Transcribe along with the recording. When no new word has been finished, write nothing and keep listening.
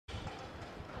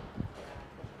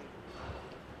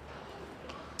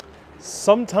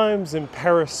Sometimes in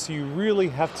Paris, you really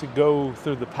have to go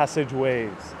through the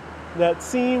passageways that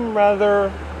seem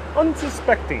rather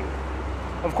unsuspecting.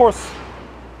 Of course,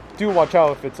 do watch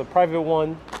out if it's a private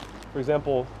one. For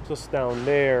example, just down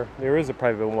there is a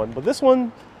private one, but this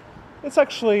one, it's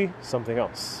actually something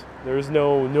else. There is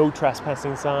no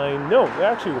trespassing sign. No, they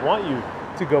actually want you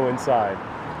to go inside.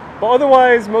 But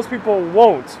otherwise, most people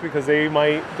won't because they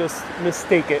might just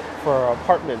mistake it for an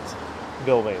apartment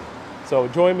building. So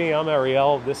join me, I'm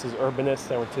Ariel, this is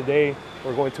Urbanist, and today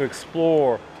we're going to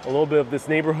explore a little bit of this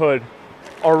neighborhood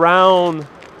around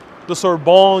the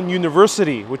Sorbonne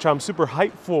University, which I'm super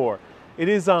hyped for. It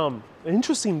is an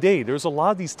interesting day. There's a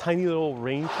lot of these tiny little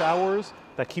rain showers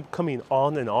that keep coming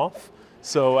on and off.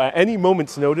 So at any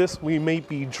moment's notice, we may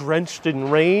be drenched in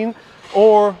rain,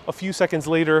 or a few seconds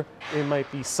later, it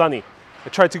might be sunny. I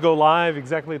tried to go live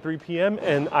exactly at 3 p.m.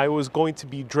 and I was going to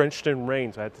be drenched in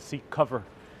rain, so I had to seek cover.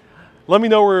 Let me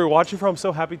know where you're watching from. I'm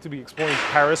so happy to be exploring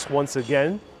Paris once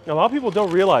again. A lot of people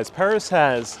don't realize Paris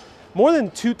has more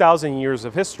than 2,000 years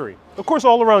of history. Of course,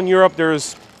 all around Europe,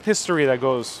 there's history that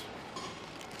goes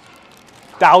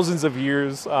thousands of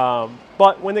years.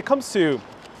 But when it comes to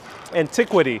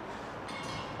antiquity,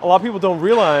 a lot of people don't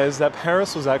realize that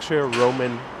Paris was actually a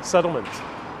Roman settlement.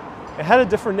 It had a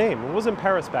different name. It wasn't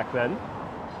Paris back then.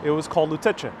 It was called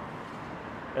Lutetia.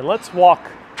 And let's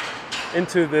walk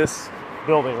into this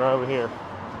building right over here.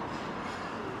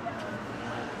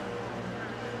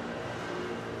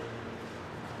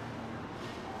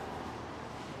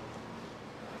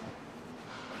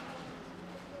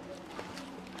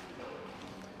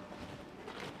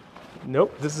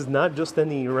 Nope, this is not just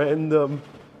any random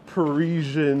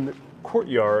Parisian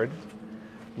courtyard.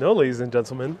 No, ladies and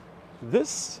gentlemen,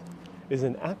 this is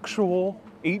an actual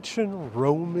ancient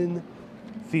Roman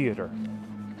theater.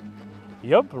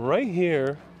 Yup, right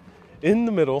here in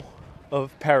the middle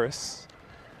of Paris.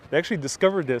 They actually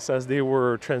discovered this as they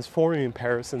were transforming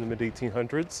Paris in the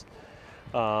mid-1800s.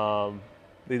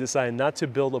 They decided not to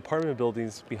build apartment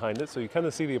buildings behind it, so you kind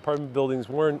of see the apartment buildings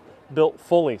weren't built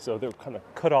fully, so they were kind of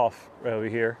cut off right over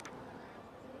here.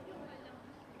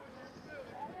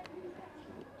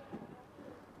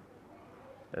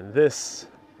 And this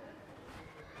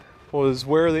was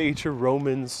where the ancient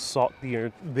Romans sought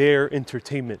their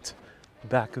entertainment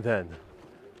back then.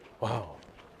 Wow,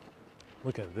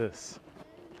 look at this.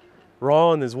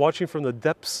 Ron is watching from the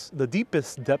depths, the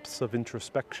deepest depths of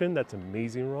introspection. That's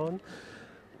amazing, Ron.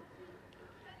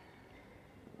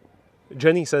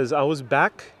 Jenny says, I was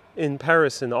back in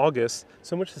Paris in August.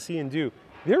 So much to see and do.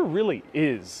 There really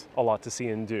is a lot to see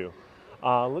and do.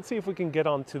 Let's see if we can get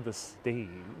onto the stage.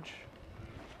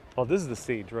 Oh, this is the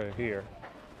stage right here.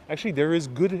 Actually, there is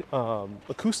good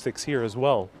acoustics here as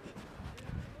well.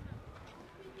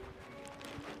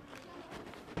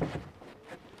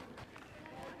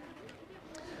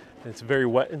 It's very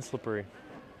wet and slippery.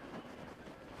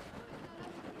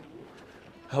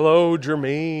 Hello,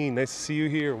 Jermaine. Nice to see you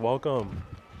here. Welcome.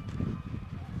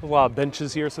 A lot of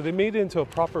benches here, so they made it into a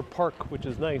proper park, which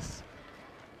is nice.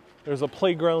 There's a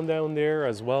playground down there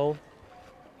as well.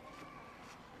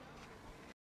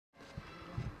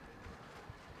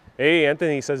 Hey,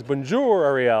 Anthony says, Bonjour,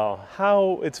 Ariel.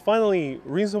 It's finally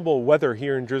reasonable weather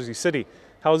here in Jersey City.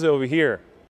 How's it over here?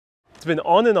 It's been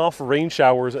on and off rain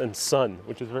showers and sun,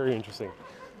 which is very interesting.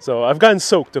 So I've gotten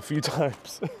soaked a few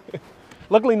times.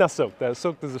 Luckily not soaked.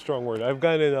 Soaked is a strong word. I've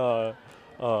gotten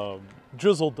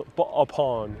drizzled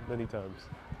upon many times.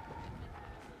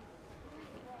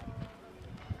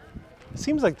 It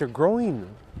seems like they're growing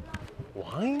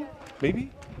wine, maybe?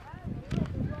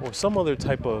 Or some other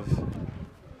type of...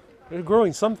 They're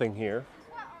growing something here.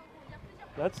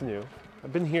 That's new.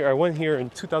 I've been here, I went here in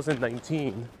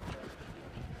 2019.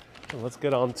 Let's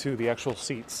get on to the actual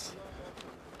seats.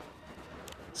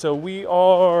 So we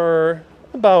are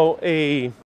about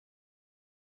a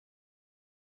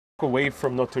away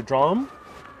from Notre Dame.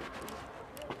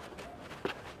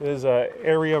 There's an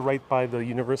area right by the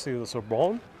University of the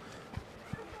Sorbonne.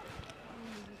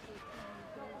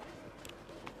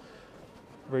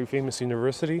 Very famous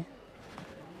university.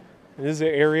 It is an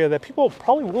area that people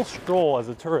probably will stroll as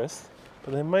a tourist,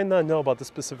 but they might not know about the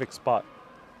specific spot.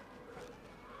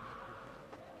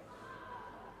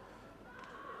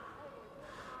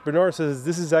 Bernard says,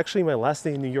 this is actually my last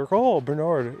day in New York. Oh,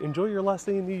 Bernard, enjoy your last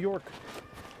day in New York.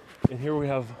 And here we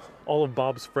have all of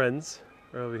Bob's friends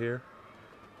right over here.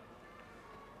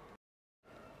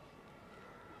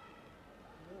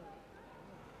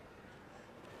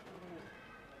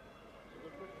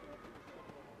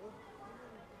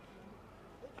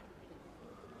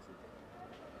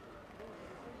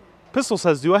 Pistol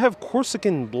says, do I have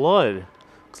Corsican blood?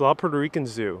 Because a lot of Puerto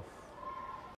Ricans do.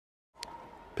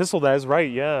 Pistol, that is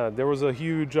right, yeah. There was a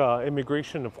huge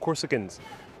immigration of Corsicans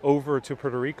over to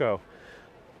Puerto Rico.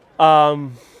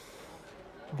 Not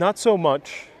so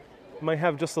much. Might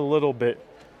have just a little bit,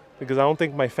 because I don't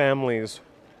think my families,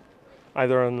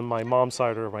 either on my mom's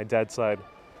side or my dad's side,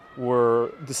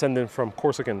 were descended from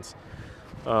Corsicans.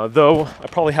 Though I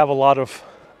probably have a lot of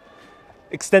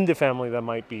extended family that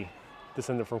might be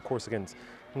descended from Corsicans.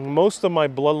 Most of my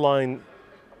bloodline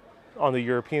on the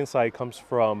European side comes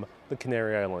from the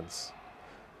Canary Islands.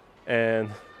 And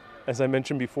as I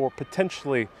mentioned before,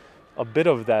 potentially a bit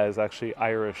of that is actually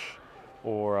Irish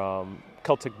or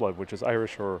Celtic blood, which is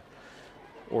Irish or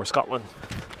Scotland.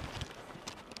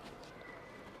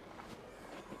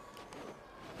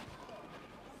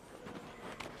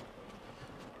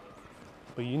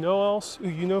 But you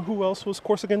know who else was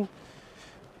Corsican?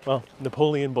 Well,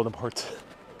 Napoleon Bonaparte.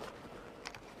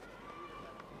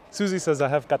 Susie says I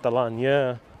have Catalan.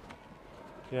 Yeah.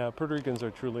 Yeah, Puerto Ricans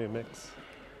are truly a mix.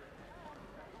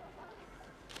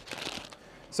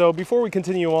 So before we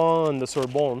continue on the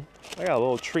Sorbonne, I got a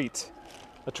little treat.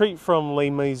 A treat from Les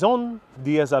Maisons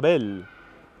d'Isabelle.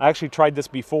 I actually tried this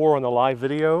before on a live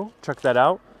video. Check that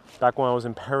out. Back when I was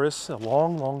in Paris a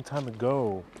long, long time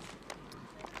ago.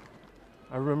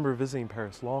 I remember visiting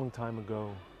Paris a long time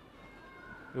ago.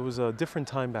 It was a different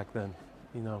time back then,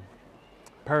 you know.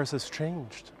 Paris has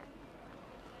changed.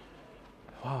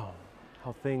 Wow,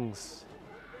 how things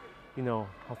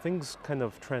kind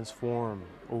of transform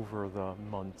over the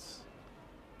months.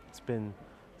 It's been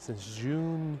since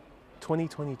June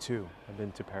 2022 I've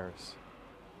been to Paris.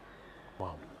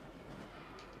 Wow.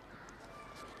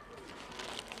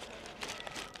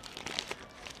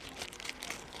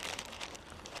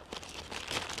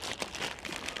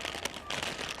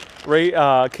 Ray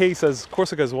Kay says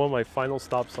Corsica is one of my final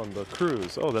stops on the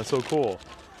cruise. Oh, that's so cool.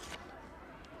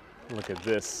 Look at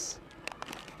this.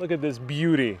 Look at this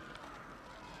beauty.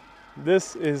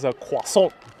 This is a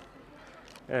croissant.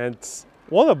 And it's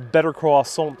one of the better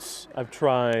croissants I've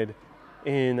tried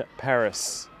in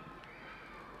Paris.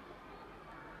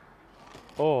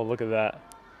 Oh, look at that.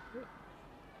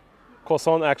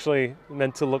 Croissant actually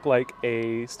meant to look like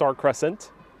a star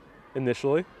crescent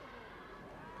initially.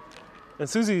 And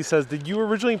Susie says, did you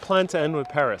originally plan to end with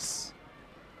Paris?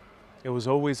 It was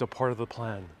always a part of the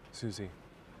plan, Susie.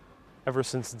 Ever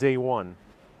since day one.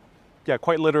 Yeah,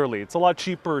 quite literally. It's a lot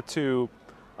cheaper to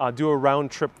do a round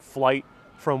trip flight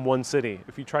from one city.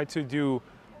 If you try to do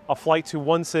a flight to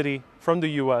one city from the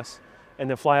US and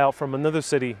then fly out from another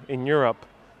city in Europe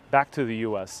back to the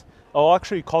US, it'll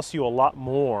actually cost you a lot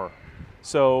more.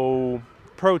 So,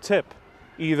 pro tip,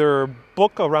 either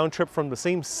book a round trip from the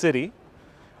same city,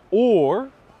 or,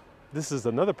 this is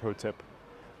another pro tip,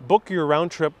 book your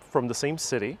round trip from the same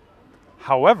city.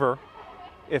 However,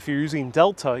 if you're using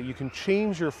Delta, you can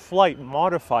change your flight,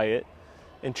 modify it,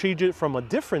 and change it from a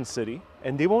different city,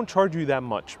 and they won't charge you that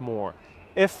much more,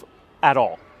 if at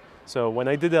all. So when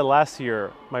I did that last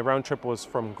year, my round trip was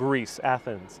from Greece,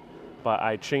 Athens, but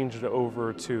I changed it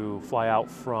over to fly out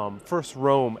from first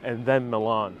Rome and then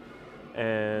Milan.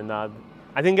 And I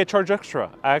didn't get charged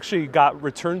extra. I actually got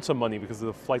returned some money because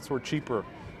the flights were cheaper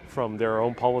from their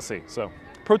own policy. So,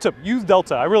 pro tip, use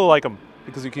Delta. I really like them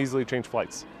because you can easily change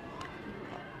flights.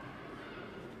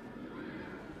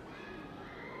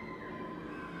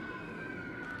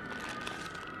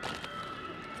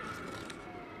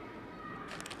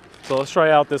 So let's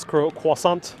try out this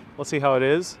croissant. Let's see how it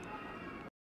is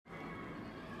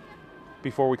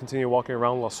before we continue walking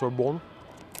around La Sorbonne.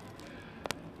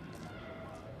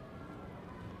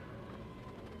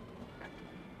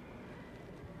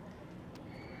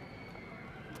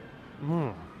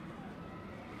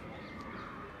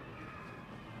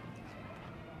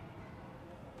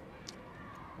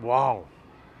 Wow.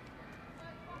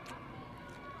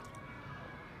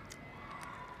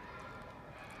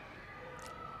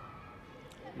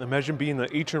 Imagine being an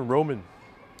ancient Roman,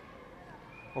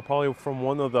 or probably from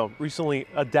one of the recently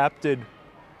adapted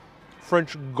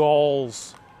French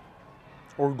Gauls,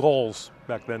 or Gauls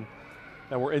back then,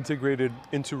 that were integrated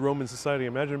into Roman society.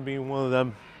 Imagine being one of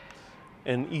them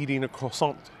and eating a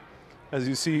croissant. As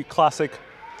you see, classic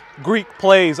Greek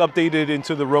plays updated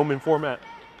into the Roman format.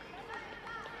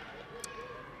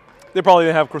 They probably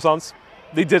didn't have croissants.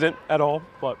 They didn't at all,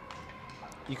 but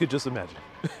you could just imagine.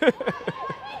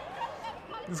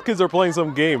 These kids are playing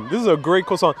some game. This is a great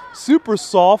croissant. Super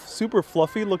soft, super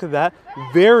fluffy. Look at that.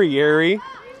 Very airy.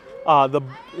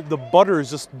 The butter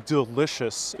is just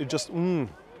delicious. It just,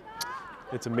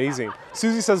 it's amazing.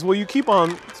 Susie says, will you keep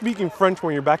on speaking French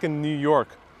when you're back in New York?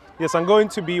 Yes, I'm going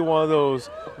to be one of those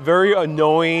very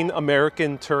annoying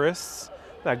American tourists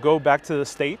that go back to the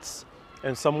States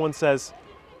and someone says,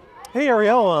 Hey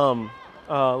Ariel,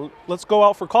 let's go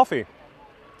out for coffee.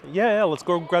 Yeah, let's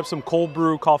go grab some cold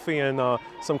brew coffee and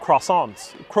some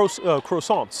croissants.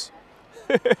 Croissants.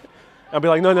 I'll be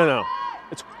like, no,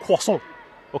 it's croissant.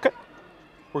 Okay?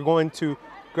 We're going to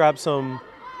grab some,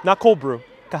 not cold brew,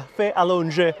 café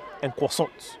allongé and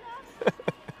croissants.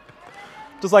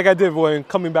 Just like I did when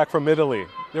coming back from Italy.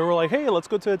 They were like, hey, let's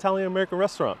go to an Italian-American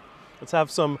restaurant. Let's have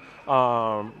some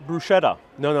bruschetta.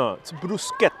 No, it's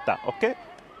bruschetta, okay?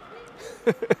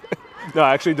 No,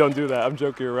 I actually don't do that. I'm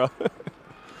joking around.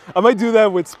 I might do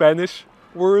that with Spanish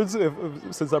words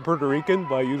since I'm Puerto Rican,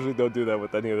 but I usually don't do that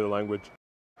with any other language.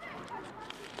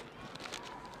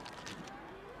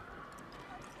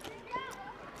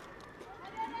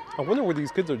 I wonder what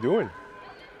these kids are doing.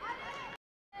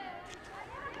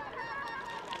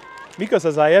 Mika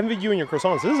says, I envy you and your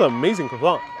croissants. This is an amazing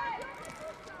croissant.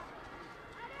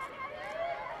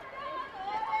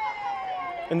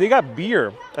 And they got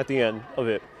beer at the end of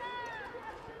it.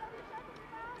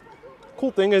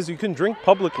 Cool thing is you can drink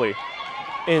publicly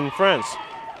in France.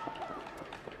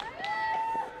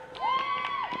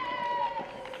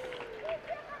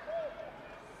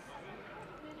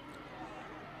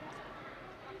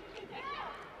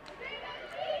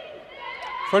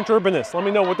 French urbanists, let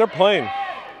me know what they're playing.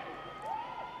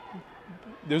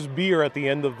 There's beer at the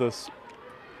end of this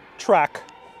track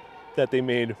that they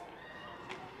made.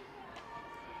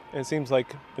 And it seems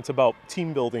like it's about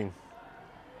team building.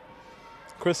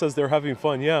 Chris says they're having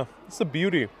fun. Yeah, it's the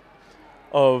beauty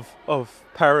of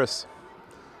Paris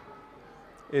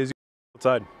is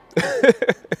outside.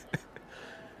 It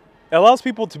allows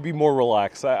people to be more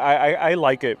relaxed. I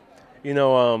like it. You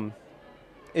know,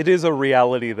 it is a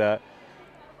reality that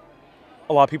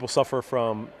a lot of people suffer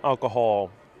from alcohol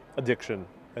addiction.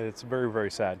 It's very,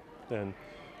 very sad. And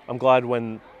I'm glad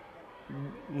when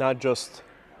not just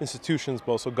institutions,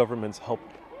 but also governments help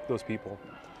those people.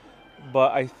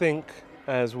 But I think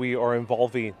as we are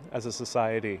evolving as a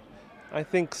society, I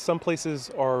think some places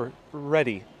are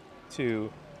ready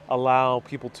to allow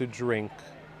people to drink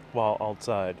while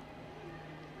outside.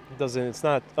 It's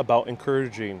not about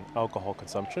encouraging alcohol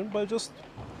consumption, but just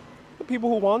the people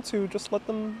who want to, just let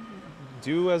them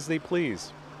do as they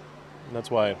please. And that's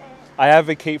why I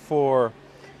advocate for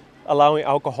allowing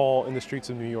alcohol in the streets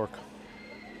of New York.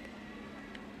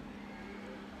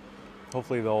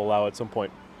 Hopefully they'll allow it at some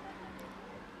point.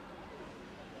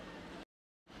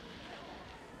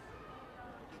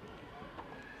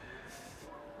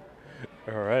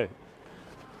 All right.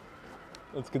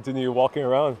 Let's continue walking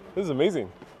around. This is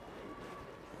amazing.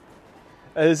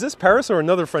 Is this Paris or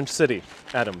another French city,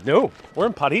 Adam? No, we're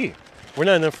in Paris. We're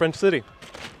not in a French city.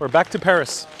 We're back to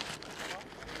Paris.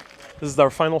 This is our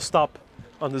final stop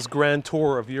on this grand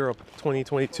tour of Europe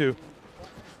 2022.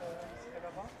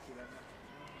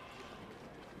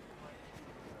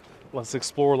 Let's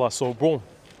explore La Sorbonne.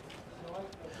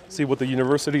 See what the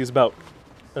university is about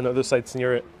and other sites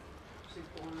near it.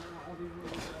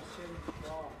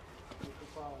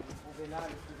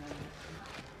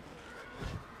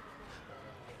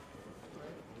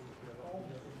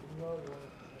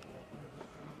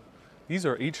 These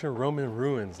are ancient Roman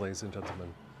ruins, ladies and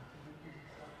gentlemen.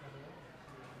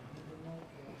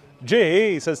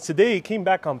 Jay says, today came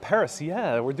back on Paris.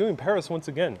 Yeah, we're doing Paris once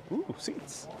again. Ooh,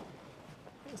 seats.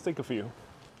 Let's take a few.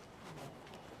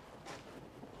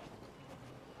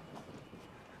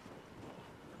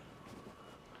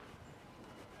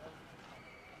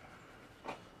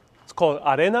 It's called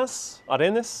Arenas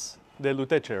de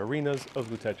Lutece, Arenas of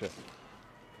Lutece.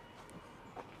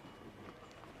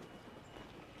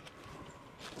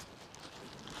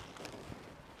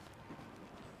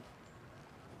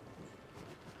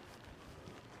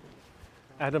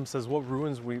 Adam says, what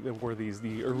ruins were these?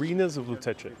 The Arenas of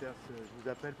Lutece.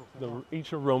 The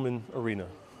ancient Roman arena.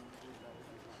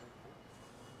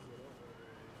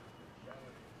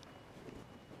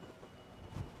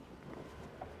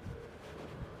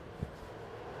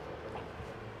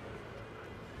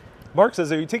 Mark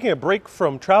says, are you taking a break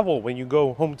from travel when you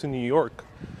go home to New York?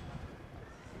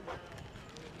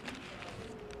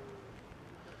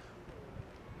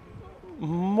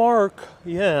 Mark,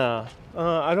 yeah.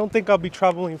 I don't think I'll be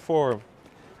traveling for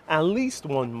at least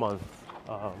 1 month.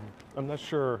 I'm not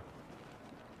sure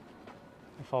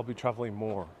if I'll be traveling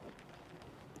more.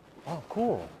 Oh,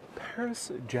 cool.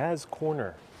 Paris Jazz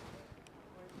Corner.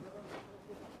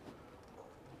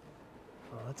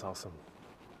 Oh, that's awesome.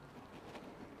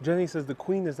 Jenny says the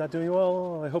Queen is not doing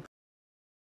well. I hope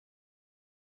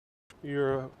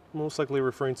you're most likely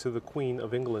referring to the Queen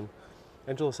of England.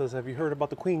 Angela says, have you heard about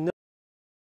the Queen? No.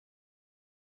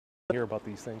 I hear about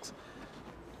these things.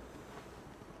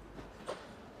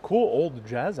 cool old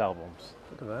jazz albums.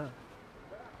 Look at that.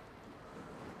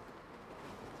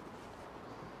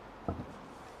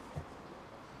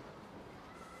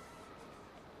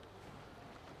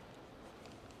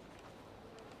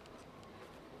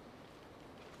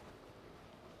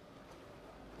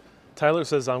 Tyler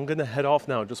says, I'm gonna head off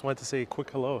now. Just wanted to say a quick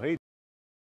hello. Hey.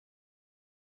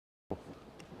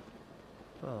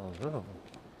 Oh no.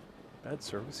 Bad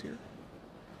service here?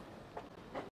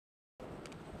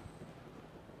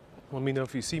 Let me know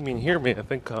if you see me and hear me. I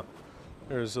think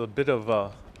there's a bit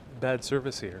of bad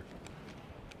service here.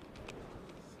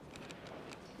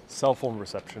 Cell phone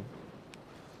reception.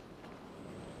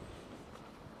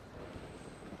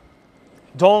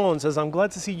 Dawn says, I'm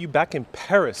glad to see you back in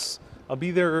Paris. I'll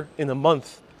be there in a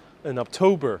month, in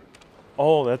October.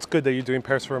 Oh, that's good that you're doing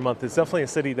Paris for a month. It's definitely a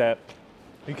city that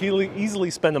you can easily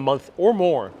spend a month or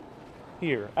more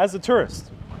here as a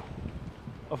tourist.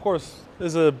 Of course,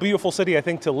 it's a beautiful city, I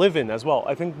think, to live in as well.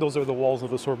 I think those are the walls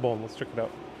of the Sorbonne. Let's check it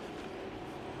out.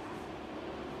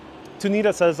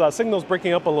 Tunita says, signal's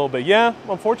breaking up a little bit. Yeah,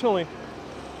 unfortunately.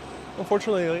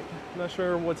 Unfortunately, not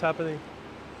sure what's happening.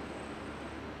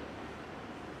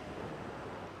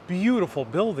 Beautiful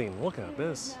building. Look at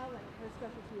this. Her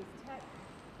specialty is tech,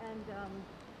 and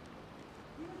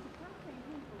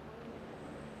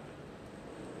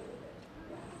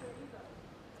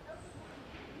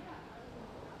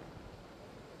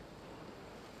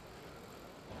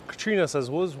Katrina says,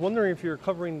 was wondering if you're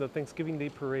covering the Thanksgiving Day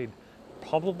parade.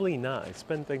 Probably not. I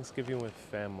spend Thanksgiving with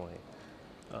family.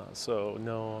 So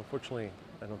no, unfortunately,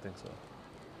 I don't think so.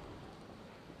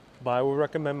 But I would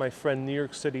recommend my friend New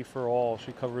York City for All.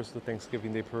 She covers the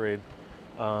Thanksgiving Day parade.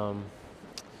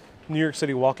 New York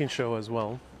City Walking Show as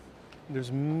well.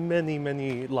 There's many,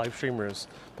 many live streamers,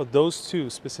 but those two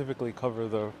specifically cover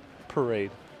the parade.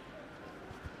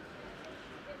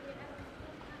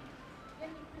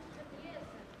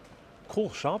 Cool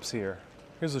shops here.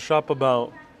 Here's a shop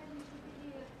about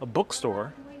a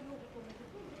bookstore.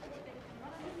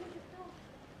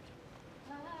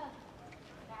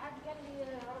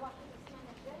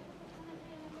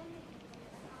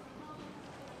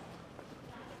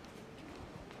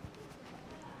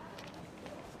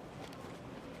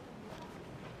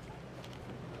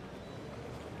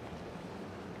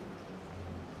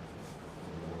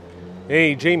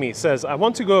 Hey, Jamie says, I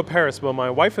want to go to Paris, but my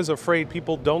wife is afraid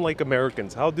people don't like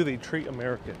Americans. How do they treat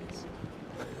Americans?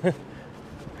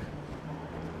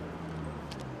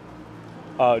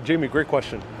 Jamie, great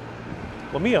question.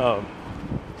 Let me, I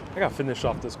gotta finish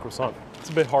off this croissant. It's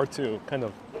a bit hard to kind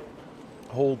of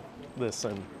hold this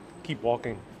and keep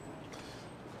walking.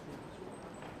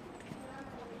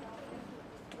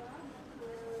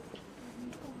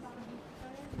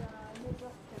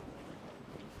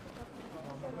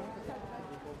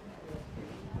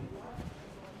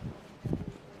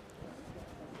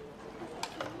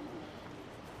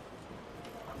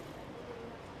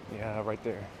 Yeah, right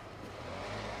there.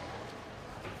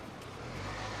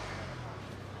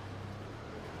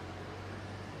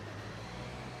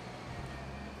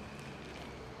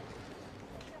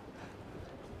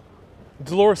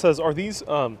 Dolores says, are these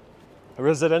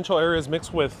residential areas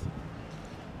mixed with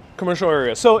commercial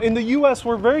areas? So in the US,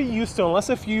 we're very used to,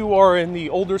 unless if you are in the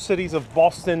older cities of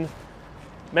Boston,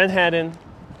 Manhattan,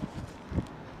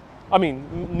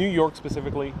 New York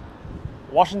specifically,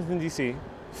 Washington, D.C.,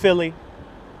 Philly,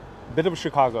 a bit of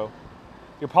Chicago,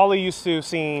 you're probably used to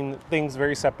seeing things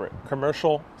very separate.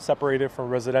 Commercial, separated from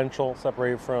residential,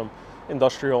 separated from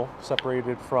industrial,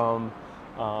 separated from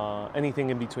anything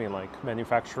in between, like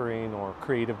manufacturing or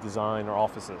creative design or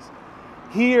offices.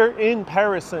 Here in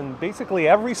Paris and basically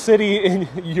every city in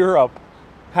Europe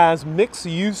has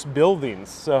mixed-use buildings.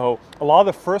 So a lot of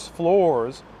the first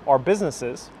floors are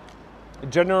businesses.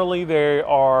 Generally, they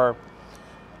are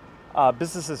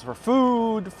businesses for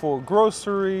food, for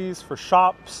groceries, for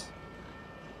shops,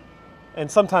 and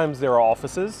sometimes there are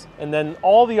offices. And then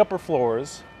all the upper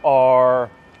floors are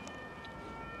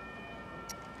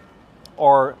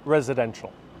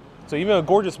residential. So even a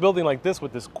gorgeous building like this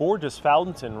with this gorgeous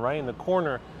fountain right in the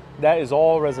corner, that is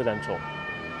all residential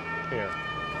here.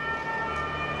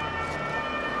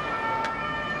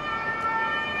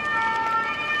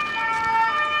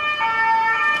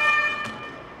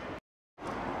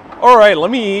 All right, let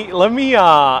me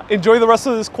enjoy the rest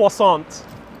of this croissant.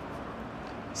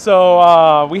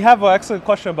 So we have an excellent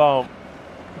question about,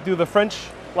 do the French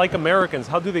like Americans?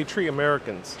 How do they treat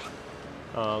Americans?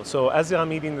 So as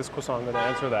I'm eating this croissant, I'm going to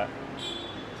answer that.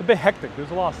 It's a bit hectic.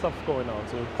 There's a lot of stuff going on.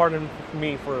 So pardon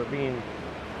me for being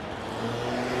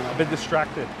a bit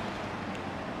distracted.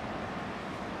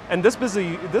 And this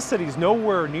city is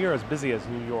nowhere near as busy as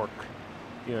New York.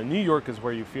 You know, New York is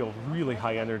where you feel really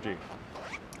high energy.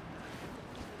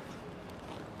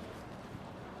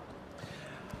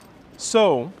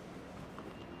 So,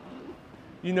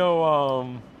 you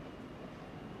know,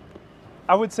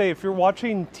 I would say if you're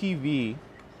watching TV,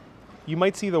 you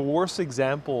might see the worst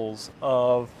examples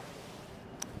of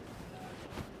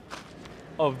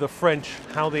the French,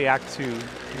 how they act to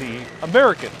the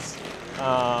Americans,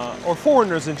 or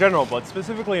foreigners in general, but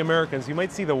specifically Americans. You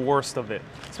might see the worst of it,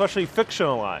 especially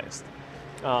fictionalized.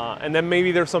 And then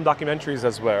maybe there's some documentaries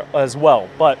as well.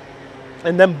 But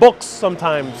and then books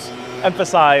sometimes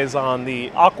emphasize on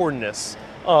the awkwardness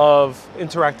of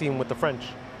interacting with the French.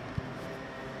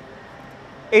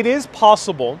 It is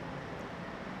possible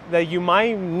that you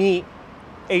might meet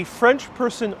a French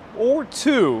person or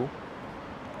two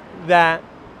that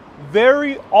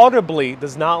very audibly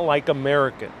does not like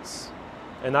Americans.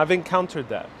 And I've encountered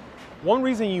that. One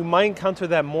reason you might encounter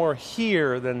that more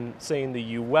here than, say, in the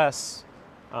US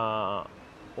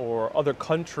or other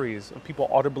countries, of people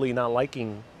audibly not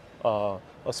liking a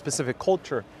specific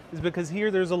culture, is because here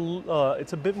there's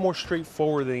it's a bit more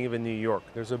straightforward than even New York.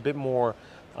 There's a bit more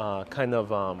kind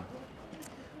of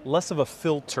less of a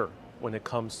filter when it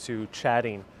comes to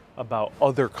chatting about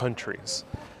other countries.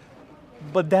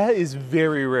 But that is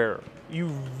very rare. You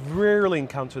rarely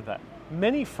encounter that.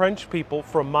 Many French people,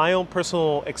 from my own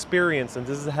personal experience, and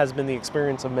this has been the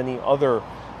experience of many other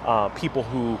people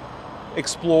who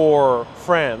explore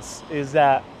France, is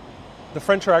that the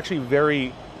French are actually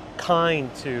very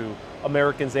kind to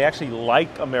Americans. They actually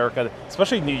like America,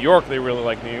 especially New York. They really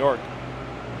like New York.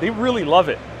 They really love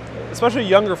it, especially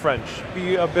younger French.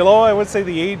 Below, I would say,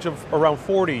 the age of around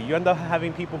 40, you end up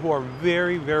having people who are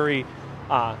very, very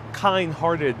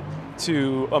kind-hearted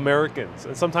to Americans,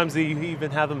 and sometimes they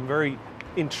even have them very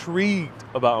intrigued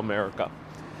about America.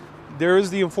 There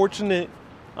is the unfortunate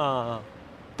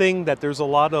thing that there's a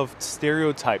lot of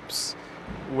stereotypes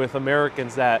with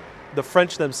Americans that the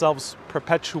French themselves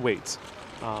perpetuate.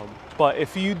 But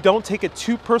if you don't take it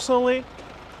too personally,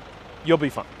 you'll be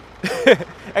fine.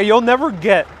 And you'll never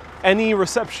get any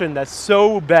reception that's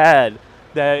so bad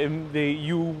that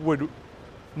you would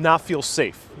not feel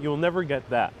safe. You'll never get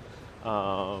that.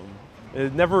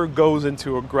 It never goes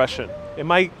into aggression. It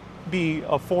might be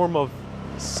a form of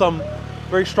some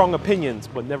very strong opinions,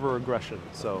 but never aggression.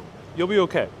 So you'll be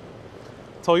okay.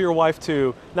 Tell your wife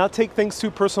to not take things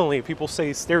too personally. If people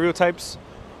say stereotypes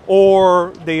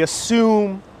or they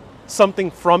assume something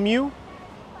from you,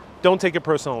 don't take it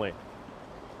personally.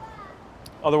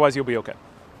 Otherwise, you'll be okay.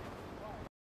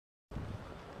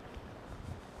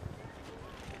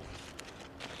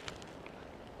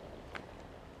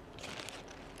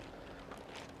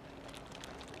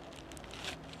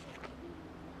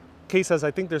 Kay says,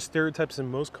 I think there's stereotypes in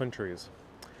most countries.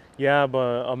 Yeah,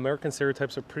 but American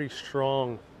stereotypes are pretty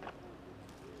strong.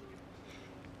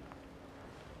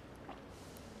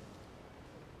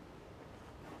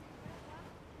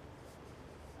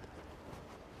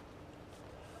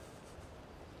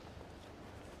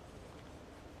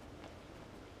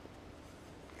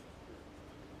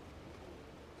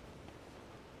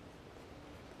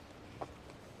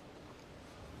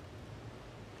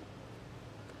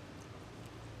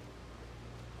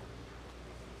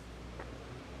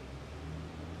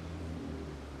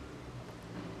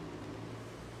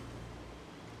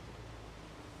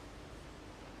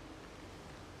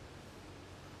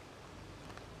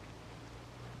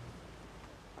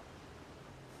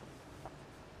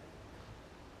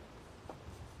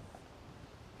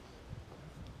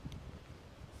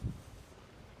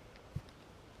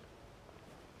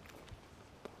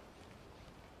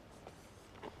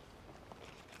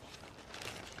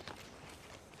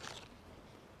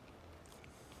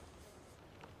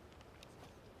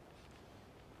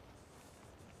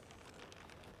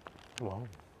 Wow,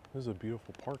 this is a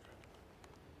beautiful park.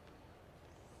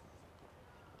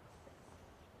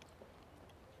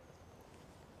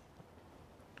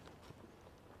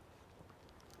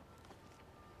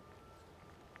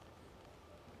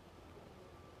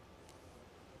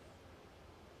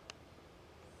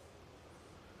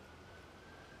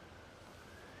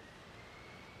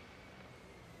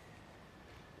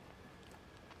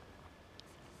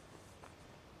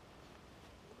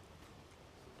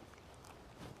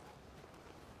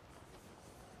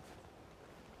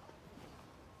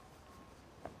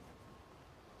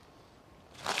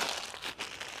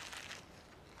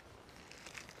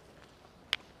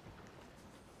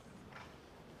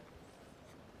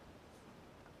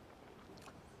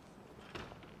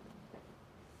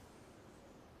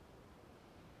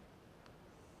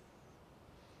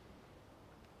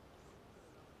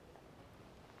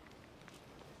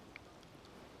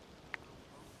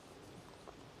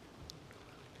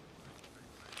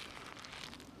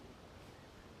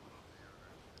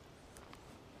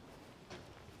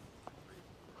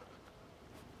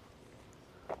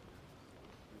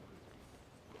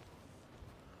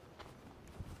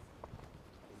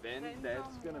 And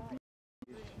that's going to be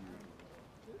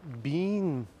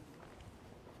being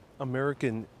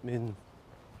American in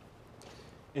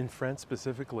France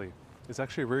specifically is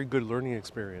actually a very good learning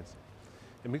experience.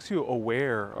 It makes you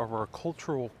aware of our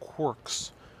cultural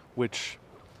quirks, which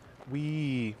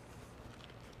we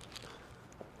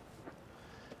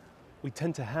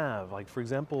tend to have. Like, for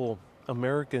example,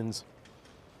 Americans,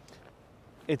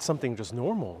 it's something just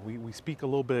normal. We speak a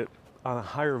little bit on a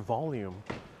higher volume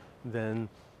than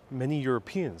many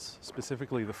Europeans,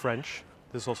 specifically the French.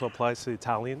 This also applies to the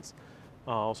Italians,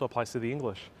 also applies to the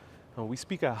English. We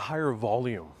speak at a higher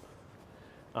volume.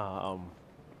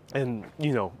 And,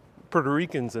 you know, Puerto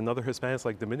Ricans and other Hispanics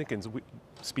like Dominicans, we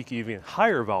speak even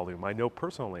higher volume, I know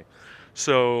personally.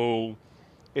 So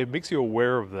it makes you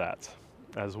aware of that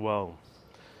as well.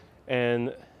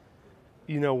 And,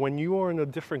 you know, when you are in a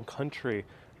different country,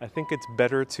 I think it's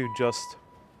better to just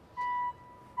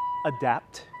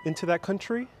adapt into that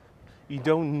country. You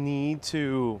don't need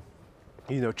to,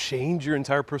 you know, change your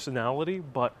entire personality,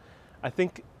 but I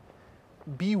think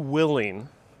be willing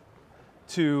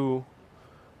to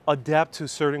adapt to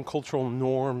certain cultural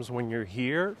norms when you're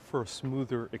here for a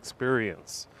smoother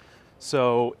experience.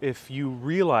 So if you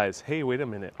realize, hey, wait a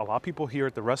minute, a lot of people here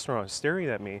at the restaurant are staring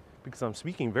at me because I'm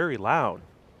speaking very loud.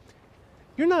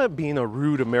 You're not being a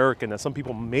rude American, as some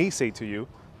people may say to you.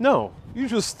 No, you're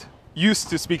just used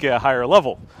to speaking at a higher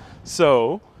level.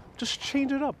 So just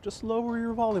change it up, just lower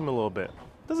your volume a little bit.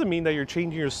 Doesn't mean that you're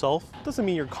changing yourself. Doesn't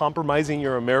mean you're compromising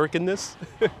your Americanness.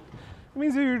 It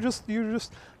means that you're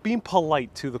just being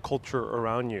polite to the culture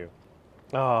around you.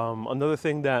 Another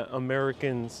thing that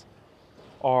Americans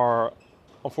are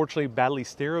unfortunately badly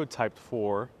stereotyped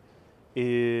for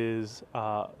is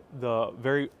the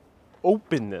very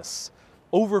openness,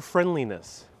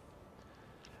 over-friendliness.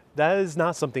 That is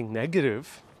not something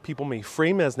negative. People may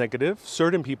frame as negative.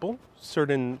 Certain people,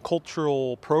 certain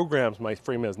cultural programs might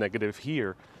frame it as negative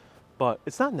here, but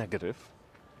it's not negative.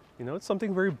 You know, it's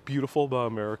something very beautiful about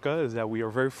America is that we are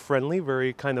very friendly,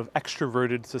 very kind of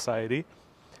extroverted society.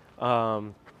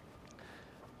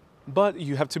 But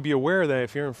you have to be aware that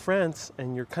if you're in France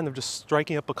and you're kind of just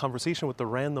striking up a conversation with a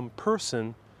random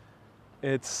person,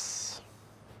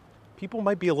 people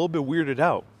might be a little bit weirded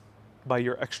out by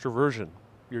your extroversion,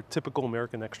 your typical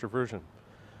American extroversion.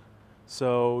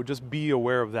 So just be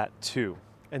aware of that too.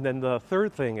 And then the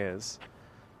third thing is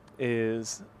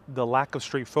the lack of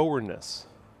straightforwardness.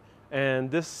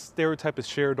 And this stereotype is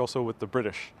shared also with the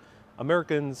British.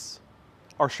 Americans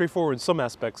are straightforward in some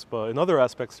aspects, but in other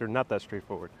aspects, they're not that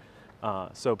straightforward.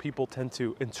 So people tend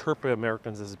to interpret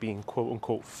Americans as being quote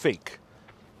unquote fake.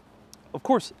 Of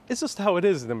course, it's just how it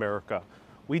is in America.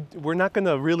 We're not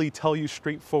gonna really tell you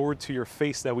straightforward to your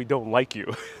face that we don't like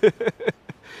you.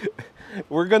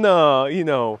 We're gonna, you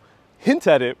know, hint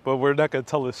at it, but we're not gonna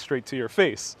tell it straight to your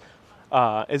face.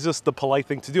 It's just the polite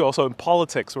thing to do. Also in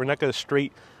politics, we're not gonna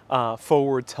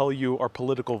forward tell you our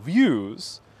political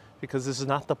views, because this is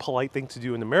not the polite thing to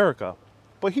do in America.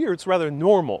 But here it's rather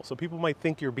normal, so people might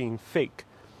think you're being fake.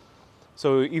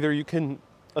 So either you can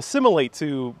assimilate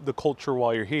to the culture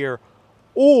while you're here,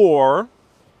 or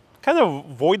kind of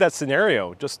avoid that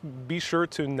scenario. Just be sure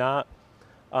to not,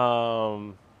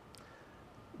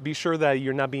 be sure that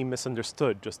you're not being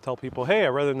misunderstood. Just tell people, hey, I'd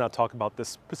rather not talk about this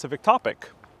specific topic.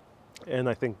 And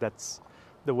I think that's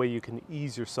the way you can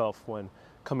ease yourself when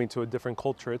coming to a different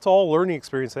culture. It's all a learning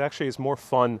experience. It actually is more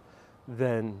fun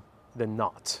than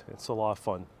not. It's a lot of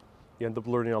fun. You end up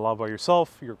learning a lot about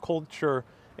yourself, your culture,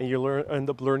 and you end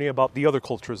up learning about the other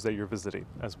cultures that you're visiting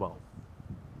as well.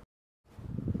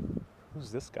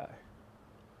 Who's this guy?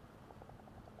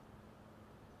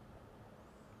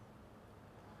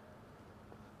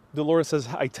 Dolores says,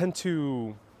 I tend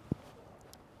to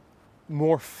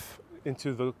morph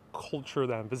into the culture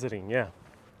that I'm visiting. Yeah.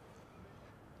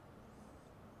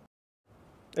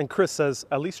 And Chris says,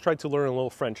 at least try to learn a little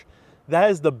French.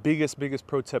 That is the biggest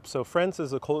pro tip. So France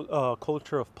is a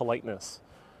culture of politeness,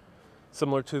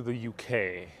 similar to the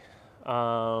UK.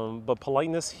 But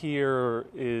politeness here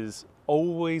is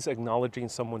always acknowledging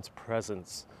someone's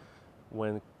presence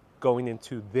when going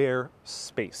into their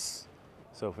space.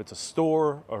 So if it's a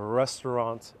store, a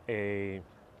restaurant, if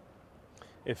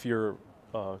you're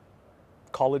a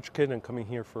college kid and coming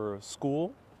here for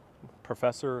school,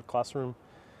 professor, classroom,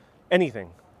 anything,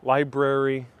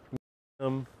 library,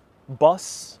 museum,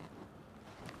 bus,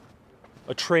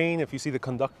 a train, if you see the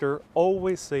conductor,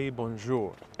 always say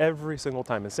bonjour every single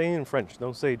time. And say it in French,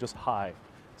 don't say just hi,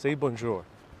 say bonjour.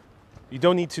 You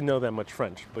don't need to know that much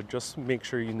French, but just make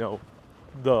sure you know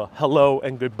the hello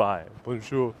and goodbye,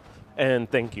 bonjour, and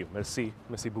thank you, merci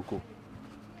beaucoup.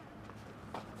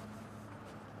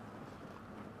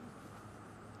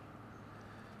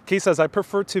 Kay says, I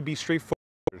prefer to be straightforward.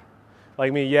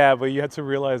 Like me, yeah, but you have to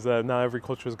realize that not every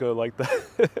culture is good like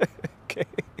that. Okay.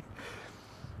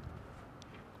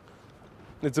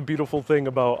 It's a beautiful thing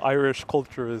about Irish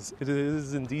culture is it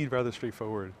is indeed rather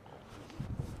straightforward.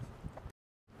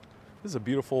 This is a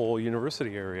beautiful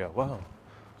university area. Wow.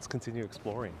 Let's continue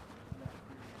exploring.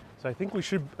 So I think we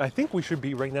should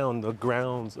be right now on the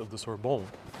grounds of the Sorbonne.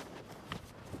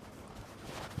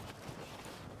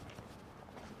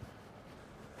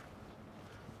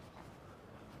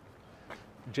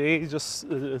 Jay just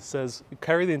says,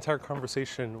 carry the entire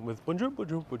conversation with bonjour,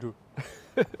 bonjour, bonjour.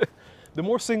 The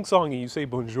more sing-songy you say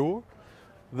bonjour,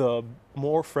 the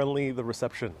more friendly the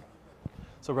reception.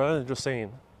 So rather than just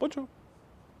saying bonjour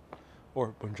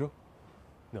or bonjour,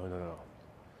 no.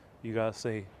 You gotta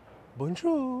say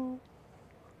bonjour.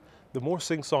 The more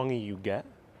sing-songy you get,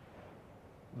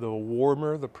 the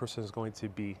warmer the person is going to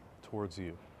be towards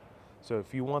you. So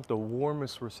if you want the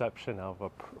warmest reception out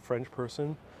of a French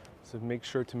person, so make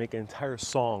sure to make an entire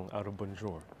song out of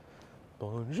bonjour.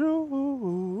 Bonjour.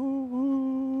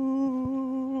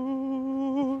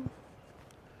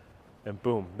 And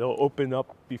boom, they'll open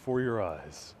up before your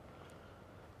eyes.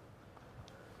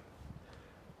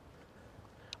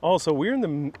 Also, we're in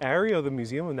the area of the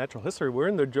Museum of Natural History. We're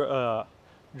in the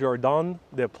Jardin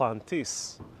des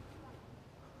Plantes.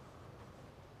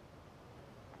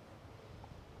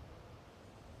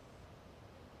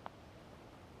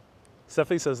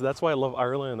 Stephanie says, that's why I love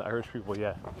Ireland and the Irish people.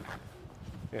 Yeah.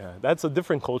 Yeah, that's a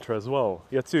different culture as well.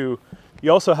 You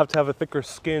also have to have a thicker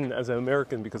skin as an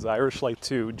American because the Irish like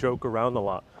to joke around a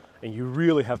lot. And you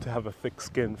really have to have a thick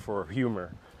skin for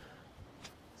humor.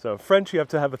 So French, you have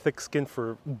to have a thick skin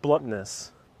for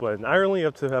bluntness. But in Ireland, you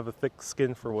have to have a thick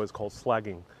skin for what is called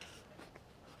slagging.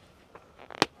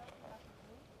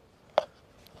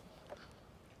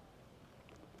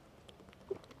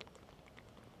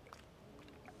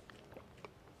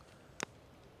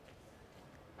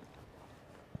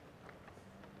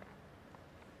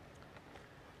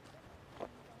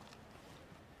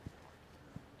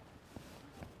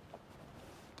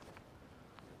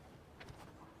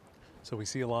 So we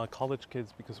see a lot of college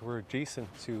kids because we're adjacent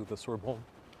to the Sorbonne.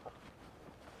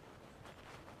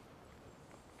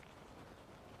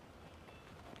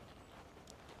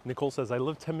 Nicole says, I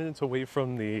live 10 minutes away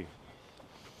from the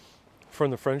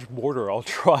French border. I'll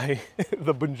try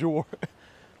the bonjour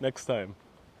next time.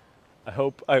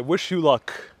 I wish you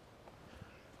luck.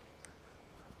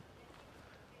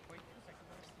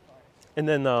 And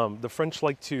then the French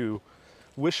like to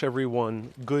wish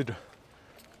everyone good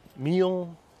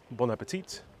meal, bon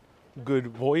appétit,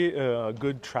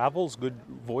 good travels, good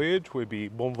voyage would be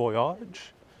bon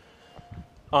voyage.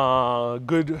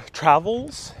 Good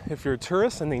travels, if you're a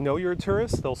tourist and they know you're a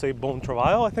tourist, they'll say bon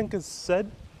travail, I think is said.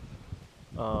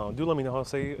 Do let me know how to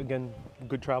say again,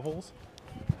 good travels.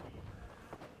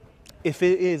 If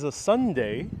it is a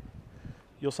Sunday,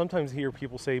 you'll sometimes hear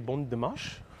people say bon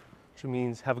dimanche, which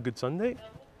means have a good Sunday.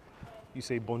 You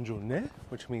say bonne journée,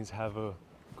 which means have a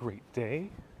great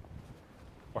day.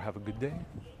 Or have a good day.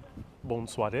 Bonne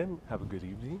soirée, have a good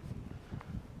evening.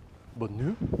 Bonne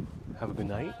nuit, have a good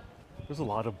night. There's a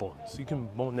lot of bons. You can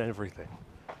bon everything.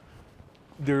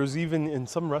 There's even in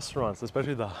some restaurants,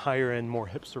 especially the higher end, more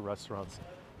hipster restaurants,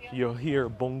 you'll hear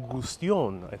bon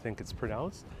gustion, I think it's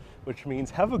pronounced, which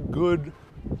means have a good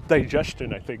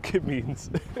digestion, I think it means.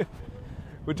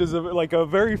 Which is like a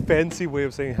very fancy way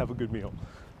of saying have a good meal.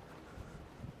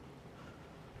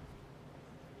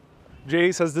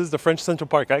 Jay says this is the French Central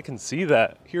Park. I can see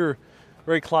that. Here,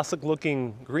 very classic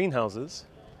looking greenhouses.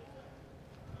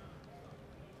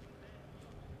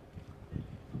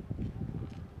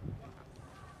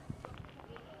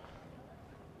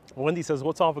 Wendy says,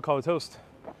 what's avocado toast?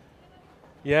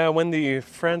 Yeah, Wendy,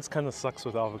 France kind of sucks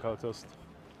with avocado toast.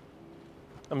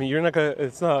 I mean, you're not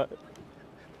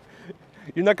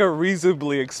gonna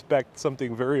reasonably expect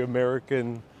something very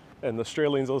American, and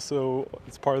Australians also,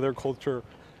 it's part of their culture.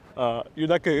 You're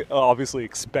not going to obviously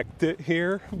expect it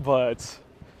here, but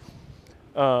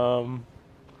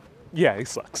yeah, it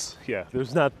sucks. Yeah,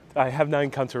 I have not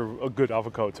encountered a good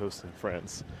avocado toast in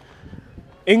France.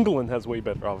 England has way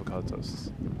better avocado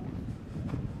toasts.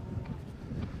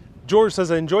 George says,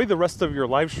 I enjoy the rest of your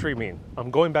live streaming. I'm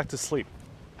going back to sleep.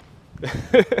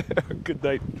 Good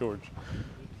night, George.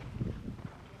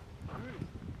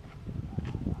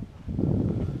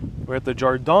 We're at the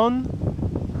Jardin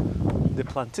des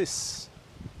Plantes.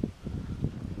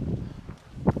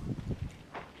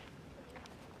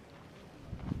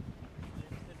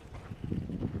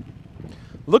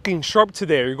 Looking sharp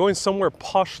today. Are you going somewhere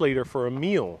posh later for a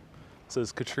meal?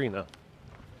 Says Katrina.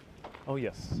 Oh,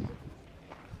 yes.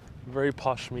 Very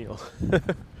posh meal.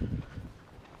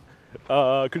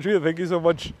 Katrina, thank you so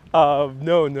much.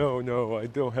 No, I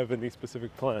don't have any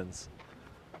specific plans.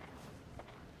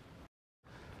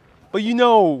 But you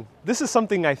know, this is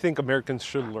something I think Americans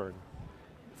should learn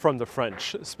from the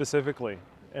French specifically,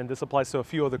 and this applies to a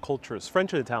few other cultures,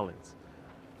 French and Italians.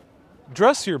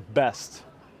 Dress your best,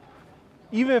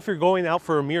 even if you're going out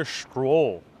for a mere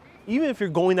stroll, even if you're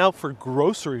going out for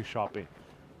grocery shopping.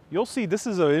 You'll see this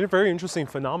is a very interesting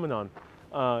phenomenon.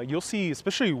 You'll see,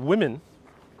 especially women,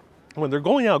 when they're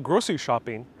going out grocery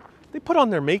shopping, they put on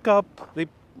their makeup, they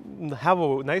have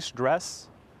a nice dress.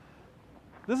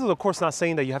 This is, of course, not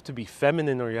saying that you have to be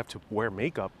feminine or you have to wear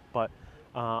makeup, but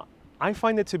I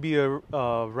find it to be a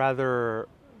rather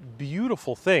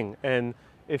beautiful thing. And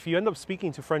if you end up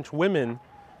speaking to French women,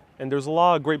 and there's a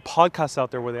lot of great podcasts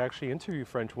out there where they actually interview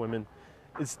French women,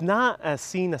 it's not as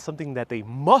seen as something that they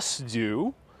must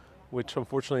do, which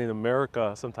unfortunately in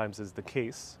America sometimes is the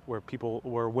case, where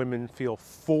women feel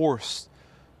forced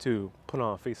to put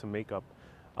on a face of makeup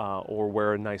or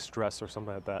wear a nice dress or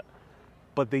something like that.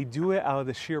 But they do it out of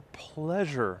the sheer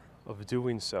pleasure of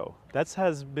doing so. That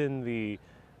has been the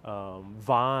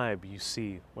vibe you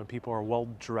see when people are well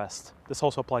dressed. This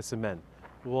also applies to men,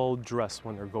 well dressed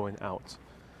when they're going out,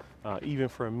 even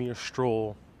for a mere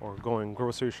stroll or going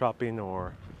grocery shopping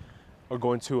or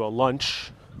going to a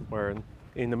lunch, where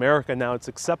in America now it's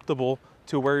acceptable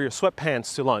to wear your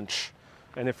sweatpants to lunch.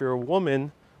 And if you're a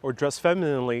woman or dress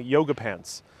femininely, yoga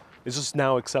pants is just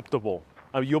now acceptable.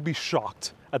 You'll be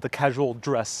shocked at the casual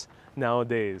dress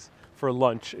nowadays for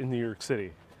lunch in New York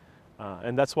City.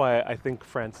 And that's why I think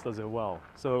France does it well.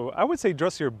 So I would say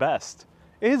dress your best.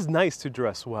 It is nice to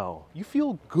dress well. You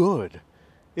feel good.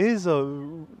 There's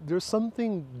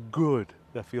something good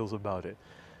that feels about it.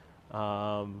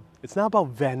 It's not about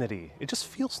vanity. It just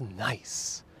feels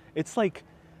nice. It's like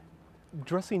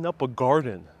dressing up a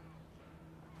garden.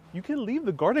 You can leave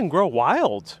the garden grow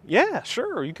wild. Yeah,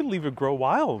 sure, you can leave it grow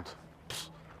wild.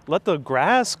 Let the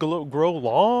grass grow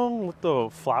long, let the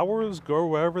flowers grow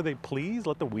wherever they please,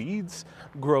 let the weeds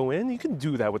grow in. You can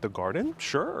do that with the garden,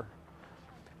 sure.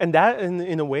 And that,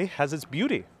 in a way, has its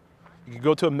beauty. You can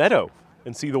go to a meadow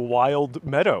and see the wild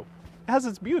meadow. It has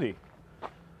its beauty.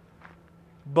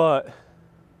 But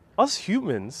us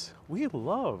humans, we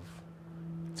love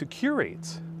to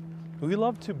curate. We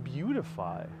love to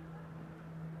beautify.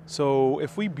 So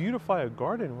if we beautify a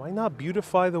garden, why not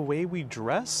beautify the way we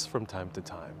dress from time to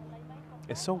time?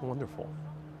 It's so wonderful.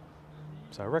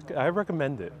 So I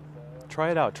recommend it.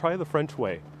 Try it out. Try the French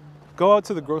way. Go out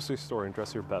to the grocery store and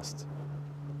dress your best.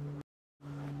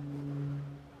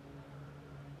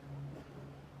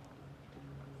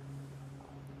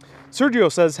 Sergio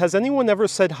says, has anyone ever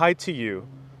said hi to you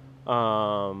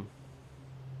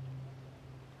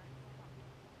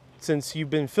since you've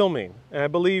been filming? And I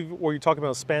believe were you talking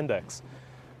about spandex?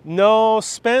 No,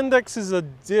 spandex is a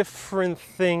different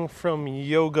thing from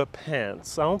yoga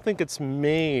pants. I don't think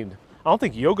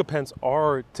yoga pants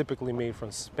are typically made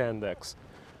from spandex.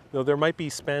 Though there might be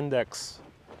spandex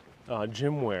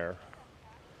gym wear.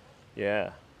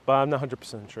 Yeah, but I'm not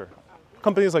 100% sure.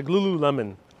 Companies like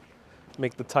Lululemon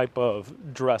make the type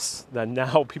of dress that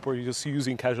now people are just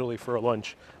using casually for a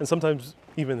lunch and sometimes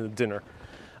even a dinner.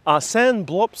 San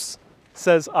Blops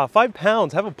says, 5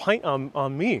 pounds, have a pint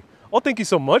on me. Oh, thank you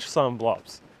so much, San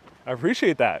Blops. I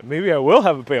appreciate that. Maybe I will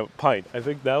have a pint. I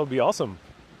think that would be awesome.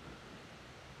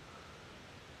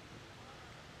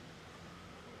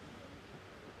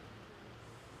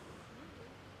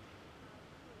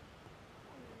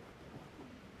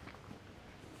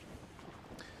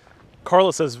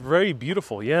 Carla says, very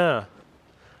beautiful, yeah.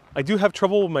 I do have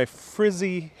trouble with my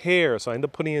frizzy hair, so I end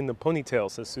up putting it in the ponytail,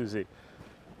 says Susie.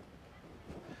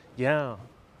 Yeah.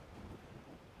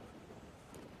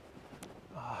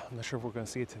 I'm not sure if we're going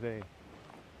to see it today.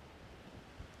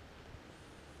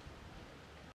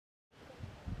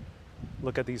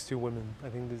 Look at these two women. I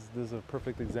think this is a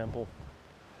perfect example.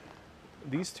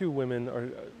 These two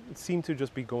women seem to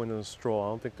just be going on a stroll. I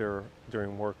don't think they're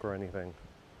doing work or anything.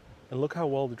 And look how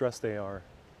well dressed they are.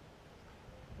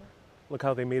 Look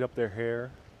how they made up their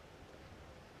hair.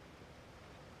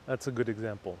 That's a good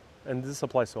example. And this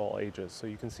applies to all ages. So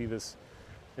you can see this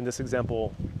in this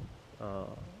example,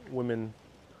 women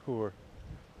who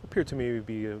appear to me to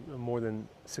be more than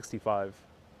 65,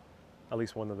 at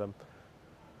least one of them.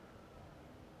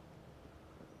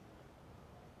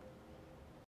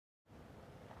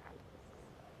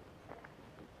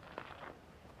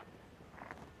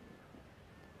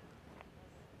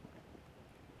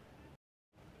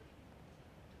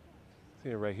 See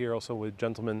it right here also with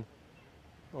gentlemen,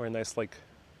 or a nice like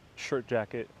shirt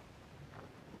jacket.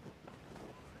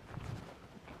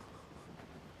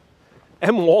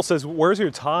 M. Wall says, where's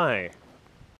your tie?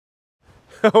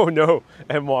 Oh no,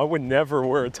 M. Wall, I would never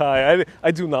wear a tie.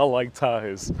 I do not like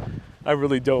ties. I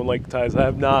really don't like ties. I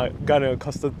have not gotten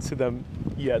accustomed to them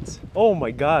yet. Oh my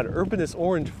god, urbanist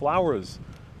orange flowers.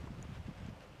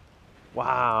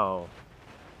 Wow.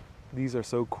 These are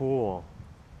so cool.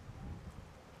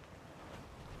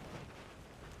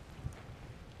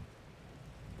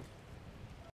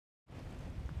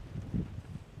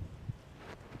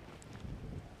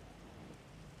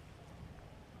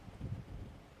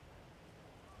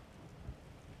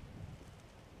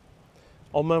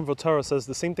 Alman Votara says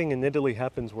the same thing in Italy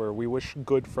happens where we wish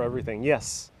good for everything.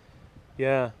 Yes.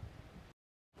 Yeah.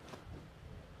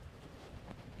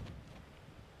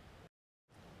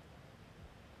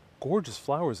 Gorgeous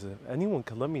flowers. If anyone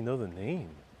could let me know the name.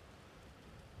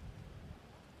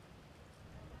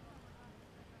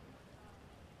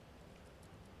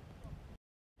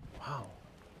 Wow.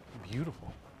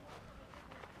 Beautiful.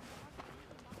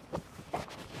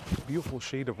 Beautiful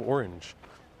shade of orange.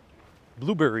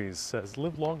 Blueberries says,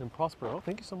 live long and prosper. Oh,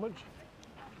 thank you so much.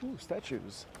 Ooh,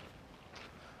 statues.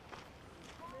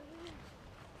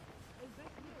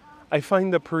 I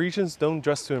find that Parisians don't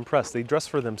dress to impress. They dress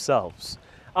for themselves.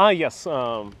 Ah, yes.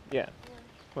 Yeah.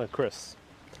 Well, Chris.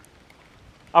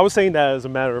 I was saying that as a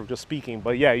matter of just speaking,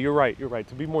 but yeah, you're right. You're right.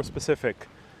 To be more specific,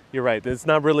 you're right. It's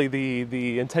not really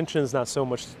the intention is not so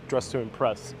much dress to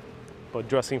impress, but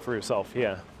dressing for yourself.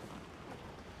 Yeah.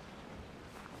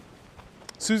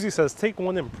 Susie says, take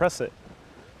one and press it.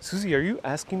 Susie, are you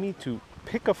asking me to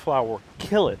pick a flower,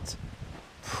 kill it,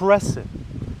 press it,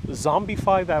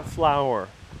 zombify that flower,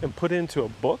 and put it into a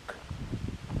book?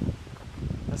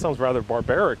 That sounds rather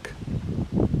barbaric.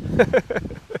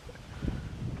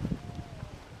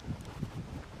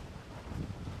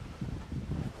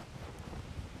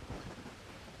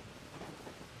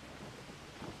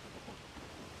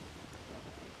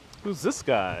 Who's this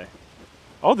guy?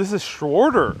 Oh, this is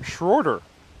Schroeder. Schroeder.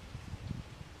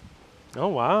 Oh,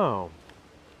 wow.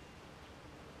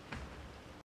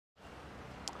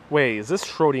 Wait, is this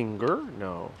Schrodinger?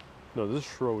 No. No, this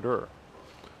is Schroeder.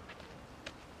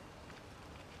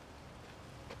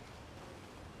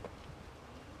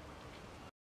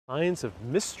 Science of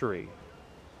Mystery.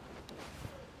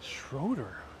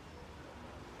 Schroeder.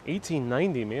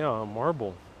 1890, yeah,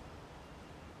 marble.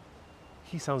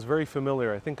 He sounds very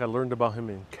familiar. I think I learned about him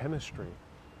in chemistry.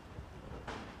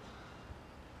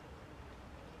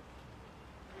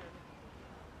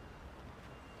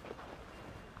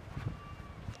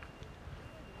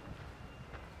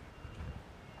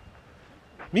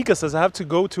 Mika says, I have to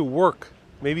go to work.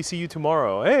 Maybe see you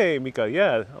tomorrow. Hey, Mika,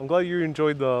 yeah. I'm glad you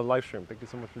enjoyed the live stream. Thank you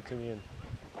so much for tuning in.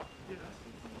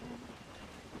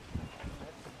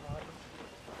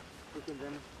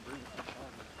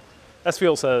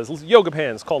 Esfiel says, yoga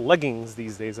pants called leggings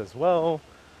these days as well,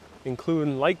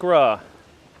 including lycra,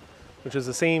 which is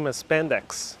the same as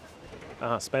spandex.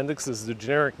 Spandex is the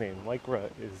generic name. Lycra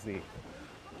is the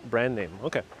brand name.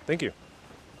 Okay, thank you.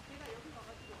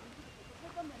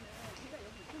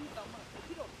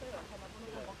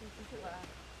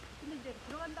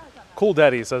 Cool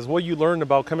Daddy says, what you learned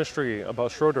about chemistry,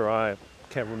 about Schroeder? I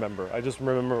can't remember. I just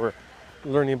remember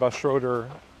learning about Schroeder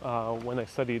when I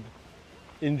studied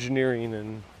engineering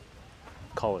in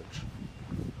college.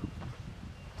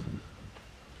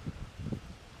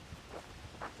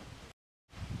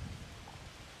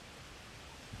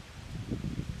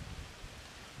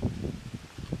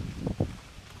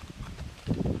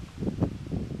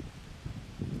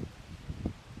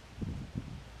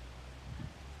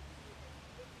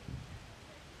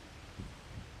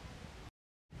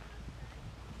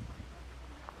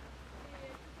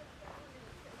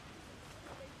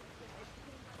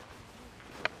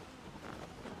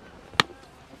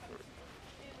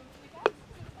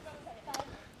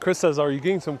 Chris says, are you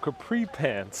getting some capri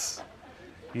pants?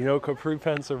 You know, capri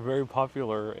pants are very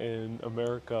popular in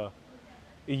America.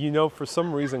 You know, for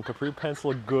some reason, capri pants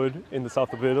look good in the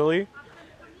south of Italy.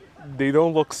 They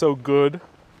don't look so good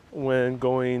when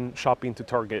going shopping to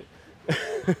Target.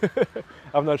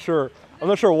 I'm not sure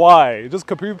why. Just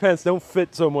capri pants don't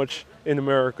fit so much in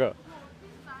America.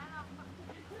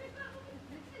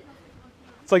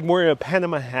 It's like wearing a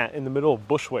Panama hat in the middle of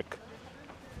Bushwick.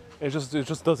 It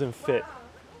just doesn't fit.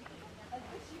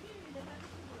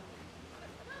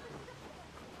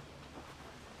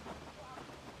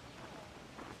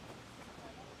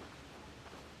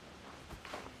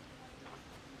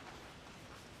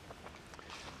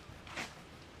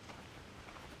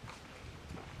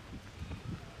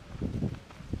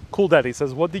 Cool Daddy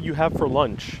says, what did you have for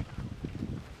lunch?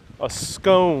 A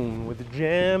scone with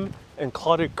jam and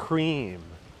clotted cream.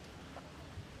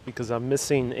 because I'm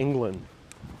missing England.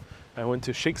 I went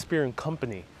to Shakespeare and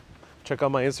Company. Check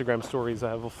out my Instagram stories. I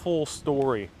have a full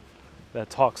story that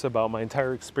talks about my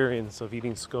entire experience of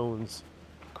eating scones,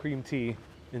 cream tea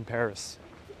in Paris.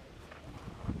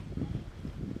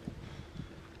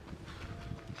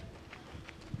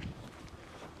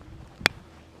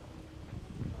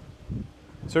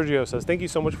 Sergio says, thank you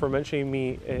so much for mentioning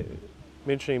me. It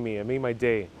made my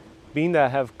day. Being that I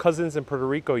have cousins in Puerto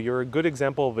Rico, you're a good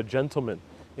example of a gentleman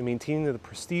in maintaining the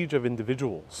prestige of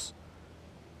individuals.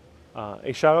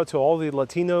 A shout out to all the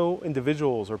Latino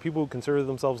individuals or people who consider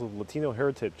themselves of Latino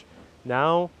heritage.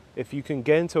 Now, if you can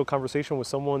get into a conversation with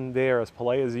someone there as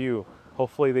polite as you,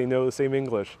 hopefully they know the same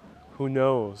English. Who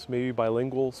knows? Maybe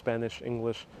bilingual, Spanish,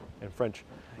 English, and French.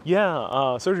 Yeah,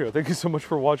 Sergio, thank you so much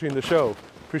for watching the show.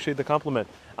 Appreciate the compliment.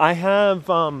 I have,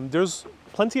 there's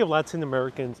plenty of Latin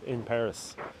Americans in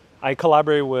Paris. I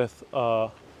collaborate with an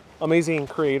amazing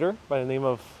creator by the name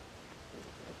of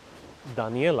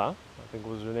Daniela, I think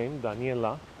was her name,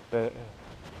 Daniela. Her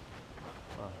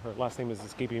last name is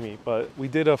escaping me, but we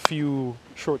did a few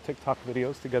short TikTok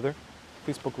videos together,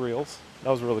 Facebook Reels. That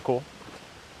was really cool.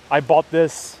 I bought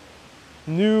this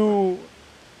new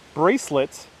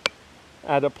bracelet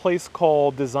at a place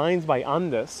called Designs by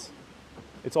Andes.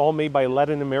 It's all made by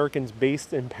Latin Americans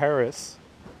based in Paris,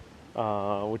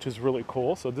 which is really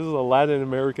cool. So this is a Latin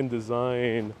American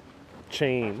design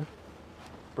chain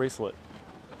bracelet.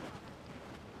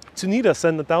 Tunita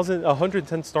sent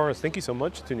 110 stars. Thank you so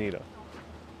much, Tunita.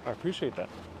 I appreciate that.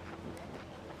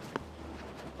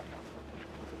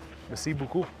 Merci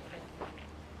beaucoup.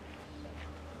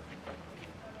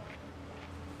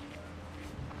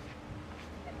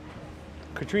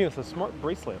 Katrina says, smart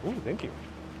bracelet. Ooh, thank you.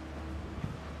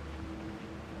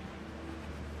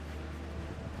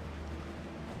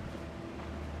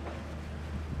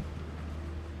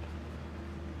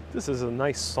 This is a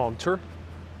nice saunter.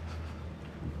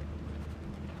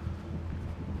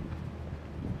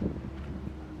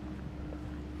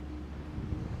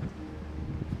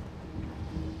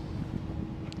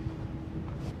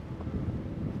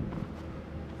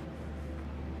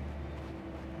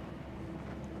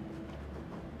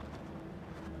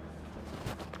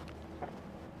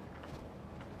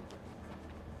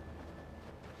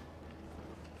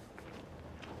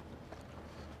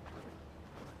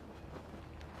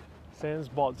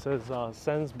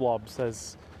 Sansblob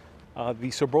says,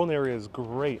 the Sorbonne area is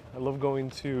great. I love going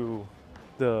to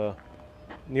the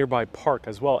nearby park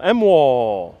as well.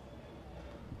 Emwall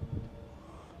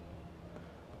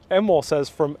says,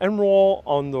 from Emwall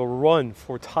on the run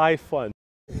for Thai fun.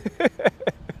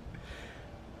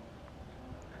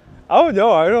 Oh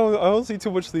no, I don't see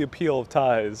too much the appeal of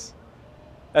ties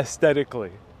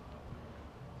aesthetically.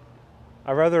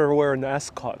 I'd rather wear an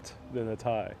ascot than a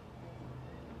tie.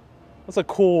 That's a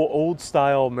cool old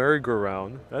style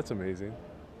merry-go-round. That's amazing.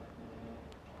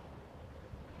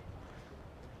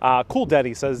 Cool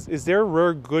Daddy says, is there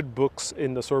rare good books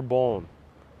in the Sorbonne?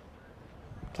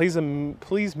 Please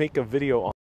make a video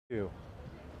on it too.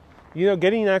 You know,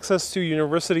 getting access to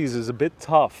universities is a bit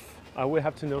tough. I would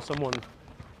have to know someone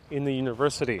in the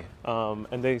university.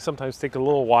 And they sometimes take a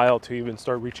little while to even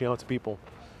start reaching out to people.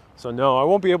 So no, I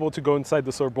won't be able to go inside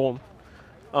the Sorbonne.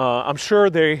 I'm sure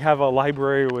they have a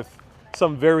library with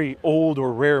some very old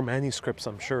or rare manuscripts.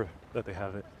 I'm sure that they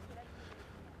have it.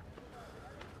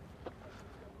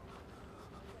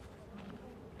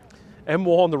 M.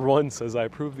 Wall on the Run says, I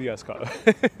approve the ascot.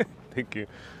 Thank you.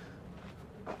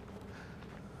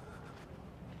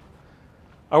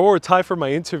 I wore a tie for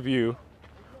my interview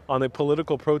on a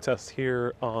political protest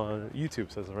here on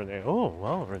YouTube, says Renee. Oh,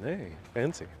 wow, Renee.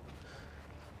 Fancy.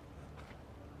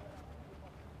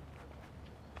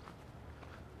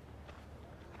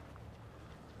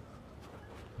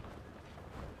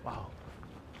 Wow.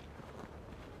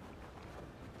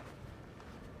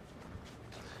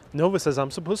 Nova says, I'm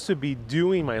supposed to be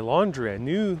doing my laundry. I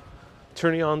knew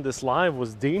turning on this live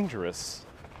was dangerous.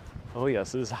 Oh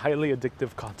yes, this is highly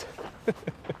addictive content.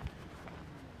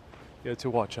 You have to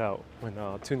watch out when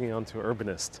tuning on to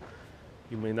Urbanist.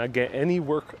 You may not get any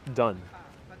work done.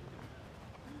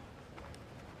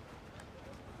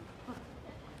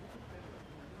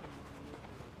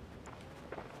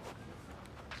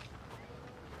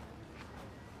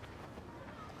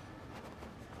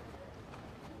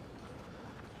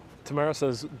 Tamara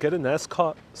says, get an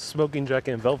ascot, smoking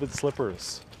jacket, and velvet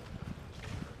slippers.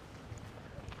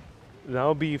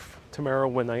 That'll be, Tamara,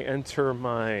 when I enter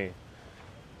my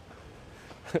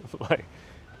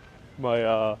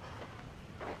my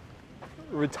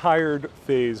retired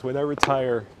phase, when I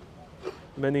retire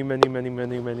many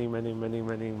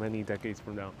decades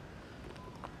from now.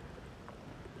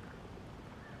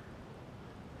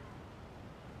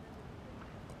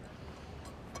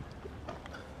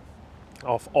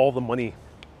 off all the money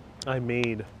I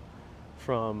made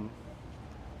from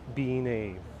being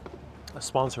a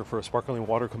sponsor for a sparkling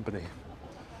water company.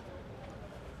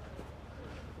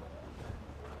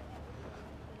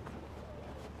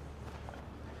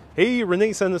 Hey,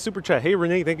 Renee sent a super chat. Hey,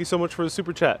 Renee, thank you so much for the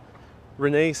super chat.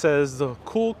 Renee says the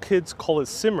cool kids call it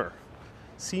simmer.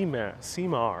 Simar.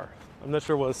 I'm not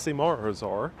sure what simars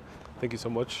are. Thank you so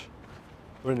much,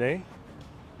 Renee.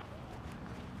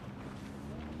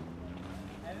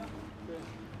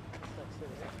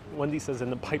 Wendy says in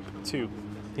the pipe too.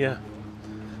 Yeah.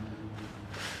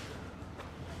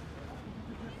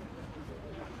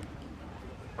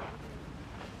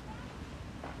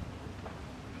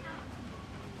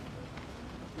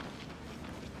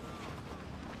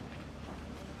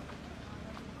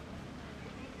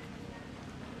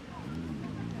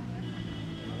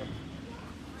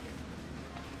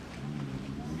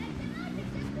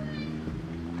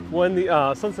 When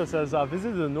the Sunset says,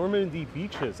 visit the Normandy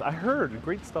beaches. I heard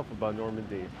great stuff about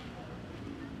Normandy.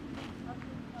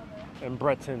 And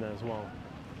Breton as well.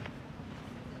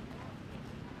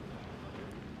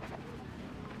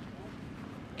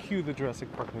 Cue the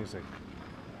Jurassic Park music.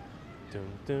 Dun,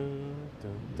 dun,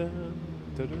 dun, dun,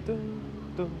 dun, dun, dun,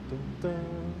 dun, dun,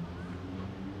 dun.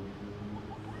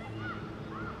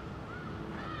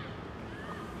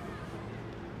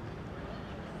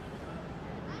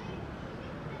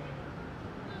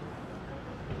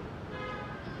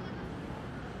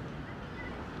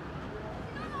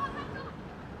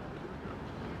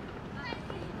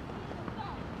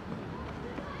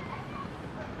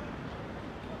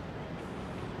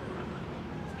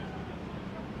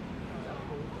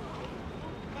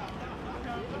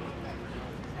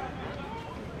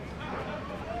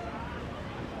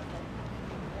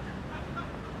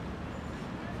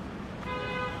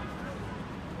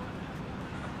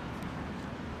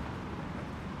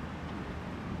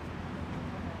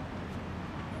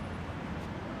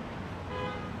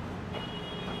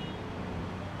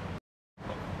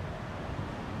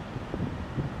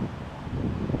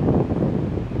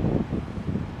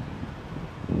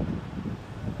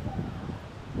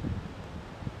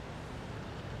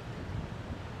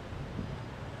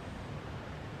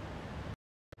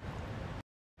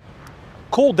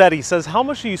 Cool Daddy says, how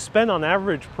much do you spend on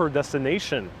average per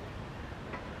destination?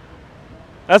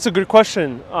 That's a good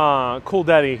question, Cool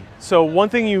Daddy. So one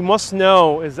thing you must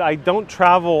know is I don't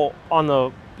travel on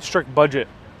a strict budget.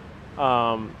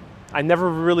 I never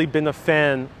really been a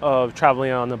fan of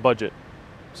traveling on a budget.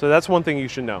 So that's one thing you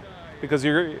should know. Because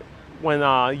when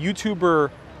a YouTuber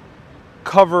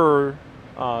cover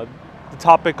the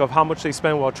topic of how much they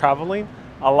spend while traveling,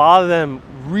 a lot of them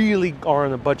really are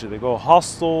on a budget. They go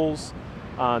hostels.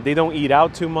 They don't eat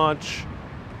out too much.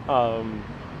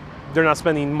 They're not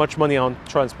spending much money on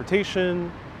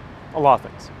transportation, a lot of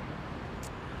things.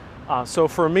 So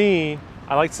for me,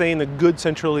 I like staying in a good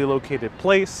centrally located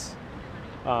place.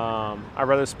 I'd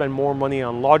rather spend more money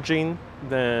on lodging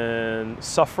than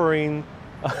suffering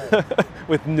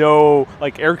with no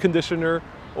air conditioner,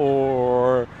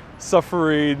 or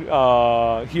suffering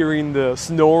hearing the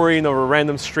snoring of a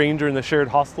random stranger in a shared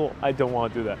hostel. I don't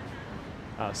want to do that.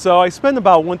 So I spend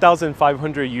about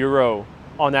 1,500 euro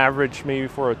on average, maybe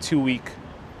for a 2-week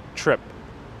trip.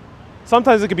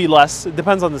 Sometimes it could be less, it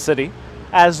depends on the city.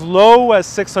 As low as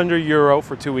 600 euro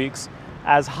for 2 weeks,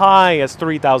 as high as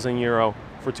 3,000 euro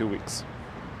for 2 weeks.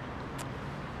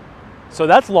 So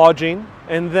that's lodging.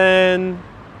 And then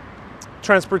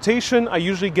transportation, I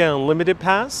usually get a limited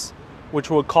pass, which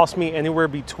would cost me anywhere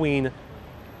between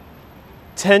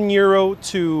 10 euro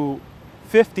to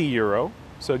 50 euro.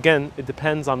 So again, it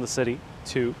depends on the city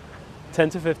too. 10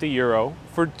 to 50 euro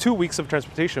for 2 weeks of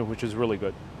transportation, which is really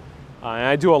good. And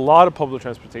I do a lot of public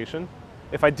transportation.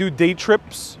 If I do day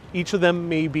trips, each of them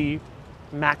may be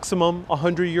maximum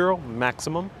 100 euro,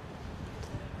 maximum.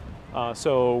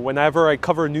 So whenever I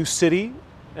cover a new city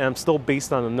and I'm still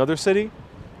based on another city,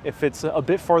 if it's a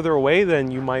bit farther away,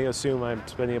 then you might assume I'm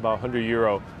spending about 100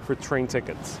 euro for train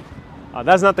tickets.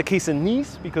 That's not the case in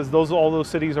Nice, because all those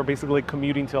cities are basically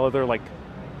commuting to other,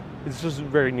 it's just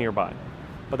very nearby.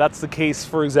 But that's the case,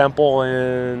 for example,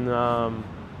 in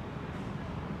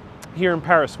here in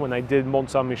Paris when I did Mont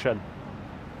Saint-Michel.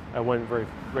 I went very,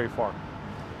 very far.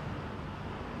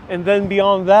 And then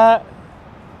beyond that,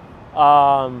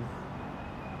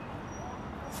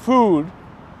 food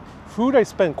I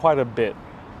spend quite a bit.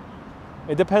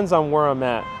 It depends on where I'm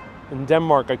at. In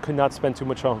Denmark, I could not spend too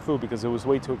much on food because it was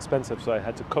way too expensive, so I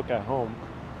had to cook at home.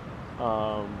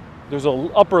 There's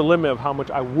an upper limit of how much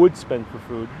I would spend for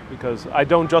food, because I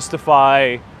don't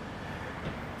justify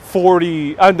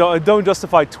 40. I don't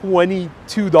justify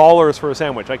 $22 for a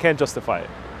sandwich. I can't justify it.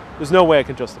 There's no way I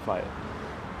can justify it.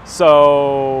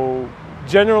 So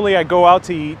generally, I go out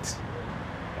to eat,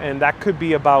 and that could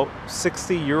be about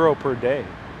 60 euro per day.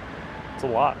 It's a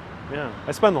lot. Yeah,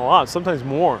 I spend a lot. Sometimes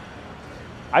more.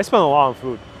 I spend a lot on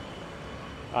food.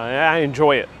 I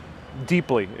enjoy it,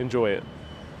 deeply enjoy it.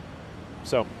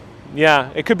 So, yeah,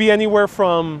 it could be anywhere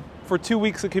from, for 2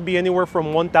 weeks, it could be anywhere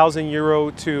from 1,000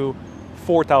 euro to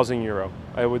 4,000 euro.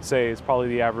 I would say is probably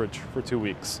the average for 2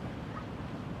 weeks.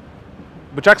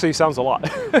 Which actually sounds a lot.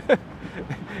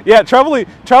 Yeah, traveling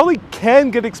can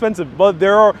get expensive, but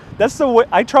that's the way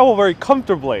I travel very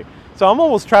comfortably. So I'm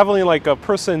almost traveling like a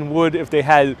person would if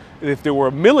they were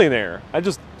a millionaire.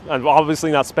 I'm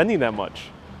obviously not spending that much,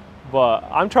 but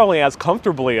I'm traveling as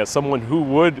comfortably as someone who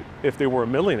would if they were a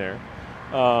millionaire.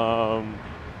 The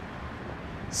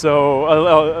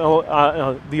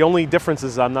only difference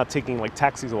is I'm not taking like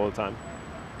taxis all the time,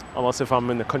 unless if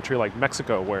I'm in a country like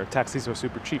Mexico where taxis are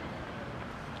super cheap.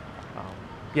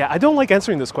 Yeah, I don't like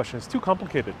answering this question. It's too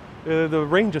complicated. The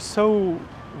range is so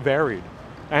varied.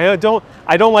 I don't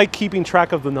like keeping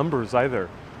track of the numbers either.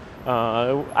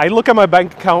 I look at my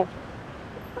bank account.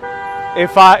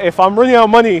 If I'm running out of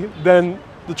money, then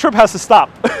the trip has to stop.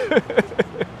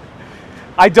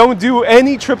 I don't do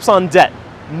any trips on debt.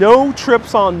 No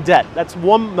trips on debt. That's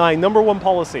my number one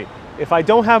policy. If I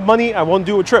don't have money, I won't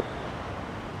do a trip.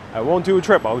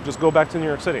 I'll just go back to New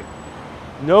York City.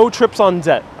 No trips on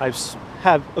debt. I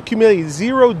have accumulated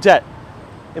zero debt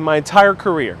in my entire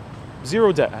career.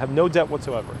 Zero debt. I have no debt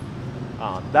whatsoever.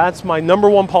 That's my number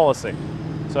one policy.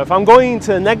 So if I'm going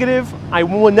into a negative, I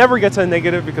will never get to a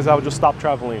negative because I will just stop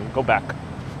traveling and go back.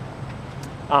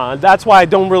 That's why I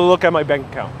don't really look at my bank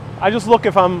account. I just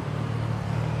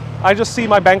see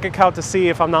my bank account to see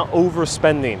if I'm not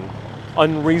overspending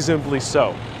unreasonably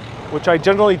so, which I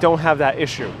generally don't have that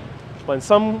issue. But in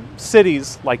some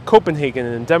cities like Copenhagen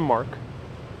in Denmark,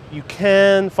 you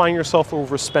can find yourself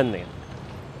overspending.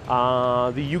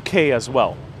 The UK as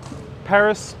well.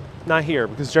 Paris, not here,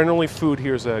 because generally food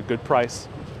here is a good price.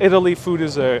 Italy, food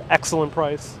is an excellent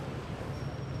price.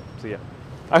 So yeah,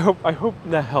 I hope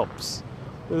that helps.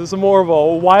 This is more of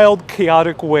a wild,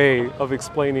 chaotic way of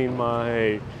explaining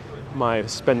my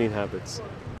spending habits.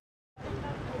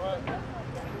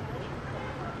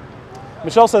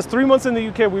 Michelle says 3 months in the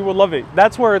UK, we would love it.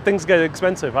 That's where things get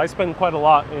expensive. I spend quite a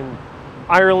lot in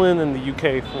Ireland and the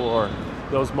UK for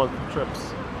those month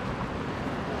trips.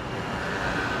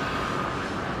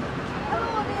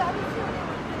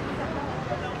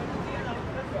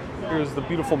 Here's the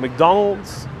beautiful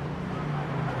McDonald's.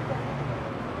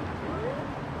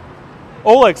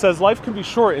 Oleg says life can be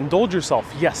short, indulge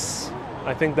yourself. Yes,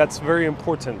 I think that's very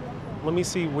important. Let me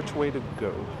see which way to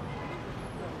go.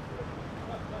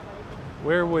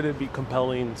 Where would it be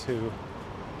compelling to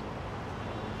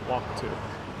walk to?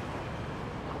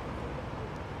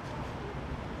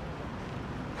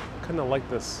 Kind of like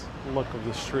this look of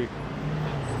the street.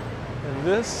 And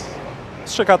this,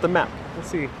 let's check out the map. Let's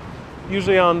see.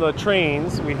 Usually on the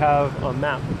trains, we have a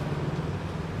map.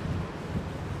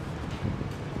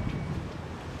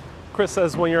 Chris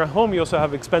says when you're at home, you also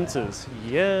have expenses.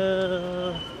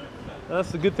 Yeah,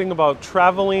 that's the good thing about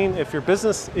traveling. If your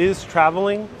business is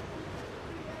traveling,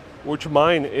 which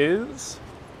mine is,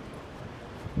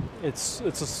 it's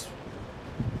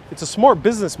a smart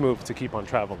business move to keep on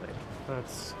traveling.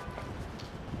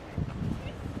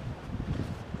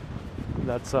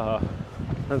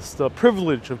 That's the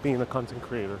privilege of being a content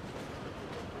creator.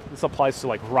 This applies to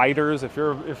like writers. If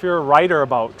you're a writer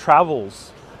about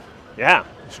travels, yeah,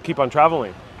 you should keep on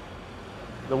traveling.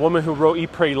 The woman who wrote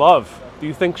Eat, Pray, Love, do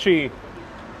you think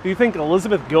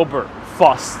Elizabeth Gilbert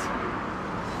fussed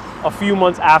a few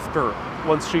months after,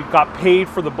 once she got paid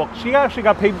for the book? She actually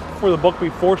got paid for the book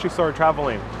before she started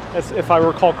traveling, if I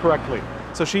recall correctly.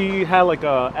 So she had like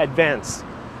a advance.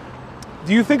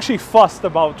 Do you think she fussed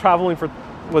about traveling for,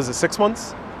 was it 6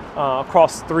 months?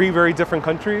 Across 3 very different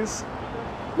countries?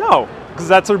 No, because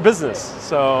that's her business.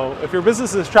 So if your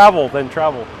business is travel, then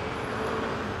travel.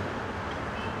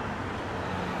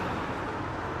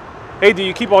 Hey, do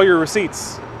you keep all your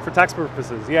receipts for tax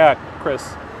purposes? Yeah, Chris,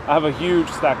 I have a huge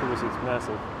stack of receipts,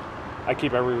 massive. I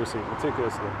keep every receipt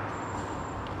meticulously.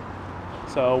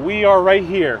 So we are right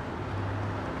here.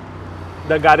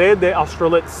 The Gare de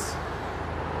Austerlitz.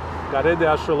 Gare de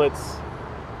Austerlitz.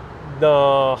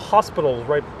 The hospital is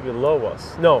right below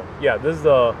us. No, yeah, this is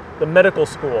the medical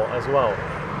school as well.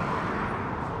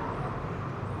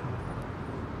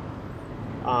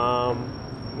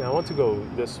 Yeah, I want to go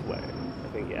this way. I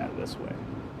think, yeah, this way.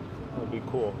 That'd be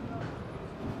cool.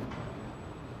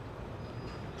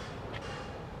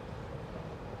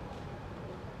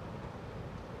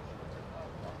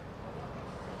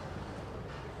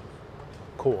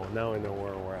 cool. Now I know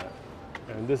where we're at.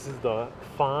 And this is the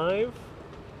 5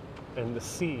 and the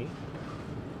C.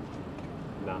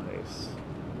 Nice.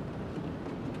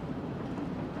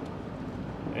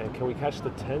 And can we catch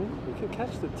the 10? We can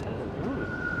catch the 10. Ooh.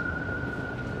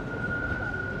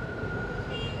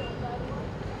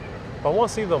 I want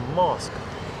to see the mosque.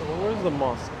 Where's the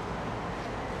mosque?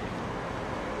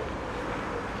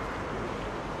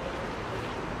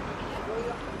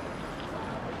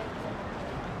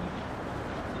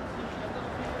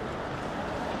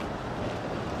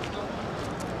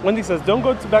 Wendy says, don't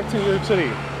go back to New York City.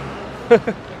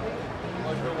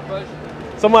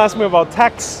 Someone asked me about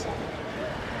tax.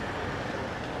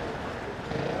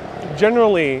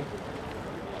 Generally,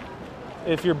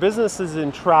 if your business is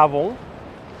in travel,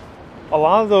 a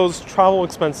lot of those travel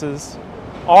expenses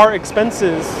are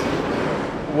expenses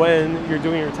when you're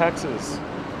doing your taxes.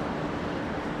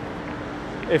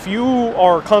 If you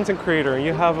are a content creator and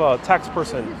you have a tax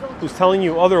person who's telling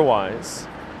you otherwise,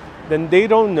 then they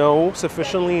don't know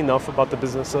sufficiently enough about the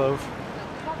business of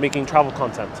making travel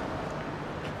content.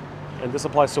 And this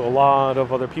applies to a lot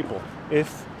of other people.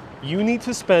 If you need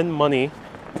to spend money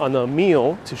on a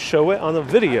meal to show it on a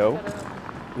video,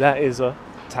 that is a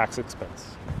tax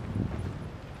expense,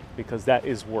 because that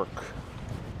is work.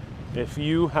 If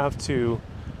you have to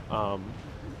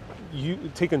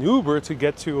you take an Uber to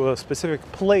get to a specific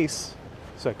place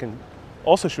so I can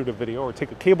also shoot a video, or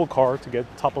take a cable car to get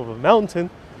to the top of a mountain,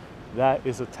 that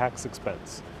is a tax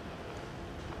expense,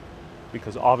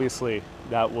 because obviously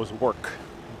that was work.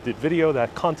 The video,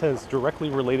 that content is directly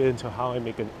related to how I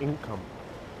make an income.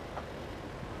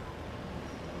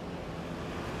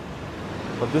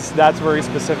 But that's very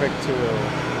specific to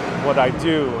what I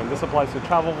do, and this applies to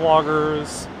travel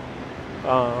vloggers,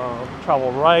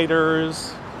 travel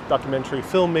writers, documentary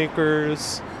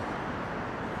filmmakers,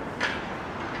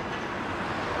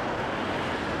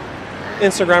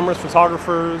 Instagrammers,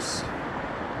 photographers,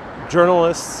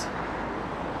 journalists.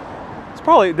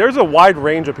 There's a wide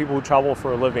range of people who travel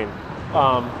for a living.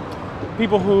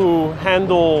 People who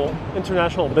handle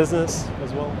international business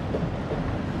as well.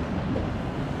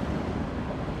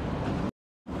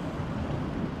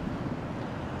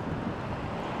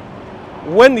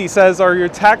 Wendy says, are your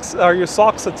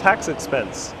socks a tax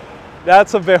expense?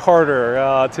 That's a bit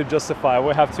harder to justify.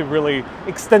 We have to really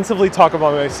extensively talk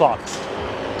about my socks.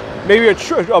 Maybe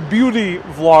a beauty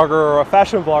vlogger or a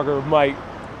fashion vlogger might,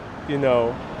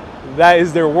 that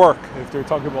is their work if they're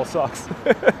talking about socks.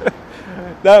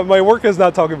 My work is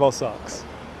not talking about socks.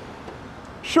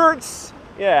 Shirts,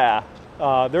 yeah.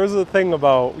 There's a thing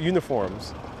about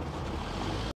uniforms.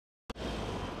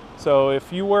 So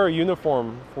if you wear a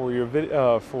uniform for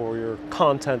your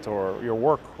content or your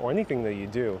work or anything that you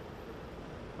do,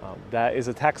 that is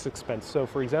a tax expense. So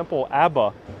for example,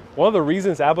 ABBA, one of the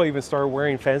reasons ABBA even started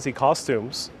wearing fancy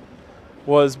costumes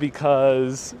was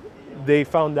because they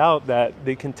found out that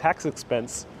they can tax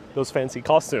expense those fancy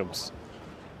costumes,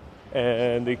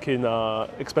 and they can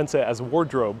expense it as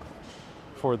wardrobe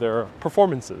for their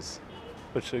performances,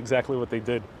 which is exactly what they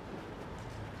did.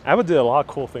 ABBA did a lot of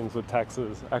cool things with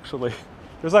taxes, actually.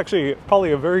 There's actually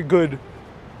probably a very good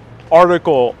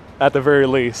article, at the very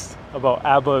least, about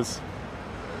ABBA's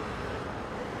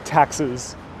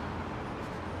taxes.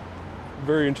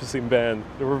 Very interesting band.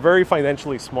 They were very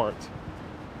financially smart.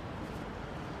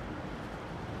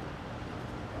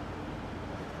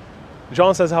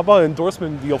 John says, how about an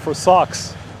endorsement deal for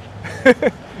socks?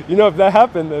 If that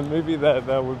happened, then maybe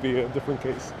that would be a different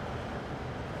case.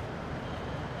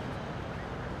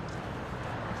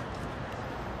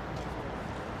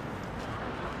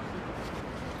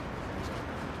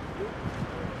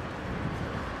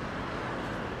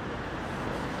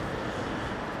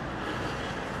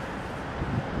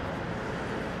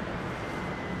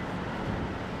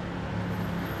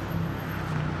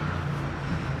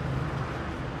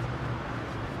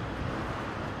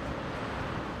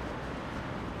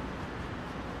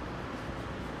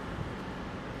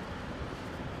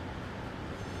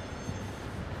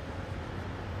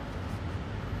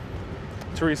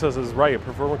 Teresa says, right, a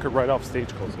performer could write off stage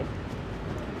clothes. Yeah.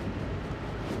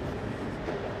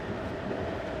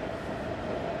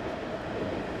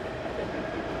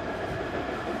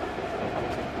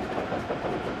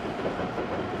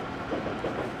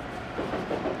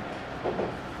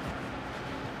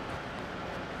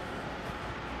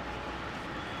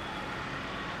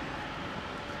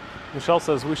 Michelle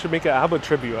says, we should make an ABBA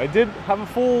tribute. I did have a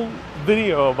full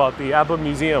video about the ABBA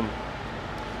Museum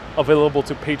available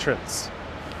to patrons.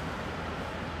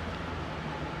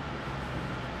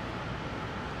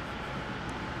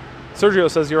 Sergio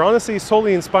says, your honesty is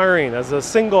totally inspiring. As a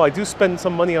single, I do spend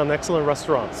some money on excellent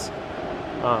restaurants.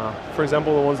 For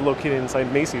example, the ones located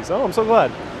inside Macy's. Oh, I'm so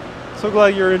glad. So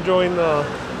glad you're enjoying the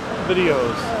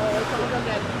videos.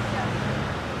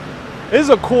 It is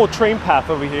a cool train path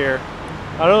over here.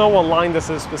 I don't know what line this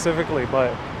is specifically,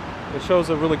 but it shows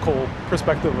a really cool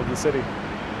perspective of the city.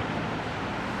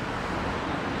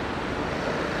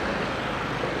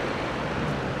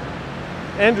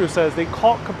 Andrew says they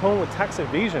caught Capone with tax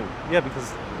evasion. Yeah,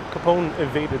 because Capone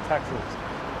evaded taxes.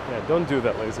 Yeah, don't do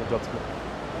that, ladies and gentlemen.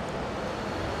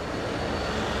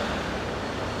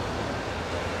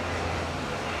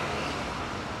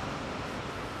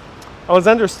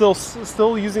 Alexander's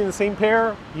still using the same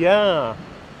pair? Yeah.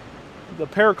 The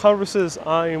pair of Converses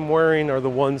I'm wearing are the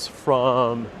ones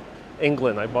from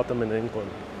England. I bought them in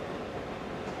England.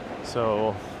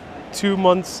 So 2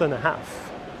 months and a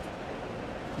half.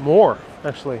 More,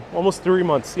 actually. Almost 3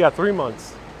 months. Yeah, 3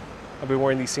 months. I've been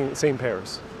wearing these same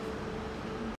pairs.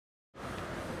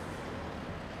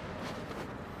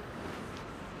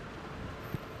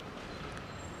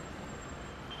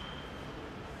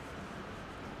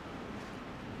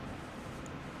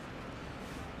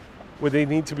 Would they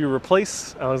need to be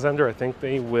replaced, Alexander? I think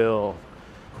they will.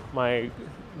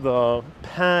 The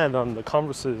pad on the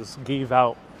Converses gave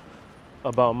out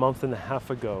about a month and a half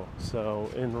ago.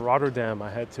 So in Rotterdam, I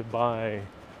had to buy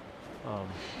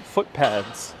foot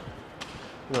pads,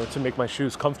 to make my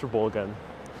shoes comfortable again.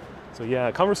 So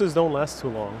yeah, Converses don't last too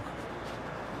long.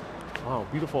 Wow,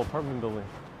 beautiful apartment building.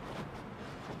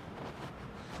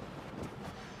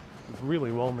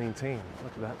 Really well maintained.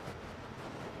 Look at that.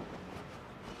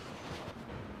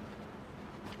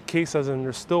 Kay says, and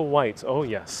they're still white. Oh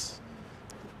yes.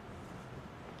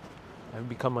 I've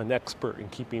become an expert in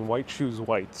keeping white shoes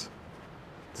white.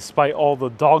 Despite all the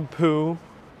dog poo,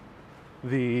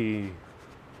 the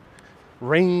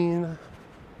rain,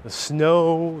 the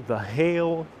snow, the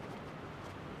hail,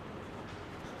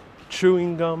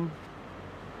 chewing gum.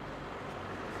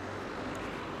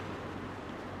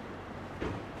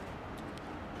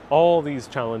 All these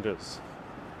challenges.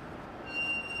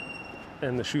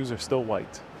 And the shoes are still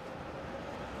white.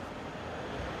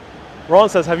 Ron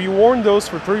says, have you worn those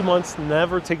for 3 months,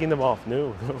 never taking them off?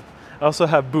 No. I also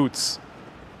have boots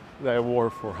that I wore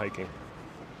for hiking.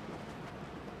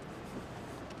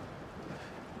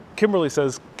 Kimberly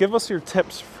says, give us your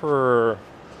tips for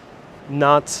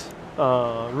not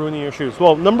ruining your shoes.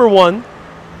 Well, number one,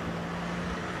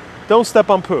 don't step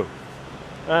on poo.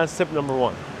 That's tip number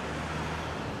one.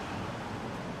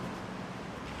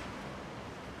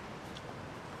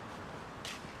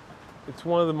 It's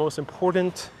one of the most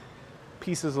important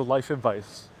pieces of life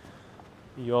advice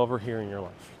you'll ever hear in your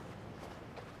life.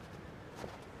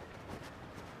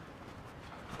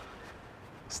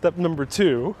 Step number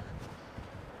two,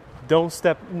 don't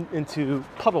step into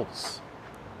puddles.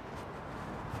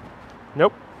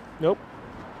 Nope.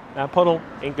 That puddle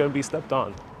ain't gonna be stepped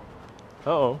on.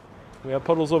 Uh-oh, we have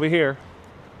puddles over here.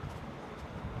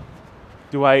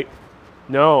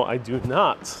 No, I do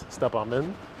not step on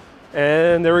them.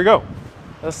 And there we go.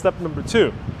 That's step number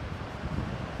two.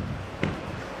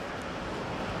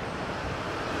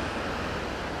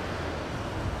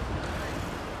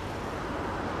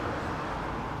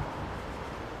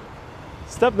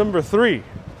 Step number three,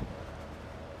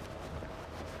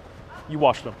 you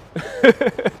wash them.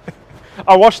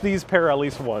 I wash these pair at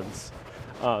least once.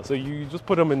 So you just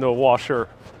put them in the washer,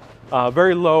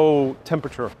 very low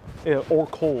temperature or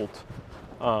cold.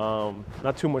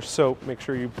 Not too much soap. Make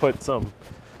sure you put some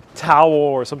towel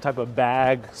or some type of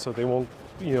bag so they won't,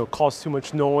 cause too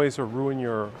much noise or ruin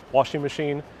your washing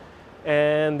machine.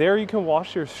 And there you can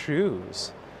wash your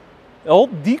shoes. It'll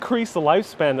decrease the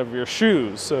lifespan of your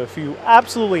shoes, so if you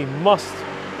absolutely must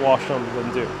wash them,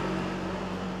 then do.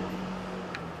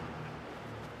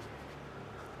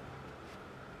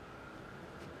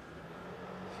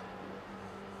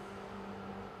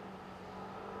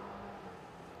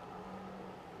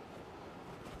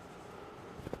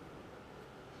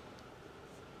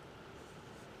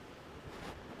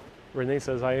 Renee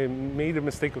says, I made a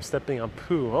mistake of stepping on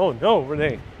poo. Oh no,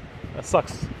 Renee, that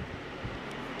sucks.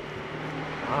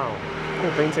 Wow,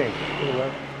 cool painting. Look at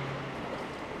that.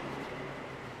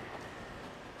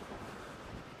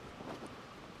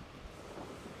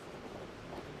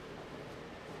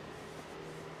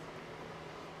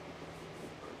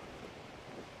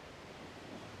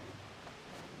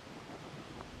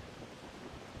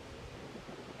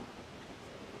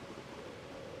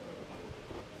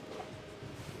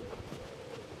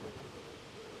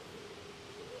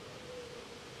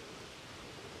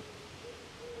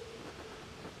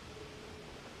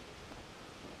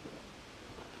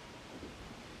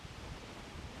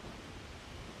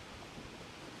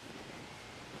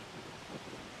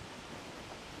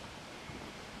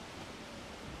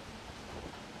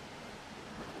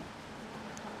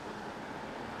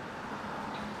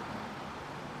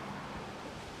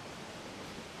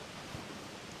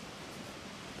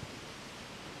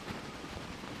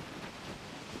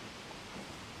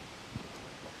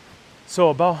 So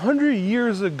about 100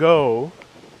 years ago,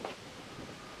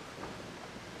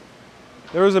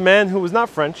 there was a man who was not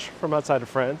French, from outside of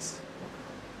France,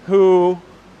 who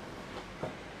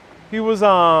he was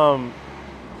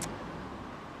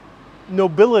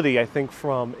nobility, I think,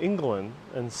 from England,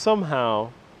 and somehow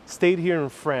stayed here in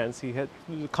France. He had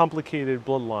a complicated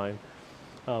bloodline,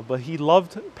 but he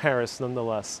loved Paris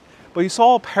nonetheless. But he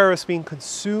saw Paris being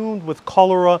consumed with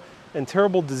cholera and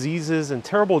terrible diseases and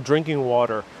terrible drinking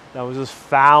water that was just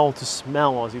foul to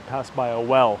smell as he passed by a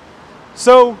well.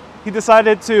 So he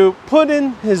decided to put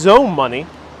in his own money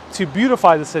to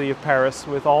beautify the city of Paris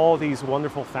with all these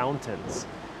wonderful fountains.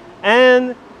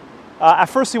 And at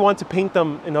first he wanted to paint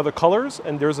them in other colors,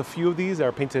 and there's a few of these that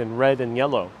are painted in red and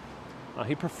yellow.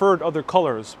 He preferred other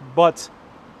colors, but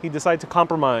he decided to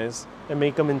compromise and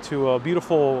make them into a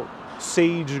beautiful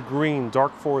sage green,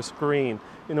 dark forest green,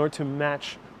 in order to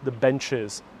match the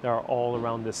benches that are all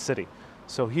around this city.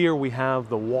 So here we have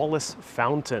the Wallace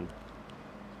Fountain.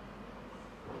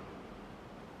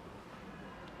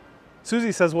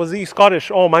 Susie says, was he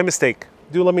Scottish? Oh, my mistake.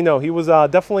 Do let me know. He was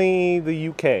definitely the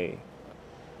UK.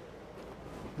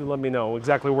 Do let me know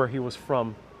exactly where he was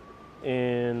from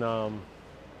in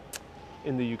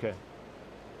the UK.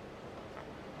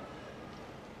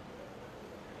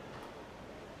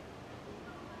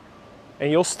 And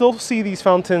you'll still see these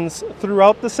fountains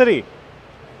throughout the city.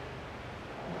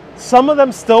 Some of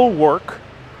them still work.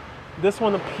 This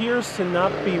one appears to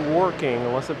not be working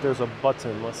unless if there's a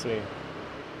button. Let's see.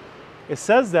 It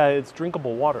says that it's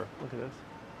drinkable water. Look at this.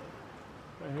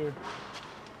 Right here.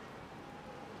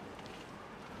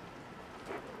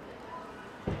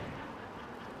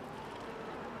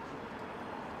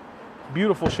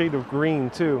 Beautiful shade of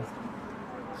green too.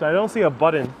 So I don't see a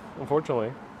button,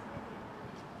 unfortunately.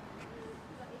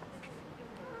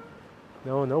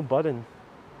 No button.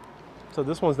 So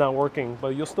this one's not working, but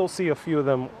you'll still see a few of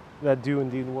them that do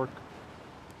indeed work.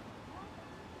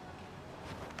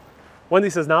 Wendy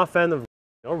says, not a fan of...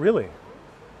 Oh, really?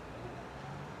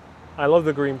 I love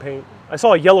the green paint. I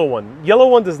saw a yellow one. Yellow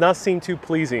one does not seem too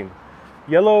pleasing.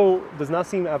 Yellow does not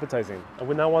seem appetizing. I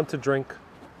would not want to drink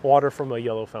water from a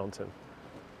yellow fountain.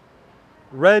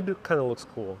 Red kind of looks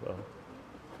cool, though.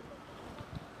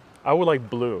 I would like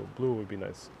blue. Blue would be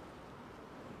nice.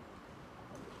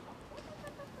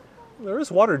 There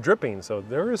is water dripping, so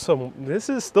there is some... This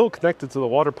is still connected to the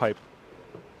water pipe.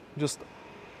 Just,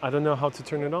 I don't know how to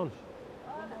turn it on.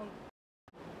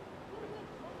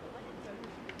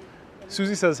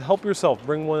 Susie says, help yourself.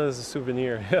 Bring one as a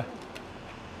souvenir. Yeah.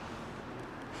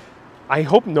 I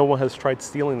hope no one has tried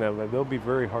stealing them. They'll be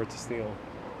very hard to steal.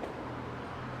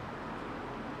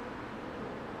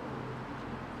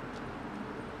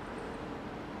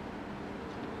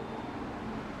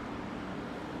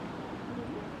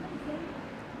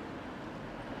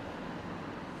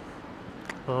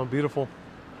 Oh, beautiful.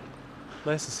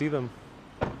 Nice to see them.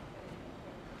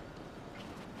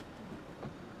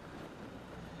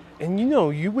 And you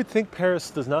know, you would think Paris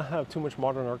does not have too much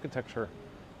modern architecture,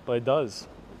 but it does.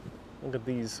 Look at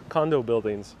these condo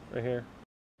buildings right here.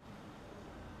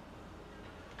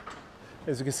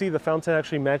 As you can see, the fountain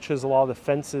actually matches a lot of the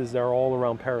fences that are all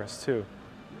around Paris too.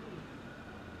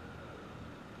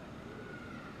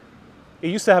 It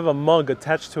used to have a mug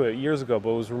attached to it years ago, but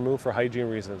it was removed for hygiene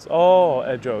reasons.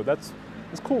 Oh, Joe, that's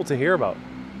cool to hear about.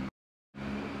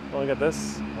 Oh, look at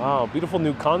this. Wow, beautiful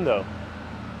new condo.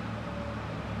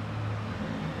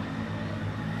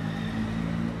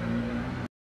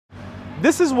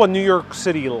 This is what New York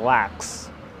City lacks,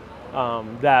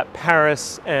 that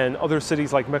Paris and other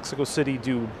cities like Mexico City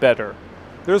do better.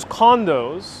 There's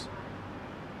condos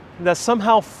that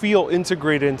somehow feel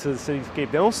integrated into the cityscape.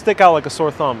 They don't stick out like a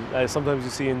sore thumb, as sometimes you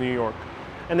see in New York.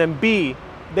 And then B,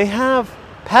 they have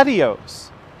patios,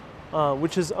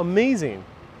 which is amazing.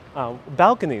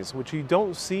 Balconies, which you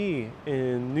don't see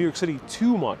in New York City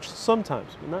too much,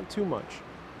 sometimes, but not too much.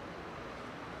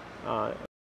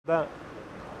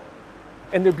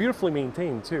 And they're beautifully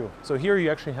maintained too. So here you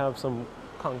actually have some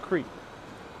concrete.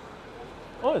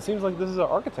 Oh, it seems like this is an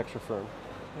architecture firm.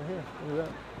 Right here, look at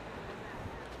that.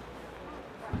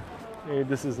 Hey,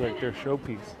 this is like their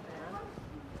showpiece.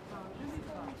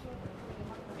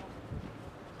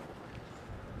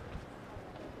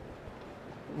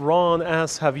 Ron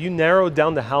asks, have you narrowed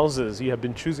down the houses you have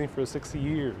been choosing for 60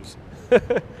 years? This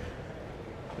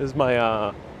is my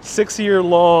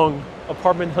 6-year-long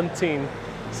apartment hunting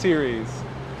series.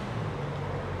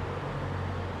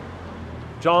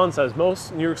 John says,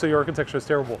 most New York City architecture is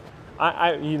terrible.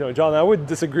 You know, John, I would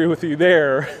disagree with you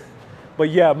there. But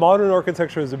yeah, modern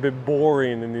architecture is a bit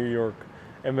boring in New York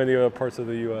and many other parts of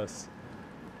the US.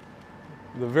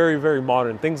 The very, very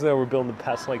modern things that were built in the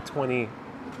past like 20,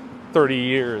 30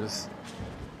 years.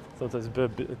 Sometimes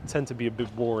tend to be a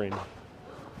bit boring.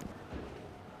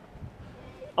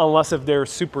 Unless if they're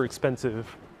super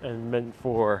expensive and meant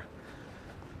for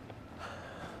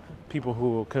people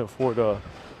who can afford a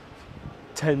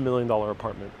 $10 million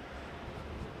apartment.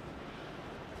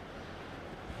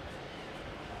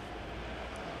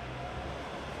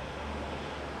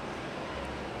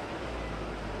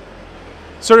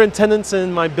 Certain tenants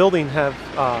in my building have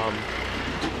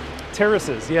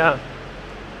terraces, yeah.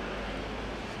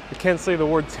 I can't say the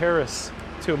word terrace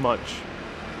too much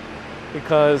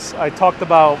because I talked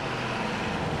about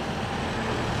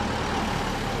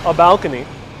a balcony,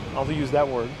 I'll use that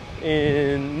word,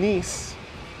 in Nice,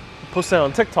 posted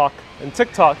on TikTok, and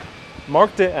TikTok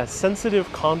marked it as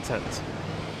sensitive content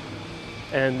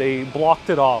and they blocked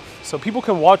it off. So people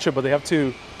can watch it, but they have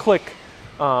to click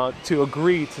to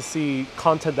agree to see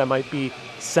content that might be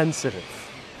sensitive,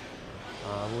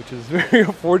 which is very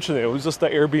unfortunate. It was just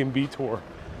an Airbnb tour.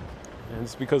 And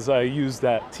it's because I used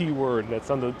that T word that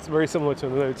sounded very similar to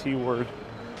another T word.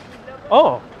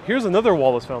 Oh, here's another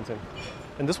Wallace fountain.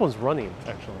 And this one's running,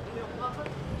 actually.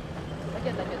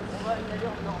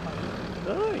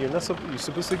 Oh, you're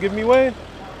supposed to give me way?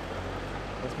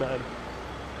 That's bad.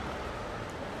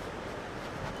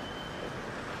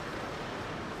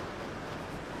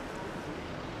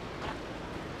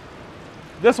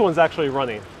 This one's actually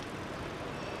running.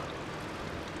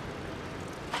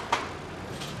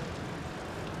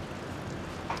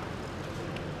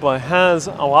 But it has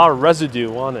a lot of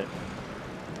residue on it.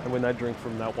 I would not drink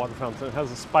from that water fountain. It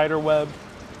has a spider web.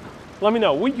 Let me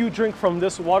know, would you drink from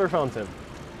this water fountain?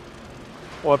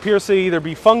 Well, it appears to either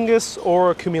be fungus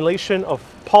or accumulation of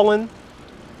pollen,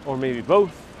 or maybe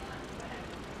both.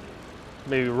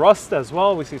 Maybe rust as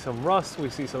well. We see some rust, we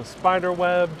see some spider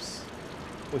webs,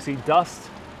 we see dust,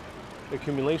 the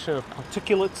accumulation of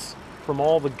particulates from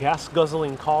all the gas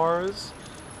guzzling cars.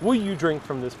 Will you drink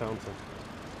from this fountain?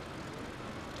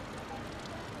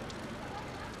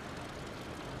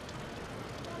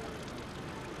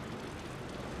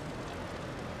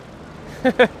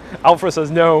 Alfred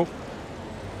says no.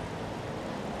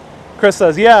 Chris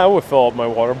says, yeah, I would fill up my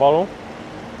water bottle.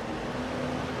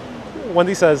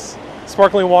 Wendy says,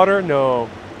 sparkling water? No.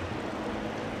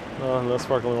 No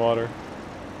sparkling water.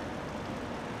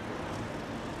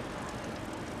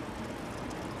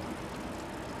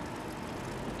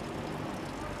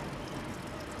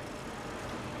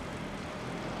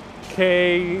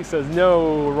 Kay says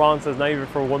no. Ron says not even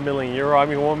for €1 million. I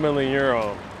mean €1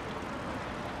 million.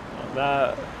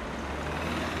 That,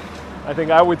 I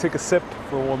think I would take a sip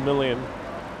for 1 million.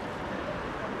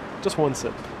 Just one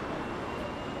sip.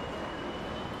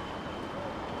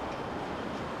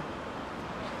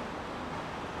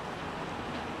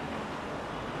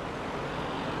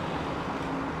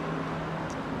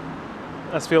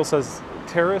 As Phil says,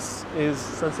 terrace is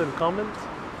sensitive comment.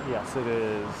 Yes, it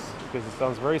is, because it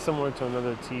sounds very similar to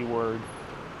another T word.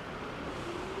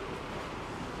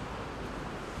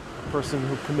 Person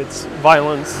who commits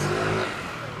violence,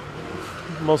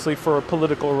 mostly for a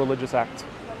political or religious act.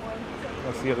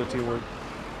 That's the other T word.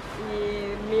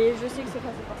 Mais je sais que c'est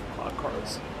pas ça.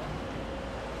 Cars.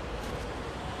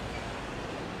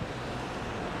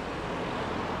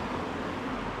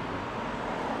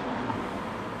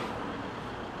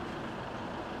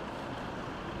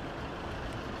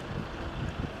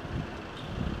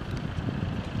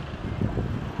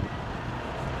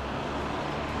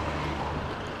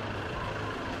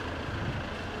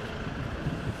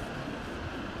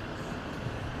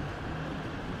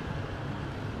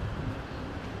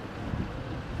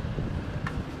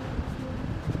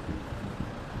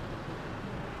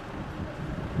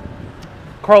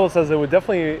 Carlos says it would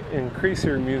definitely increase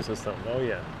your immune system. Oh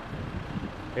yeah.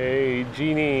 Hey,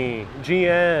 Jeannie.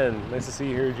 GN. Nice to see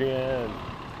you here, GN.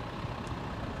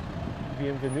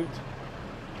 Bienvenue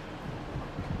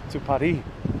to Paris.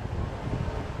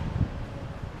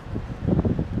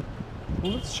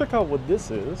 Well, let's check out what this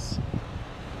is.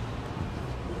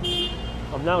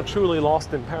 I'm now truly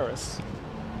lost in Paris.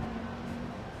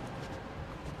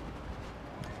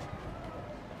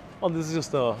 Oh, this is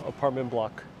just an apartment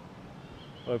block.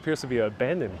 Well, it appears to be an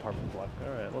abandoned apartment block.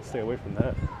 All right, let's stay away from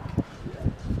that.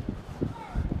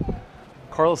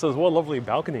 Carlos says, what a lovely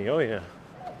balcony. Oh, yeah.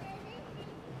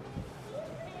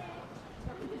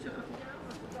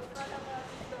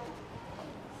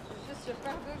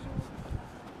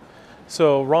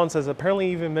 So Ron says,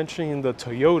 apparently even mentioning the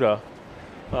Toyota,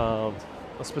 a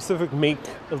specific make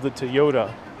of the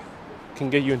Toyota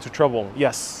can get you into trouble.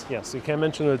 Yes, yes. You can't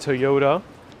mention the Toyota.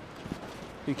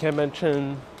 You can't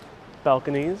mention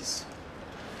balconies.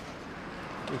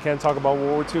 You can't talk about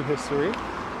World War II history. You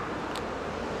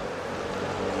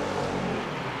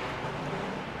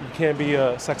can't be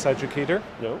a sex educator.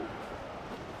 No.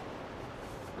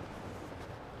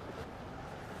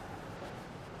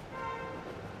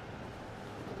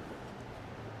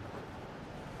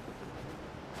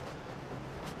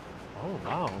 Oh,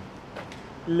 wow.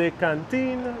 Les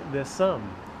Cantines des Sommes.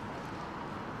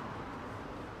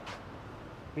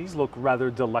 These look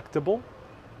rather delectable.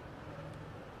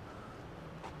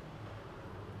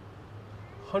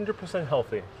 100%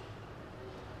 healthy.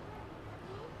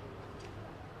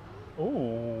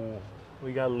 Ooh,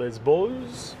 we got Les Beaux,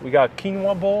 we got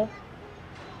quinoa bowl,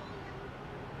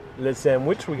 Les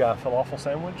Sandwich, we got a falafel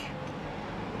sandwich.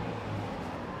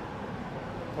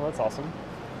 Well, that's awesome.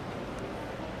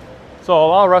 So a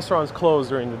lot of restaurants close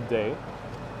during the day.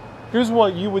 Here's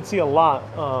what you would see a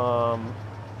lot.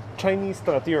 Chinese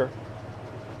tratteur.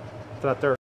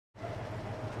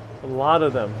 A lot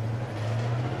of them.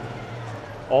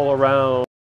 All around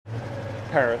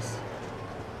Paris.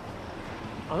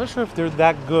 I'm not sure if they're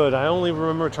that good. I only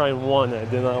remember trying one and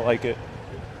I did not like it.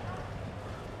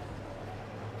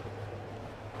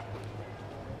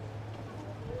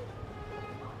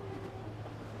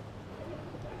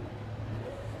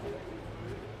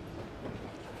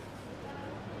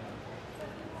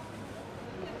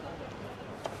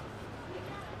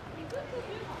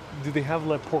 Do they have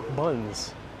like pork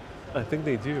buns? I think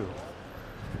they do.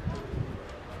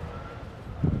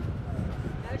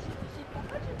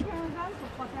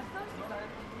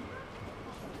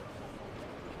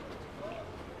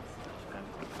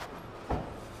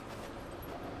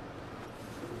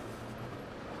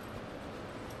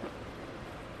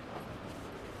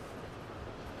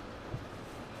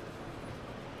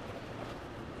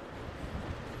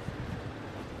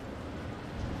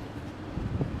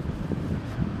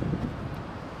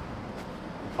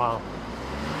 Wow.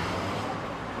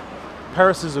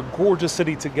 Paris is a gorgeous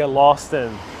city to get lost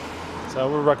in. So I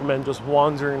would recommend just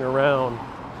wandering around.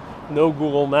 No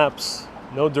Google Maps,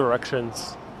 no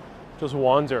directions. Just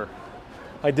wander.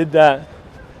 I did that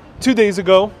 2 days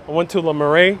ago. I went to La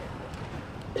Marais,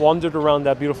 wandered around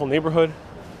that beautiful neighborhood,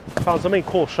 found so many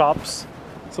cool shops,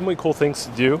 so many cool things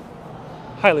to do.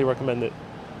 Highly recommend it.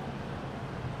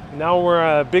 Now we're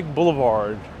at a big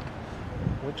boulevard.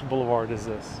 Which boulevard is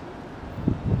this?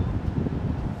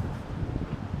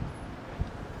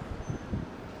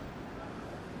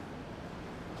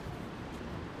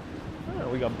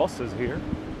 We got buses here.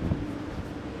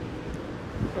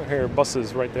 Here are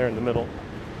buses right there in the middle.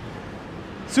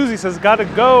 Susie says, gotta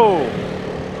go.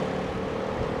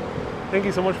 Thank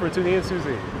you so much for tuning in,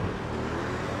 Susie.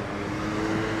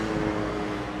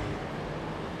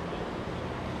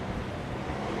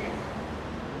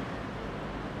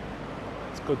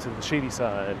 Let's go to the shady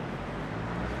side.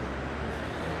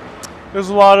 There's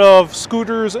a lot of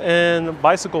scooters and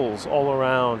bicycles all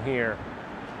around here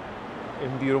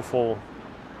in beautiful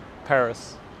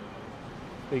Paris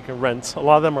that you can rent. A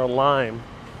lot of them are Lime.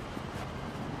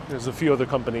 There's a few other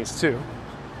companies too.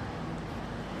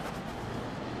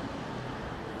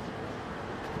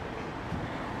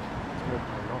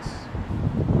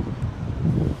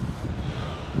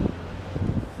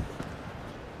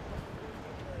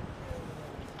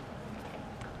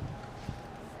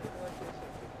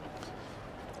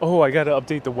 Oh, I gotta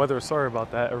update the weather. Sorry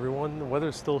about that, everyone. The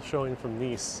weather's still showing from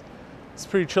Nice. It's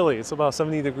pretty chilly. It's about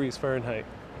 70 degrees Fahrenheit.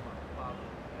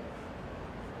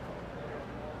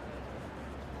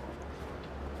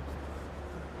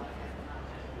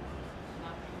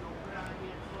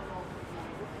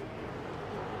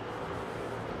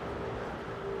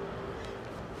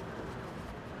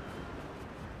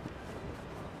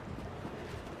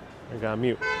 I gotta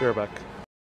mute. Be right back.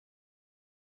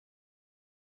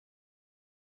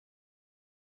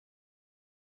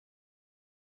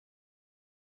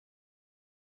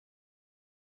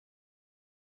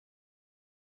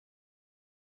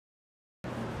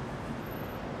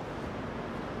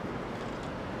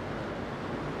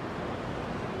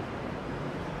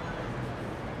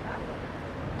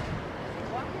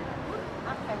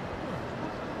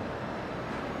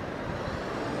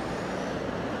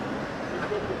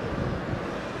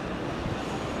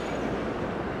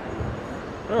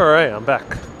 All right, I'm back.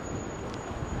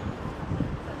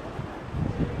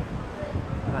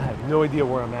 I have no idea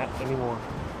where I'm at anymore.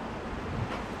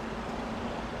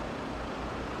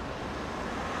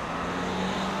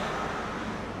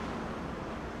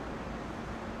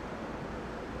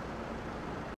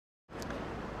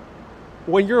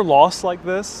 When you're lost like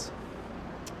this,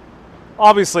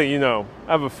 obviously, you know,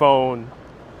 I have a phone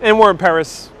and we're in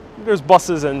Paris. there's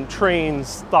buses and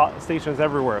trains, stations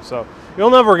everywhere, so you'll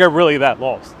never get really that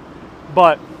lost.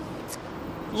 But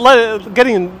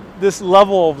getting this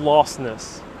level of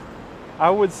lostness, I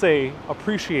would say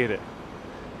appreciate it,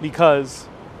 because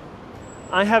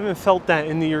I haven't felt that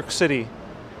in New York City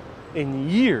in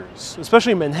years,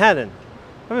 especially Manhattan.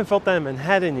 I haven't felt that in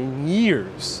Manhattan in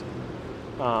years,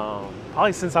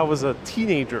 probably since I was a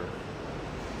teenager.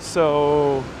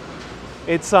 So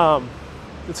it's a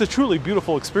truly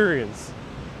beautiful experience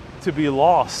to be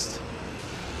lost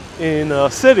in a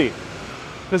city,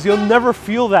 because you'll never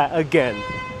feel that again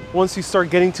once you start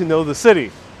getting to know the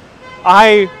city.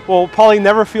 I will probably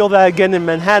never feel that again in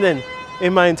Manhattan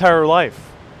in my entire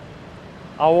life.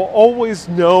 I will always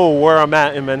know where I'm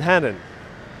at in Manhattan.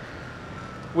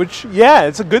 Which, yeah,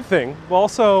 it's a good thing. But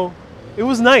also, it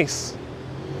was nice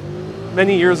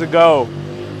many years ago,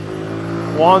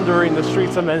 wandering the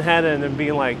streets of Manhattan and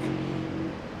being like,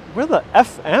 where the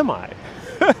F am I?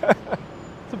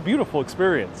 It's a beautiful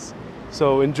experience.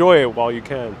 So enjoy it while you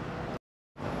can.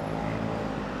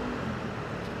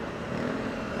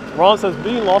 Ron says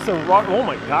being lost in oh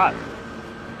my god,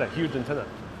 that huge antenna.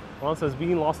 Ron says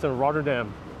being lost in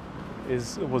Rotterdam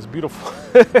was beautiful.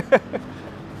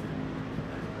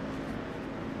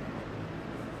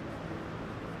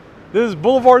 This is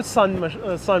Boulevard San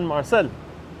Marcel.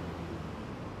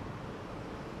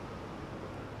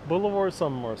 Boulevard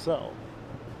San Marcel.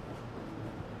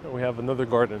 And we have another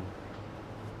garden.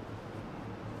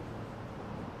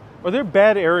 Are there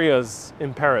bad areas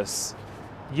in Paris?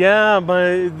 Yeah,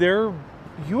 but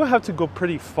you have to go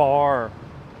pretty far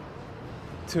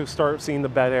to start seeing the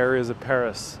bad areas of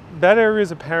Paris. Bad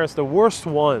areas of Paris, the worst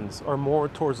ones, are more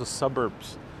towards the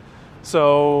suburbs.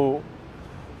 So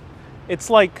it's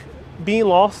like being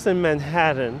lost in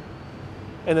Manhattan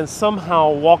and then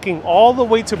somehow walking all the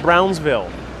way to Brownsville.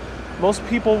 Most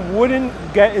people wouldn't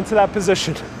get into that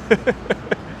position.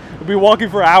 We'd be walking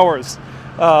for hours.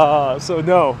 So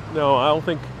no,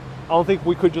 I don't think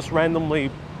we could just randomly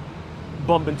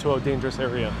bump into a dangerous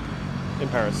area in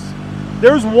Paris.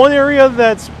 There's one area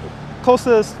that's close to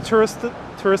this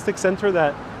touristic center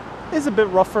that is a bit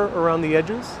rougher around the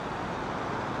edges.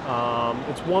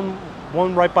 It's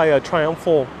one right by a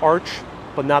triumphal arch,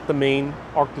 but not the main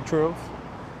Arc de Triomphe.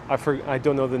 I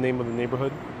don't know the name of the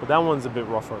neighborhood, but that one's a bit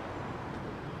rougher.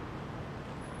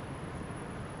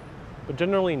 But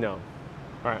generally, no.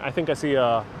 All right, I think I see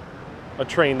a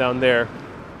train down there.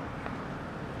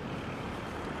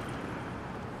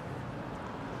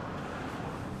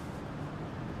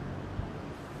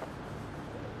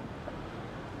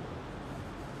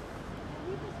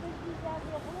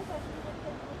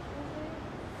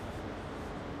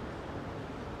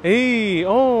 Hey,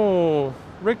 oh,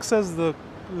 Rick says the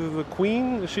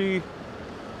queen,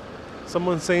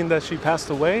 someone's saying that she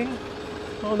passed away?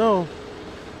 Oh no.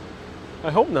 I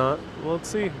hope not. Well, let's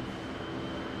see.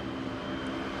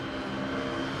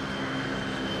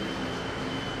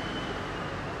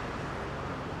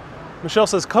 Michelle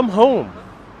says, come home.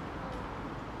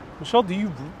 Michelle, do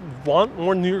you want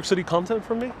more New York City content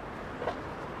from me?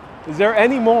 Is there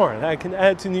any more that I can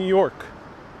add to New York?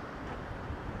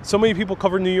 So many people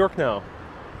cover New York now.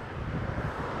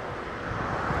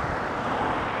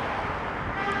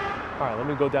 All right, let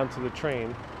me go down to the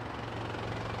train.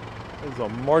 This is a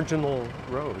marginal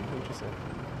road. Interesting.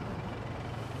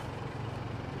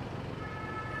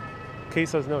 Kay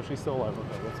says no, she's still alive.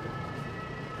 Okay, that's good.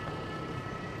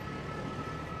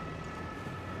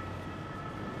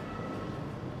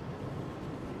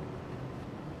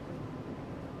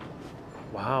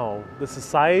 Wow, the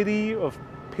Society of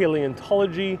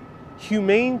Paleontology,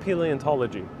 Humane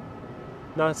Paleontology,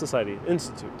 not a society,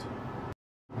 institute.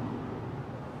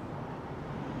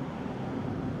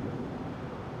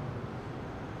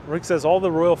 Rick says all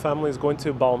the royal family is going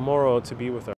to Balmoral to be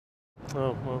with her.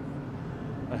 Oh, well,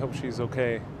 I hope she's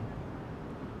okay.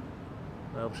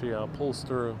 I hope she pulls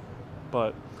through.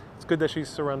 But it's good that she's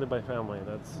surrounded by family.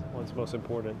 That's what's most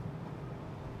important.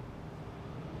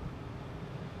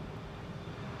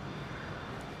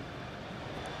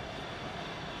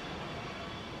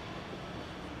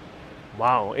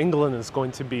 Wow, England is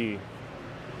going to be...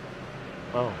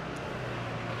 Oh.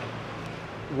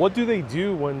 What do they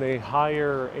do when they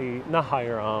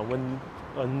when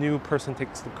a new person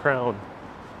takes the crown?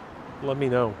 Let me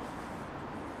know.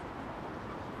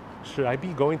 Should I be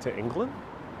going to England?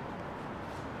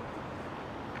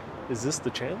 Is this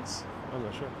the chance? I'm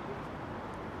not sure.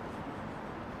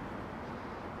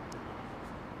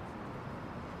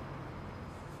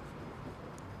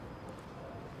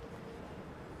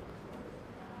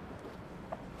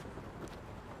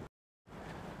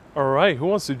 All right, who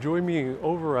wants to join me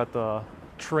over at the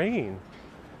train.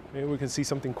 Maybe we can see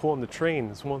something cool on the train.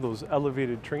 It's one of those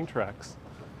elevated train tracks.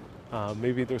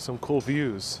 Maybe there's some cool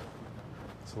views.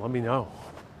 So let me know.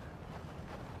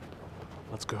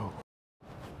 Let's go.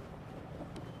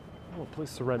 Oh, a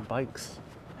place to rent bikes.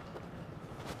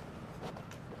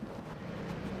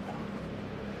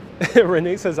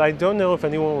 Renee says, I don't know if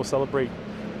anyone will celebrate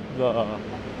the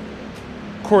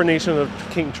coronation of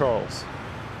King Charles.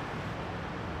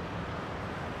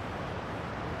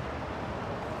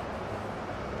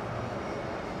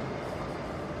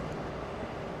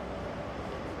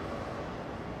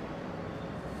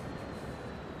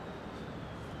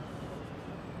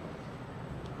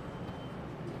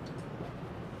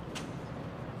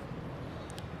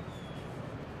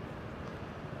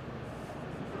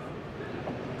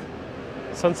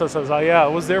 Sunset says, oh yeah, I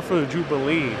was there for the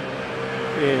Jubilee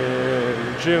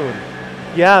in June.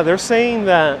 Yeah, they're saying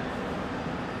that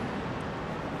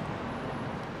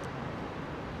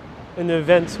in the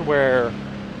event where,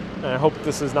 and I hope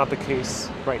this is not the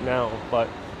case right now, but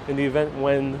in the event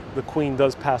when the Queen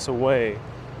does pass away,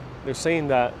 they're saying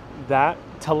that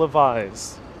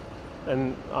televised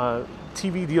and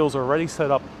TV deals are already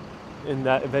set up in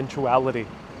that eventuality.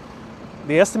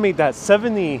 They estimate that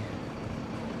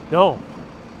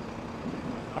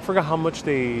I forgot how much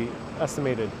they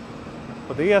estimated,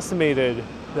 but they estimated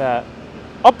that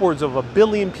upwards of 1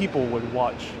 billion people would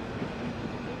watch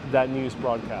that news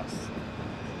broadcast.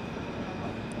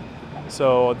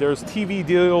 So there's TV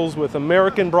deals with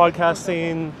American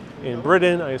broadcasting in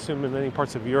Britain, I assume in many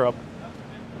parts of Europe.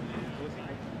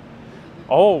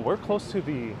 Oh, we're close to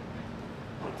the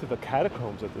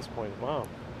catacombs at this point. Wow.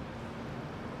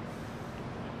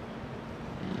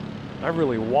 I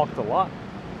really walked a lot.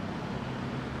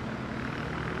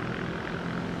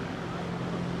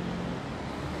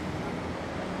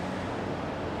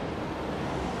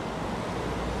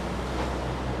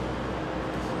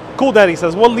 Cool Daddy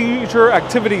says, what leisure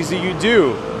activities do you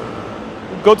do?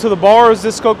 Go to the bars,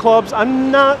 disco clubs?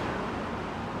 I'm not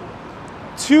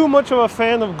too much of a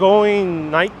fan of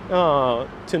going to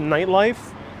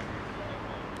nightlife.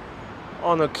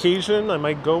 On occasion, I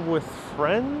might go with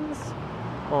friends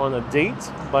on a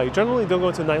date, but I generally don't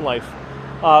go to nightlife.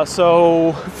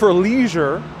 So for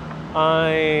leisure,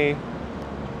 I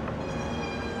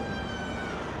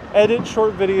edit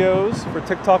short videos for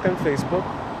TikTok and Facebook.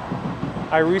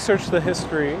 I research the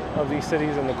history of these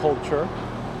cities and the culture.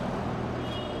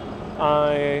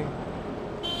 I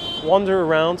wander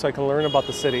around so I can learn about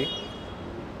the city.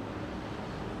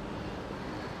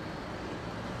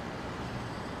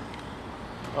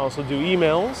 I also do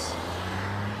emails.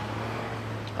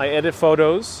 I edit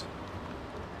photos.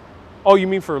 Oh, you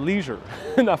mean for leisure,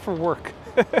 not for work.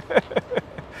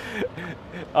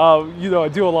 I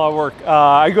do a lot of work.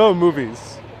 I go to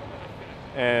movies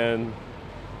and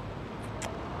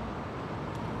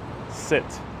sit.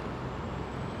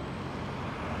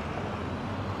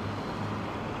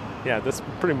 Yeah, that's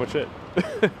pretty much it.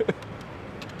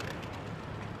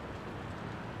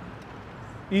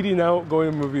 Eating out,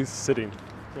 going to movies, sitting.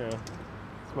 Yeah,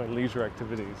 it's my leisure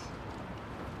activities.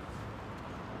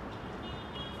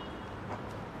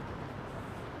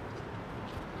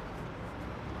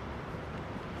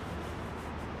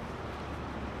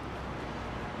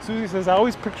 Susie says, I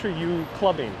always picture you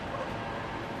clubbing.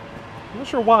 I'm not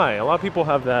sure why. A lot of people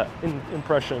have that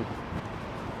impression.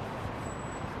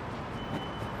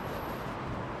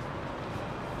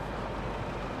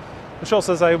 Michelle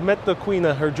says, I met the Queen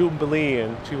at her Jubilee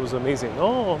and she was amazing.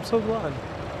 Oh, I'm so glad.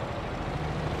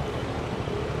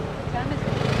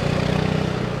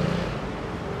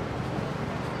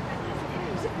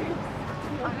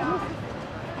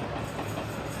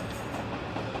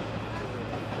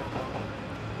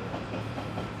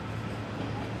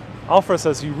 Alfred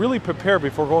says, you really prepare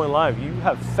before going live. You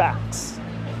have facts.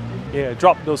 Yeah,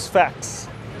 drop those facts.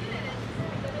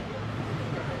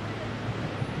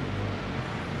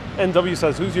 NW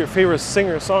says, who's your favorite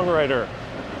singer-songwriter?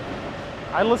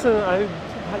 I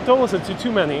don't listen to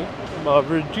too many.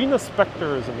 Regina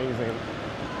Spektor is amazing.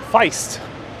 Feist.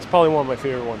 It's probably one of my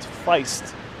favorite ones.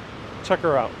 Feist. Check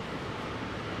her out.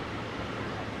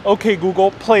 Okay,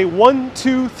 Google, play 1,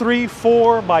 2, 3,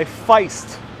 4 by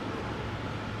Feist.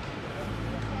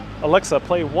 Alexa,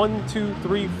 play 1, 2,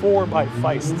 3, 4 by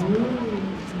Feist.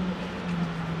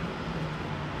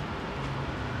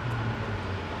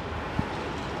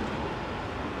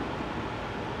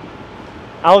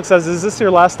 Alex says, is this your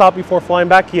last stop before flying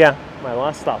back? Yeah, my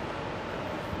last stop.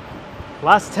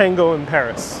 Last tango in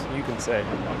Paris, you can say.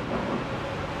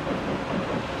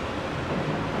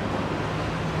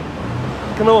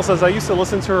 Camilla says, I used to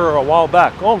listen to her a while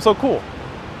back. Oh, I'm so cool.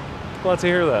 Glad to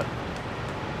hear that.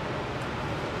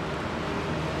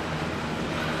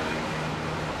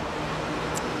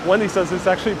 Wendy says it's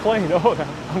actually playing. Oh,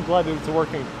 I'm glad it's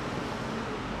working.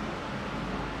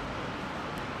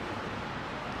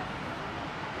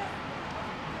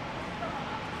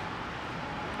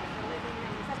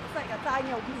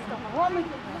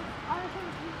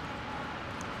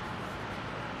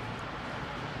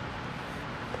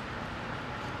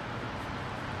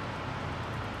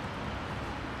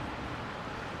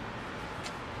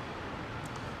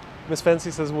 Miss Fancy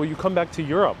says, will you come back to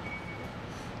Europe?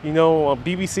 You know,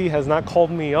 BBC has not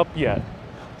called me up yet,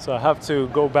 so I have to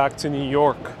go back to New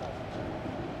York.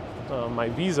 My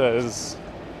visa is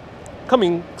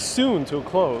coming soon to a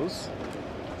close,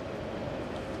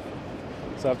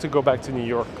 so I have to go back to New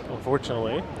York,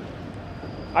 unfortunately.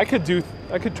 I could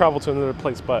travel to another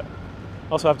place, but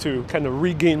I also have to kind of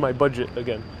regain my budget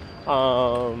again.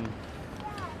 But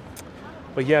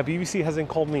yeah, BBC hasn't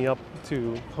called me up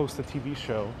to host a TV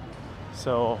show.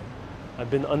 So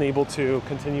I've been unable to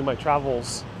continue my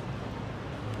travels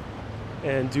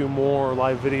and do more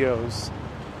live videos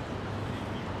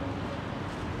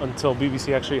until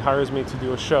BBC actually hires me to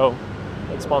do a show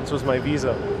that sponsors my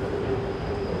visa.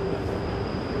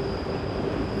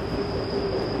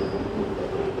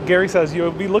 Gary says,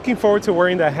 you'll be looking forward to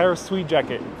wearing that Harris tweed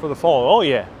jacket for the fall. Oh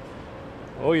yeah.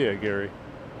 Oh yeah, Gary.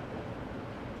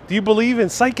 Do you believe in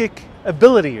psychic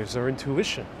abilities or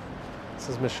intuition?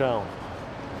 Says Michelle.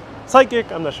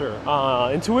 Psychic, I'm not sure.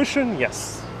 Intuition,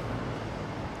 yes.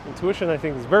 Intuition, I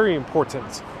think, is very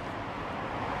important.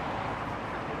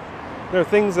 There are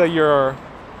things that your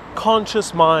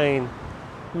conscious mind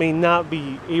may not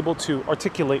be able to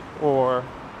articulate or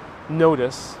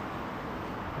notice,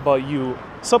 but you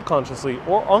subconsciously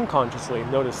or unconsciously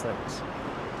notice things,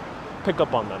 pick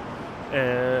up on them.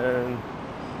 And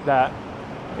that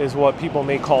is what people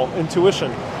may call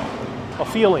intuition, a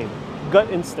feeling, gut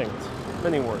instinct.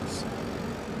 Many words.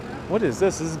 What is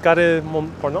this? This is Gare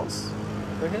Montparnasse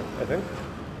right here, I think.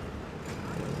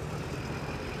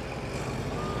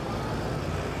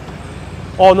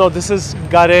 Oh no, this is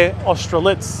Gare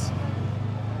Austerlitz.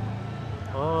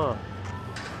 Ah.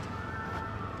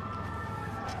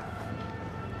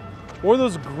 What are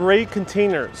those gray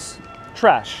containers?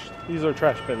 Trash. These are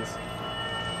trash bins.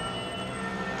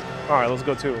 Alright, let's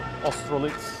go to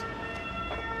Austerlitz.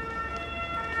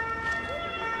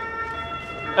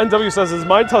 NW says, is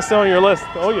my still on your list?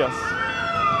 Oh, yes.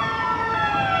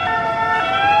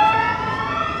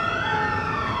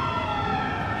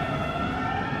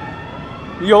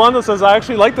 Yolanda says, I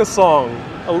actually like this song.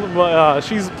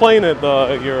 She's playing it,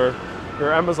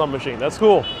 your Amazon machine. That's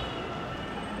cool.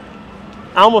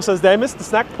 Almo says, did I miss the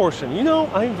snack portion? You know,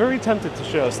 I'm very tempted to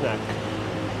share a snack.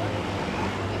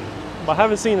 But I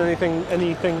haven't seen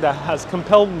anything that has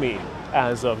compelled me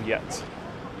as of yet.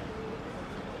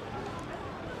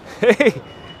 Hey,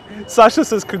 Sasha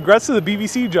says, congrats to the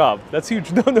BBC job. That's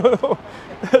huge. No.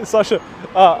 Sasha,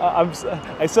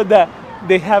 I said that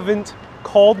they haven't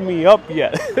called me up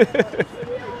yet.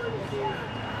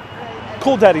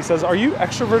 Cool Daddy says, are you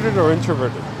extroverted or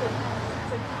introverted?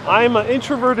 I'm an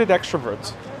introverted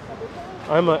extrovert.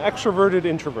 I'm an extroverted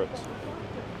introvert.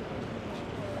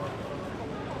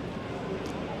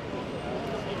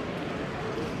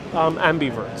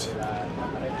 Ambivert.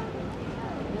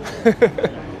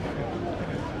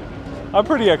 I'm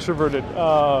pretty extroverted.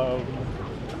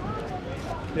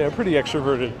 Yeah, pretty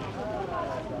extroverted.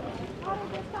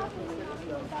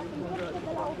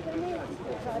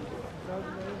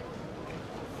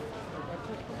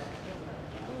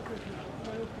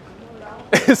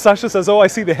 Sasha says, oh, I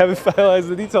see they haven't finalized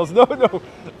the details. No,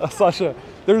 Sasha,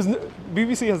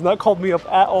 BBC has not called me up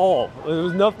at all.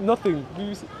 There's nothing.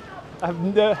 BBC, I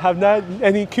have not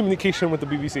any communication with the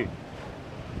BBC.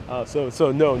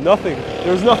 So no, nothing.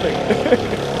 There's nothing.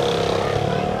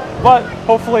 But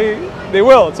hopefully they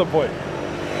will at some point.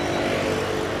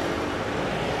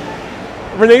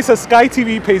 Renee says Sky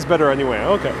TV pays better anyway.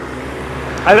 Okay.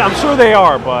 I'm sure they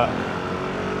are, but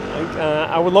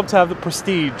I would love to have the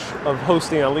prestige of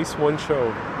hosting at least one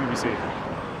show, BBC.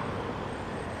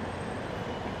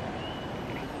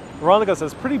 Veronica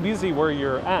says, pretty busy where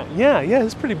you're at. Yeah,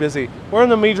 it's pretty busy. We're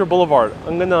on a major boulevard.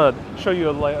 I'm gonna show you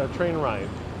a train ride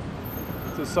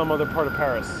to some other part of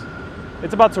Paris.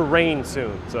 It's about to rain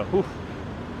soon, so whew.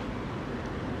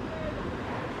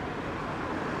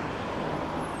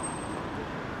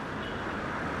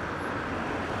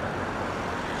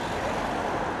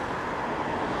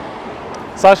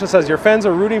 Sasha says, your fans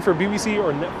are rooting for BBC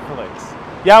or Netflix?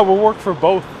 Yeah, we'll work for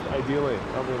both, ideally.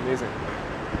 That would be amazing.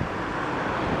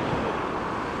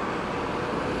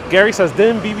 Gary says,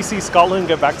 didn't BBC Scotland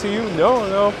get back to you?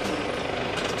 No.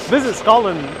 Visit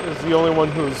Scotland is the only one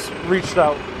who's reached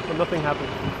out, but nothing happened.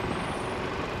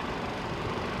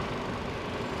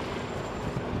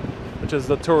 which is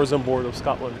the Tourism Board of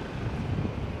Scotland.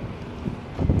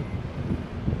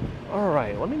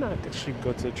 Alright, let me not actually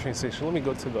go to the train station. Let me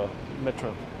go to the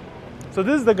metro. So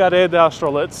this is the Gare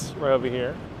d'Austerlitz right over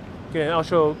here. You can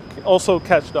also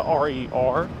catch the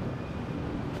RER.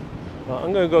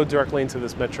 I'm going to go directly into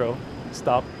this metro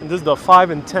stop. And this is the 5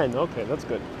 and 10. Okay, that's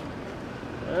good.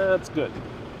 That's good.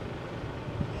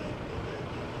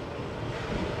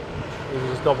 Let me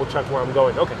just double check where I'm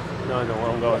going. Okay, now I know where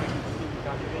I'm going.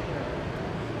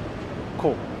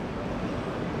 Cool.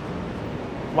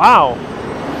 Wow.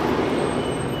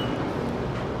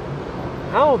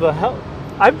 How the hell?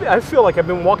 I feel like I've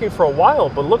been walking for a while,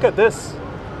 but look at this.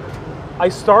 I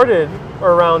started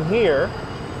around here,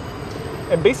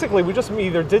 and basically we just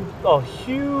either did a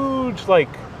huge like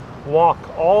walk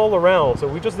all around. So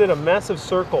we just did a massive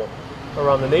circle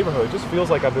around the neighborhood. It just feels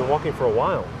like I've been walking for a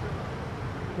while.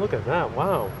 Look at that,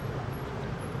 wow.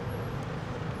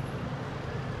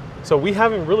 So we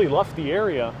haven't really left the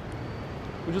area.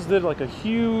 We just did like a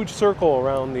huge circle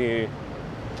around the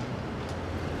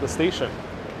station.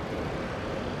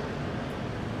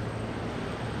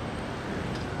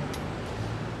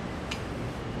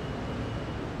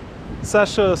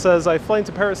 Sasha says, I fly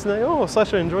into Paris tonight. Oh,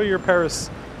 Sasha, enjoy your Paris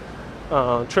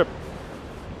trip.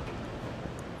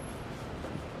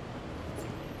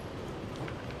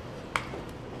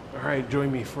 All right,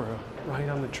 join me for a ride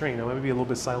on the train. I might be a little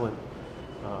bit silent.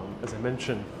 As I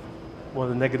mentioned, one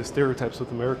of the negative stereotypes with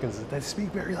Americans is that they speak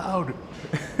very loud.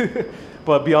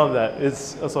 But beyond that,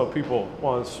 it's also people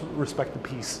want to respect the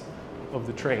peace of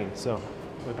the train. So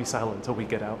we'll be silent until we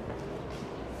get out.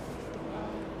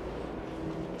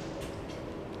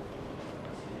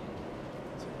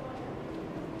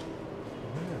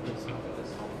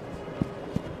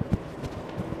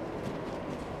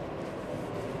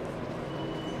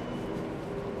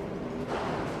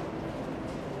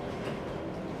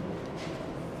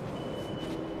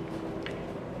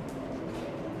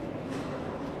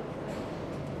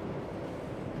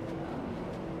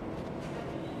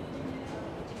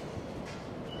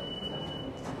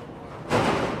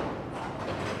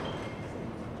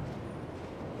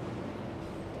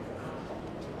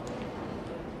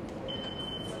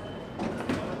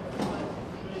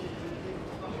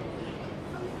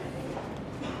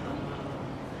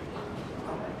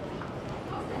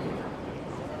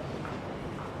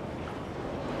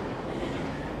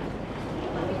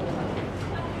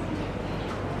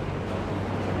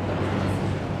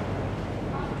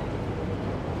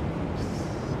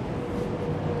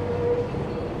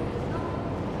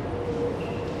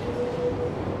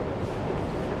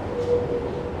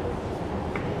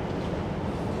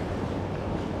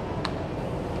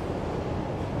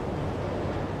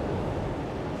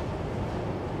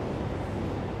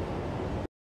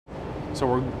 So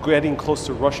we're getting close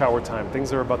to rush hour time.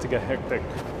 Things are about to get hectic.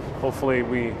 Hopefully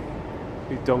we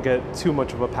don't get too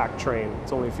much of a packed train.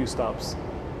 It's only a few stops.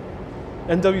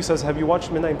 NW says, have you watched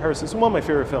Midnight in Paris? It's one of my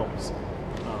favorite films.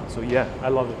 So yeah, I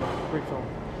love it. Great film.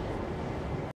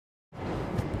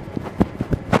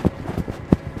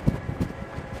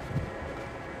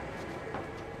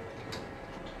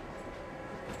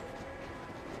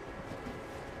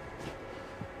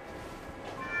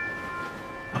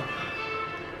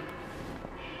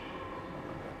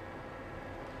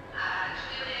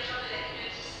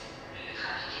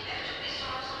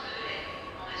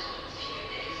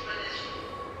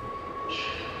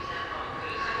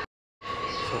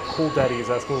 Cool Daddy is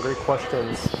asking great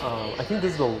questions. I think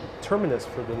this is the terminus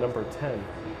for the number 10,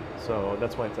 so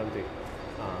that's why it's empty.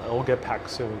 And we'll get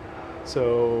packed soon.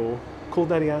 So Cool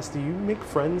Daddy asked, do you make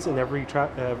friends in every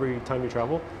time you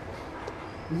travel?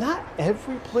 Not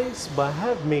every place, but I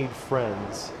have made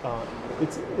friends.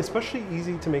 It's especially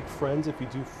easy to make friends if you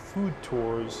do food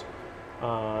tours,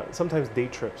 sometimes day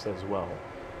trips as well.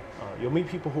 You'll meet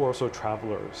people who are also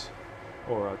travelers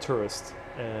or tourists,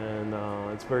 and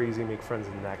it's very easy to make friends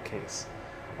in that case.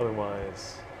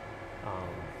 Otherwise,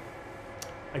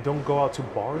 I don't go out to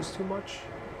bars too much.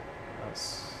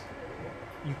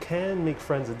 You can make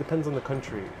friends, it depends on the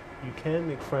country. You can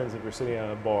make friends if you're sitting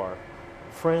at a bar.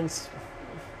 France,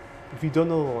 if you don't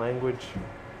know the language,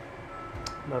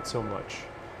 not so much.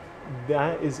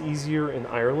 That is easier in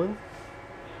Ireland,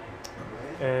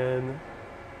 and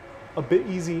a bit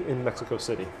easy in Mexico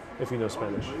City, if you know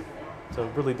Spanish. So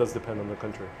it really does depend on the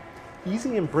country.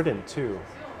 Easy in Britain too.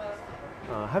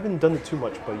 Haven't done it too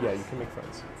much, but yeah, you can make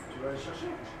friends.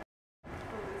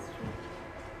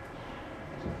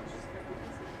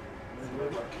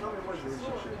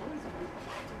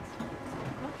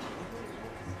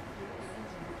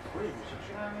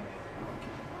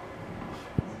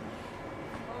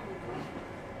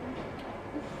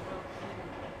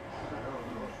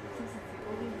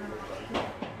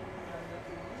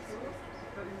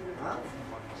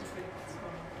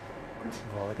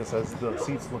 Well, like it says, the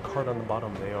seats look hard on the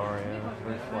bottom. They are, yeah,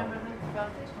 very flat.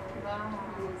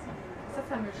 Ça,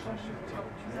 ça me change.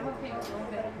 Ça m'a fait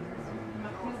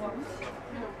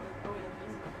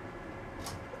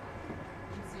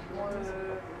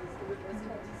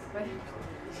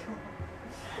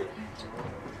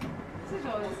c'est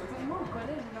genre, c'est moi au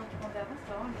collège, là, tu prends avant,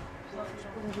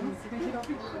 c'est vraiment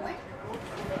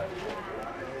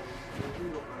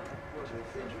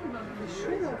C'est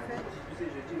chaud en fait.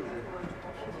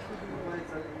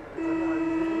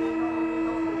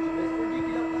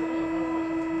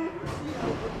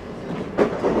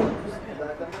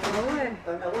 Ah ouais.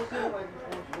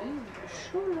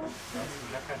 Chaud là.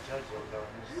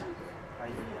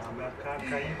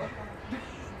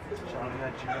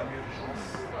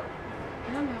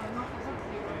 non, mais vraiment,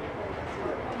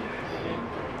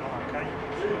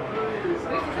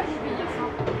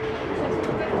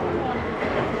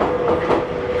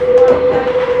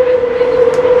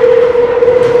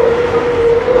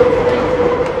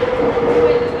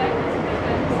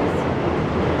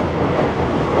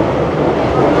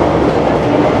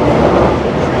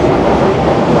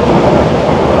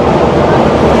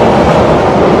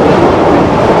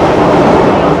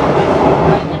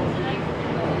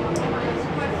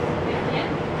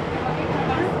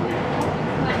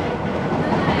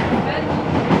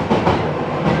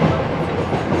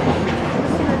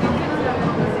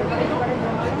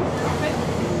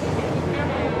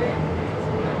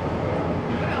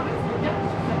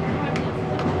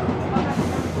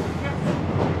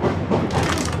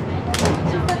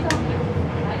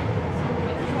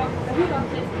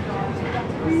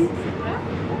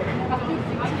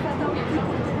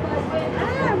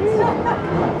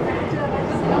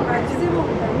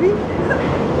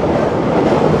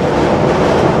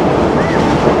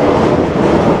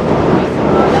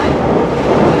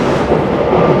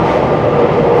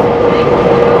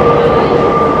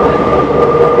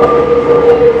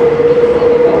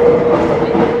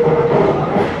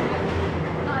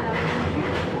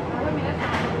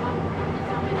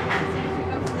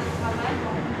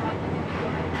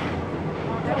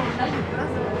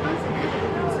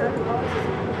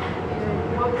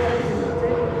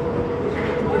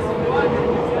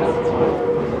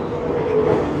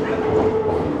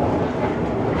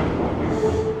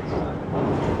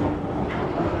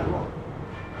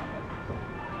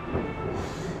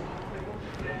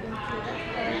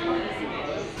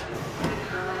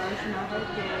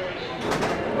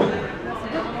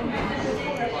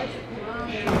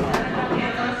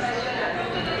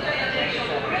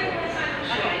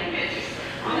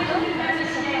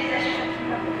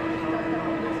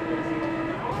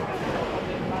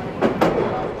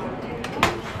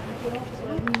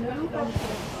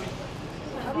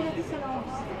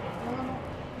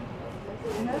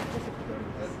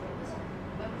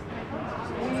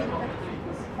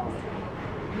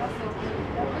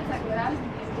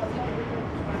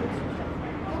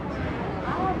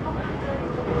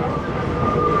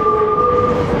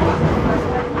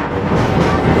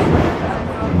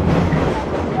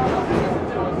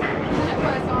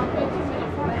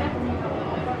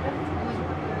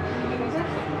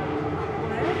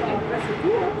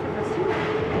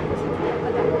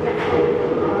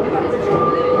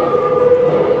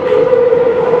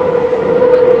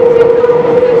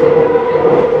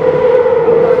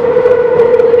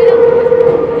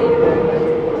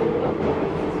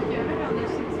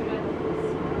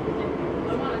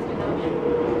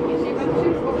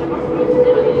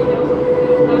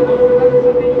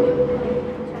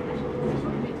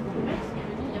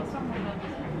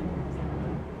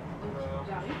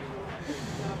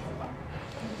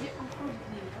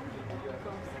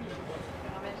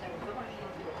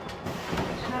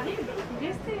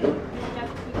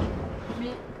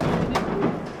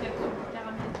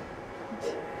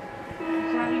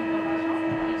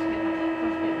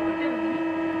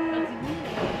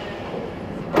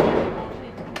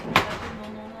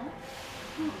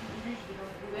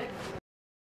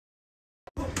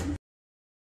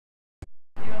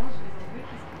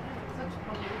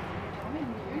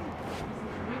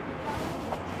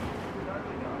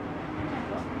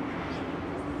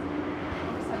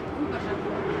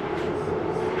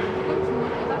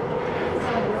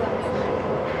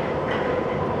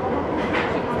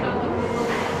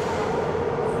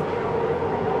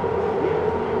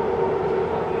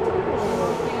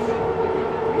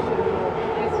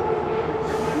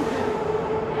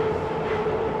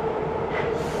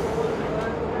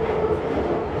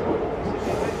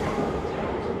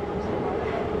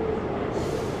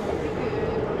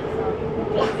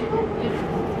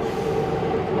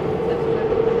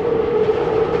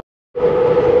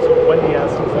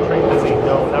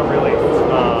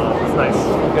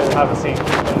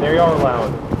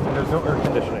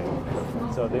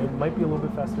 Might be a little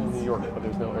bit faster in New York, but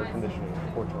there's no air conditioning,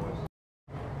 unfortunately.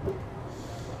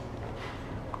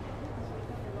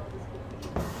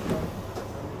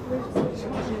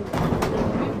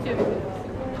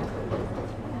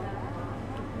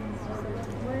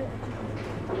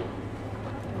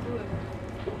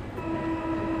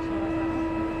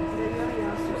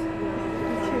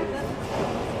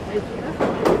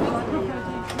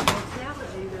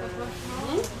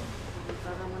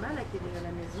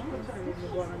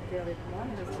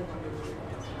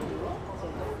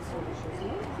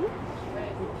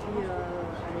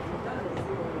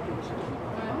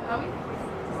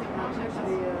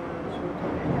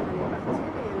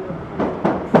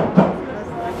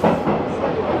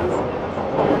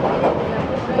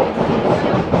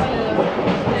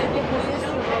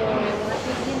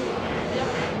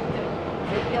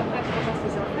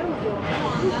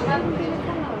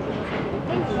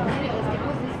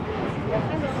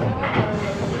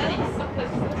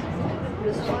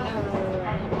 Le soir,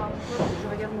 je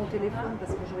regarde mon téléphone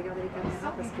parce que je regardais les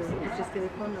caméras parce que j'ai ce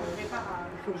téléphone, il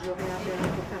faut que je réappelle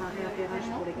pour faire un réappellage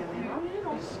pour les caméras.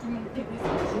 Et puis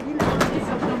j'ai mis la petite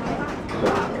sorte de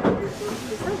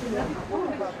c'est ça, je l'ai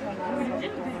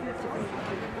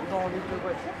dans les deux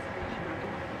voitures.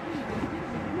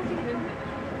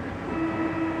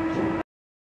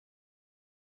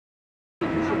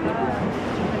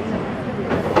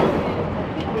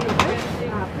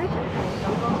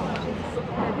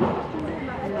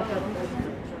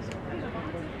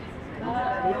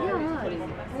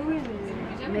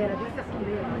 Mais elle a dû faire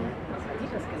tomber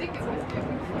parce qu'elle est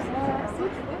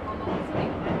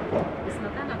ce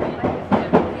matin, ma compagne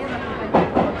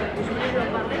je voulais leur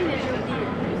parler, mais j'ai oublié.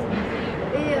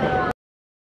 Et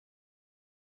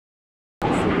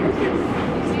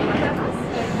c'est la terrasse.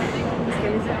 Parce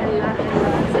qu'elle l'a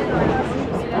fait dans la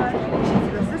cuisine. J'ai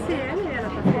dit, ça c'est elle, et elle a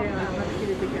pas fait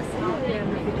qu'elle était cassée, et elle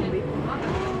me fait tomber.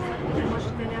 Moi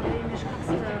j'étais énervée, mais je crois que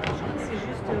c'est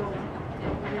juste.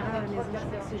 On verra à la maison, je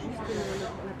crois que c'est juste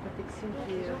la protection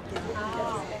qui est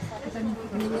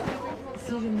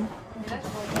si j'ai mis.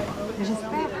 J'espère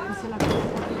que c'est la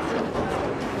protection.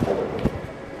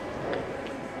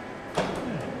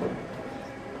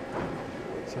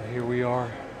 So here we are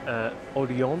at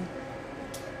Odeon.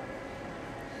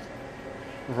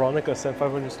 Veronica sent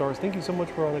 500 stars. Thank you so much,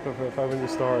 Veronica, for 500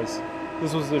 stars.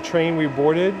 This was the train we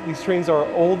boarded. These trains are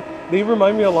old. They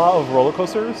remind me a lot of roller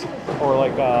coasters, or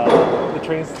like the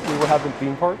trains we would have in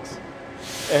theme parks.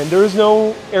 And there is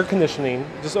no air conditioning,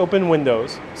 just open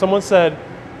windows. Someone said,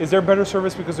 is there better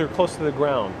service because they're close to the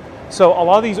ground? So a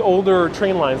lot of these older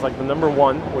train lines, like the number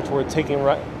 1, which we're taking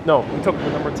right, no, we took the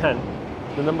number 10.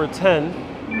 The number 10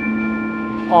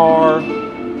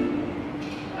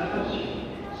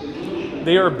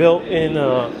 they are built in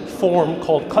a form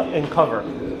called cut and cover.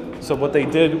 So what they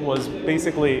did was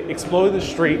basically explode the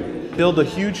street, build a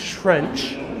huge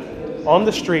trench on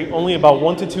the street, only about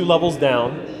 1 to 2 levels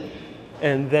down,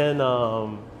 and then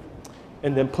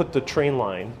put the train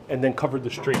line, and then covered the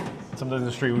street. Sometimes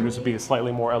the street would just be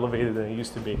slightly more elevated than it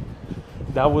used to be.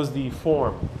 That was the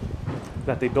form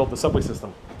that they built the subway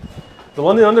system. The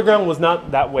London Underground was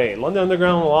not that way. London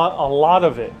Underground, a lot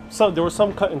of it. There were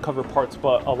some cut and cover parts,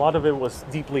 but a lot of it was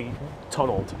deeply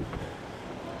tunneled.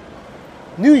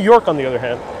 New York, on the other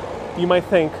hand, you might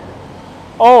think,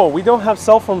 oh, we don't have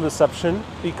cell phone reception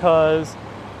because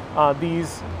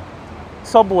these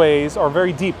subways are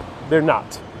very deep. They're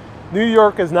not. New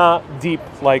York is not deep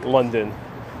like London.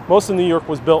 Most of New York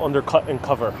was built under cut and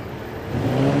cover.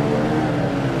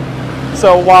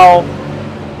 So while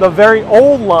the very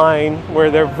old line, where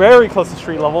they're very close to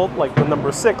street level, like the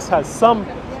number 6, has some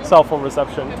cell phone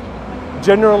reception,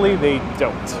 generally they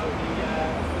don't.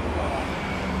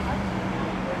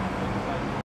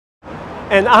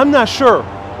 And I'm not sure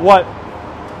what,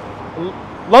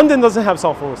 London doesn't have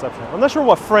cell phone reception. I'm not sure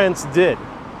what France did.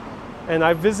 And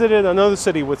I visited another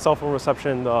city with cell phone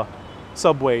reception, the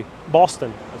subway,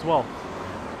 Boston as well.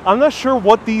 I'm not sure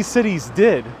what these cities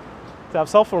did to have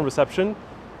cell phone reception.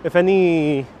 If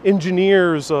any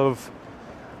engineers of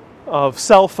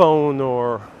cell phone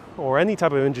or any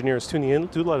type of engineers tuning in,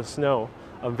 do let us know.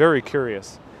 I'm very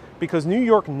curious. Because New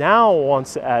York now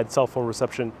wants to add cell phone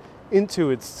reception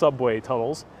into its subway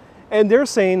tunnels. And they're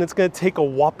saying it's going to take a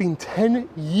whopping 10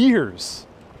 years.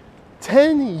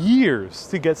 10 years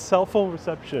to get cell phone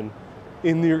reception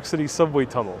in New York City subway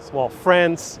tunnels. While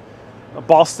France,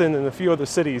 Boston, and a few other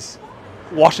cities,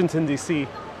 Washington, D.C.,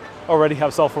 already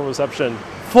have cell phone reception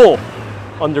full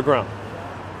underground.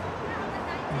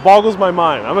 Boggles my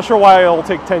mind. I'm not sure why it'll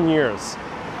take 10 years.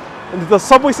 And the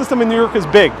subway system in New York is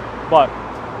big, but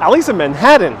at least in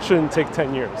Manhattan shouldn't take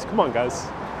 10 years. Come on, guys.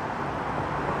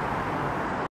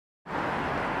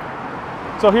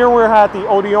 So here we're at the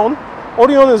Odeon.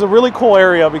 Odeon is a really cool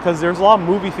area because there's a lot of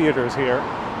movie theaters here,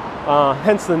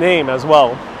 hence the name as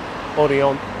well,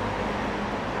 Odeon.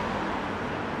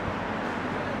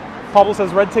 Pablo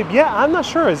says red tape. Yeah, I'm not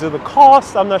sure. Is it the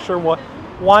cost? I'm not sure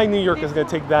why New York is going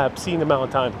to take that obscene amount of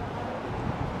time.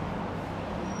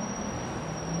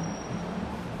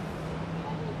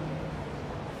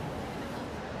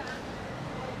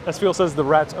 Esfiel says the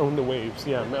rats own the waves.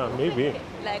 Yeah, maybe.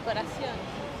 La decoración.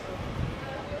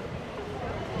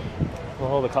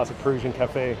 Oh, the classic Parisian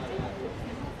cafe.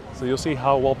 So you'll see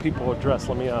how well people are dressed.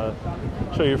 Let me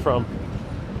show you from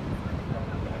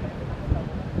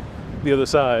the other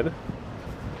side.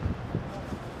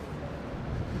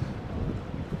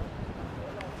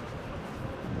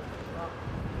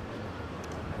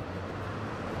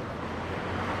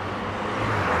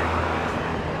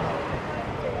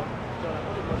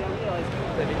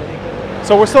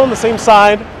 So we're still on the same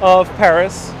side of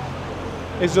Paris.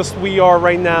 It's just we are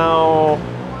right now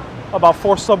about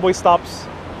four metro stops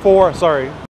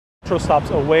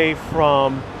away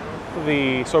from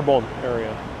the Sorbonne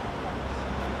area.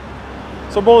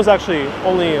 Sorbonne is actually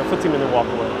only a 15-minute walk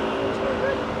away.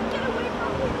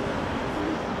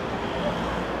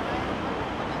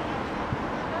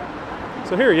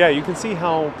 So here, yeah, you can see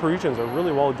how Parisians are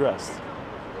really well dressed.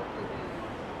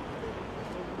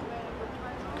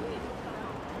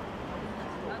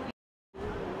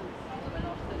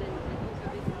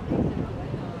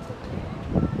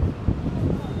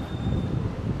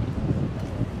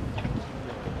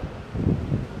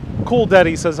 Cool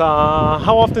Daddy says,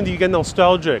 how often do you get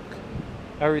nostalgic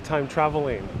every time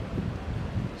traveling?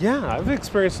 Yeah, I've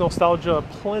experienced nostalgia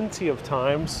plenty of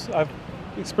times. I've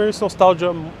experienced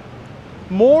nostalgia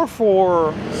more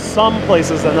for some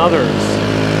places than others.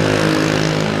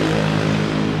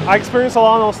 I experienced a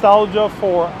lot of nostalgia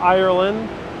for Ireland,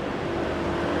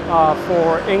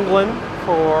 for England,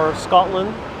 for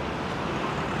Scotland,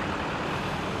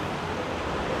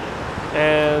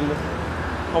 and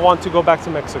I want to go back to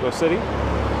Mexico City.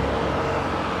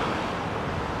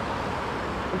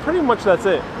 And pretty much that's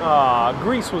it.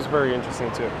 Greece was very interesting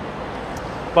too.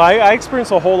 But I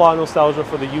experienced a whole lot of nostalgia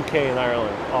for the UK and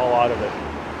Ireland, a lot of it.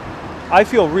 I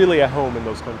feel really at home in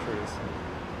those countries.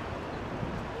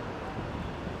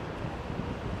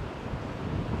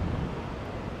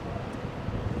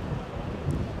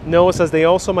 Noah says they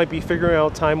also might be figuring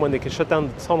out a time when they can shut down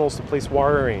the tunnels to place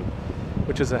wiring,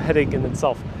 which is a headache in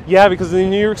itself. Yeah, because the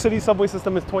New York City subway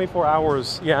system is 24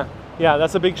 hours. Yeah,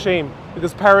 that's a big shame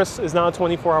because Paris is not a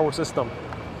 24-hour system.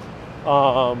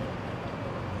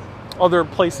 Other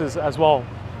places as well.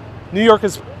 New York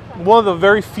is one of the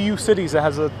very few cities that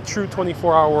has a true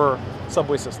 24-hour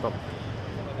subway system,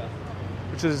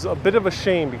 which is a bit of a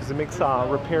shame because it makes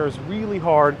repairs really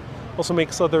hard. Also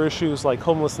makes other issues like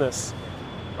homelessness,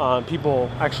 people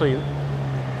actually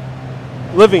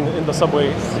living in the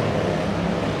subways,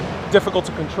 difficult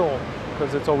to control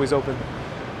because it's always open.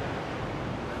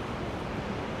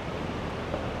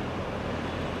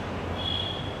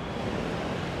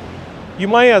 You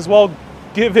might as well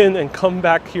give in and come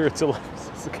back here to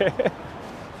live, okay?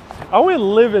 I wouldn't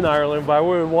live in Ireland, but I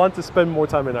would want to spend more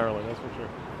time in Ireland, that's for sure.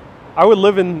 I would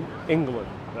live in England,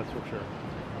 that's for sure.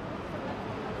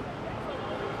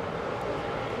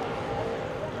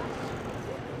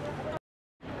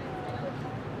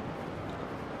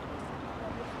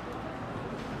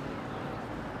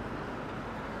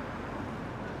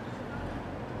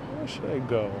 Where should I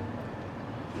go?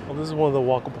 Well, this is one of the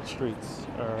walkable streets.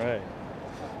 All right.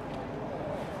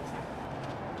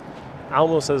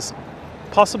 Almo says,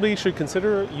 possibly you should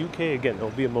consider UK again. It'll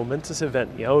be a momentous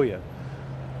event. Yeah, oh yeah.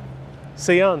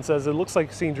 Seyan says, it looks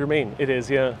like Saint Germain. It is,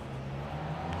 yeah.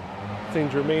 Saint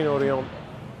Germain Odeon.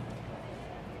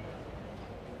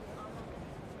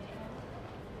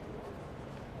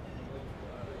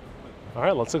 All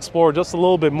right, let's explore just a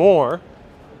little bit more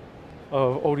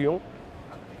of Odeon.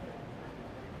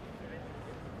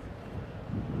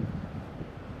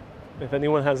 If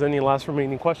anyone has any last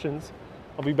remaining questions,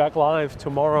 I'll be back live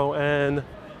tomorrow and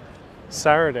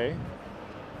Saturday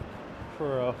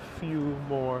for a few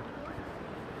more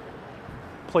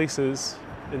places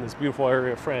in this beautiful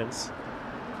area of France.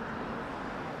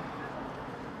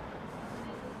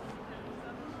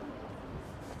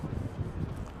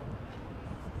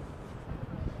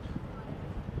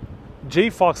 J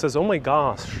Fox says, oh my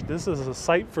gosh, this is a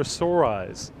sight for sore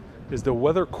eyes. Is the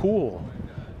weather cool?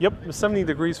 Yep, it's 70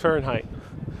 degrees Fahrenheit.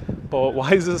 But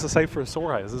why is this a sight for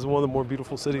sore eyes? This is one of the more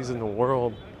beautiful cities in the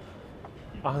world.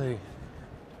 You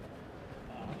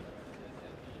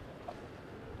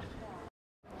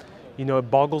know,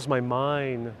 it boggles my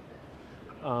mind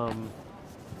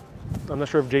I'm not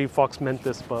sure if Jay Fox meant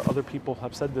this, but other people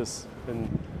have said this,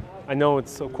 and I know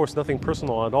it's of course nothing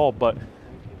personal at all, but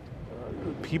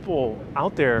people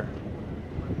out there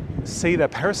say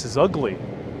that Paris is ugly.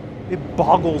 It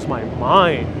boggles my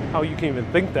mind how you can even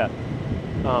think that.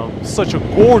 Such a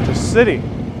gorgeous city.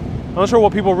 I'm not sure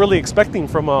what people are really expecting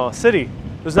from a city.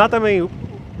 There's not that many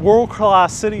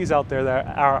world-class cities out there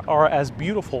that are as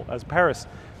beautiful as Paris.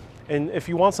 And if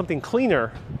you want something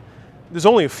cleaner, there's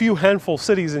only a few handful of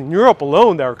cities in Europe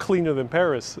alone that are cleaner than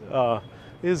Paris. It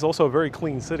is also a very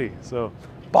clean city. So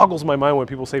it boggles my mind when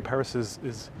people say Paris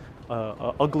is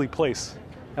an ugly place.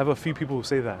 I have a few people who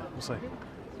say that. It's like,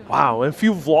 wow. And a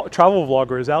few travel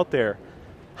vloggers out there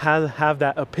have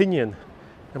that opinion.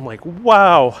 I'm like,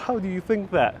 wow, how do you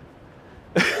think that?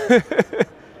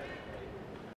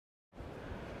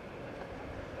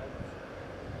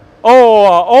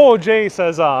 Jay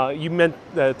says you meant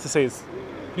to say it's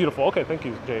beautiful. Okay, thank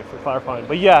you, Jay, for clarifying.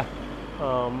 But yeah,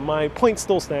 my point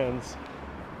still stands.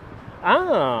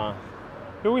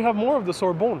 Here we have more of the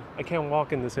Sorbonne. I can't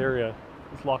walk in this area.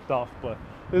 It's locked off, but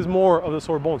there's more of the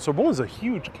Sorbonne. Sorbonne is a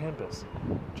huge campus,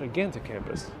 gigantic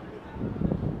campus.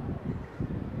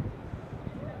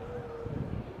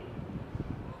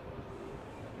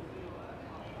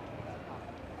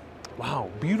 Wow,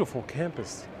 beautiful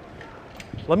campus.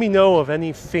 Let me know of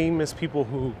any famous people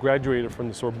who graduated from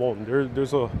the Sorbonne.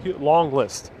 There's a long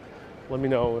list. Let me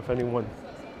know if anyone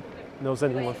knows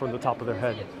anyone from the top of their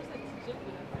head.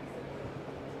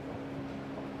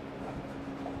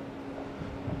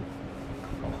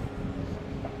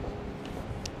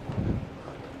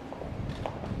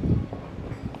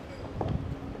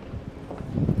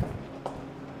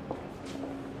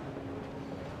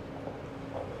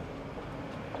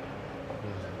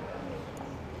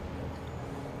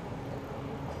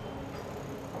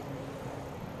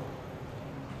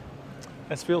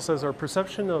 Esfiel says our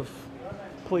perception of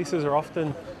places are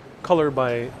often colored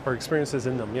by our experiences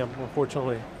in them. Yeah,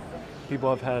 unfortunately, people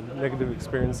have had negative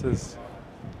experiences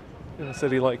in a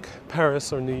city like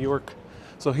Paris or New York.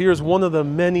 So here's one of the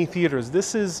many theaters.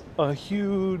 This is a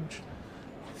huge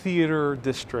theater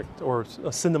district or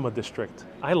a cinema district.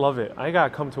 I love it. I gotta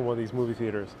come to one of these movie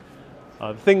theaters.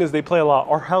 The thing is, they play a lot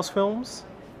of art house films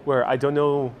where I don't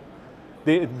know,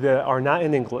 they are not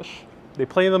in English. They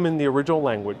play them in the original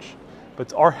language. But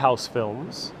it's art house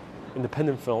films,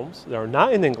 independent films that are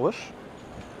not in English.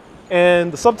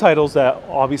 And the subtitles that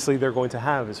obviously they're going to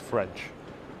have is French.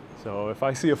 So if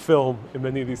I see a film in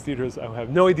many of these theaters, I have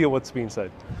no idea what's being said.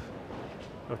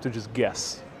 I have to just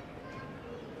guess.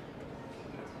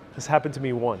 This happened to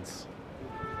me once.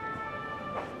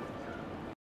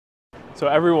 So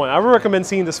everyone, I would recommend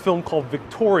seeing this film called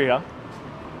Victoria.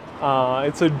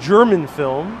 It's a German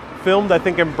film, filmed I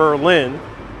think in Berlin.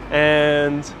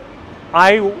 And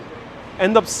I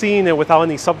end up seeing it without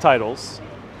any subtitles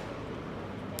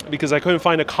because I couldn't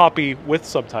find a copy with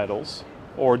subtitles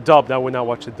or dubbed. I would not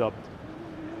watch it dubbed.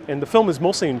 And the film is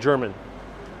mostly in German.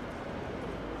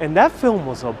 And that film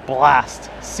was a blast,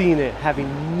 seeing it,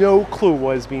 having no clue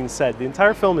what is being said. The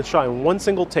entire film is shot in one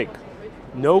single take.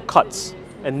 No cuts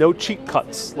and no cheat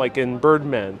cuts like in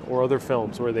Birdman or other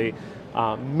films where they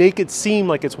make it seem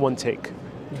like it's one take.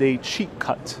 They cheat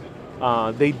cut.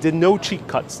 They did no cheat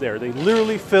cuts there. They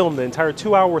literally filmed the entire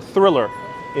 2-hour thriller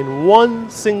in one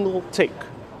single take.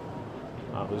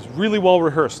 It was really well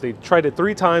rehearsed. They tried it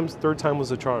 3 times, third time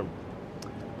was a charm.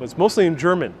 But it's mostly in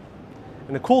German.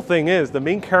 And the cool thing is, the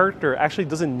main character actually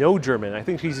doesn't know German. I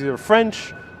think she's either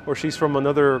French or she's from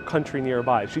another country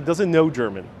nearby. She doesn't know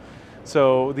German.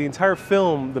 So the entire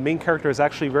film, the main character is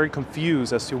actually very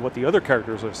confused as to what the other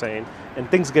characters are saying, and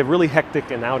things get really hectic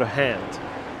and out of hand.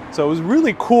 So it was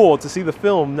really cool to see the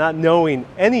film not knowing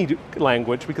any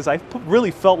language because I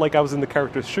really felt like I was in the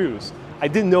character's shoes. I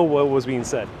didn't know what was being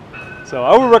said. So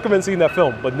I would recommend seeing that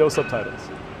film, but no subtitles.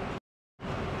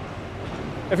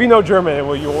 If you know German, it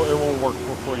won't work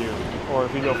for you, or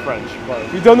if you know French. But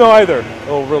if you don't know either,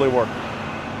 it'll really work.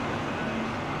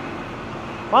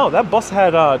 Wow, that bus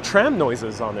had tram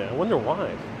noises on it. I wonder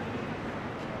why.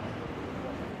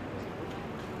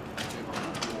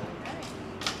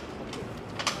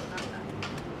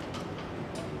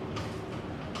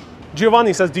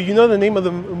 Giovanni says, do you know the name of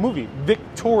the movie?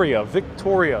 Victoria.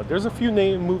 Victoria. There's a few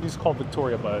movies called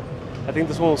Victoria, but I think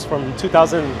this one was from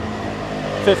 2015,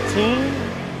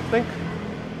 I think.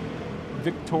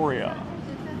 Victoria.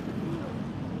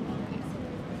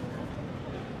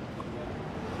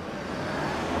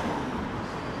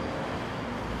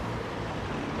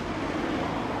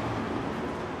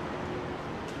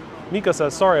 Mika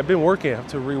says, sorry, I've been working. I have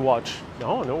to rewatch.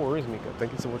 No worries, Mika.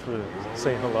 Thank you so much for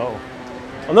saying hello.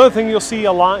 Another thing you'll see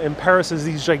a lot in Paris is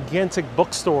these gigantic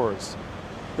bookstores.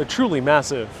 They're truly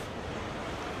massive.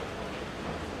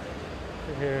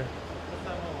 Here.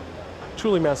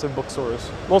 Truly massive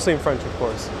bookstores, mostly in French, of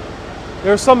course.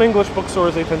 There are some English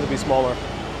bookstores, they tend to be smaller.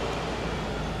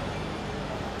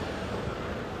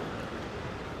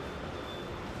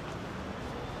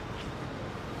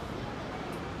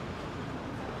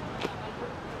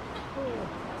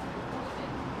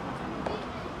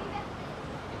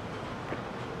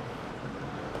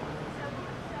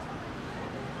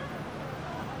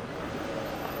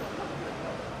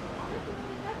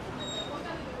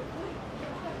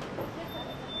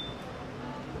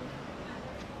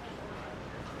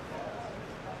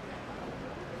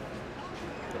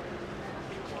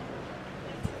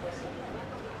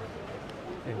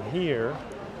 And here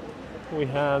we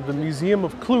have the Museum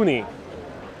of Cluny.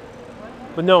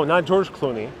 But no, not George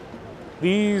Clooney.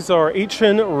 These are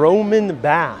ancient Roman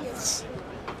baths.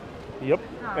 Yep.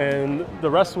 And the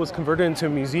rest was converted into a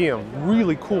museum.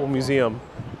 Really cool museum.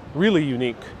 Really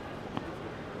unique.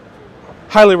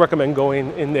 Highly recommend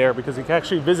going in there because you can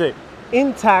actually visit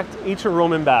intact ancient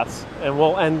Roman baths. And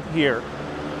we'll end here.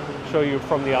 Show you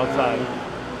from the outside.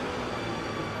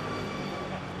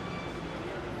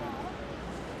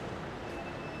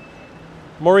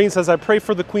 Maureen says, I pray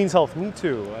for the Queen's health. Me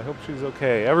too. I hope she's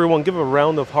okay. Everyone give a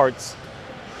round of hearts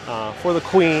for the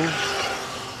Queen.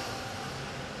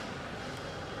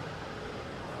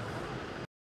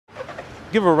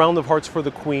 Give a round of hearts for the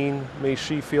Queen. May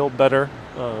she feel better.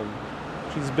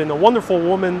 She's been a wonderful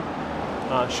woman.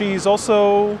 She's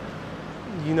also,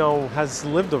 you know, has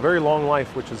lived a very long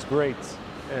life, which is great.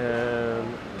 And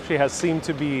she has seemed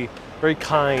to be very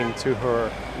kind to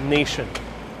her nation.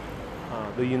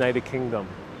 The United Kingdom.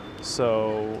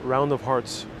 So, round of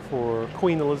hearts for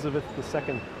Queen Elizabeth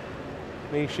II.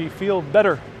 May she feel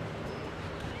better.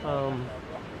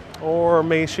 Or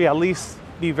may she at least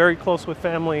be very close with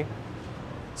family,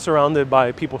 surrounded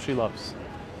by people she loves.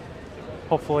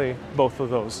 Hopefully, both of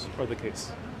those are the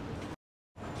case.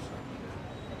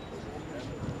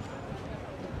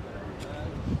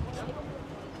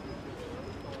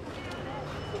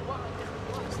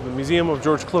 So, the Museum of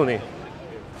George Clooney.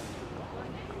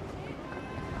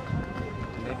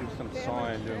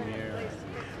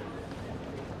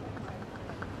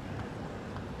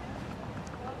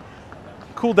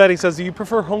 Cool Daddy says, do you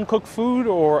prefer home-cooked food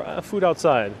or food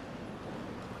outside?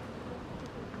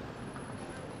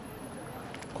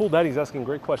 Cool Daddy's asking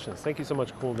great questions. Thank you so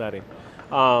much, Cool Daddy.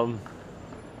 I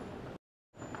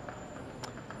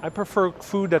prefer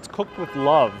food that's cooked with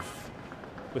love.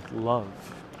 With love.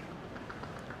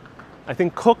 I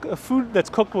think food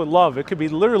that's cooked with love, it could be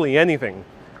literally anything.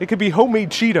 It could be homemade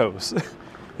Cheetos.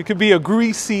 It could be a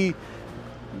grease-dripping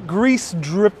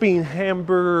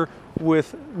hamburger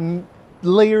with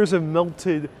layers of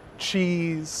melted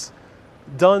cheese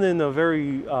done in a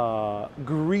very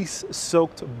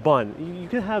grease-soaked bun. You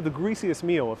can have the greasiest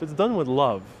meal. If it's done with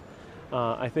love,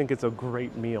 I think it's a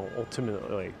great meal,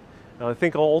 ultimately. And I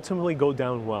think it'll ultimately go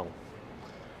down well.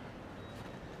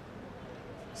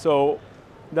 So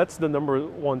that's the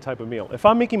 #1 type of meal. If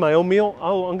I'm making my own meal,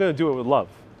 I'm going to do it with love.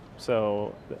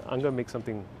 So I'm going to make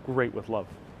something great with love.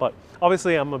 But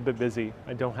obviously I'm a bit busy.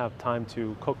 I don't have time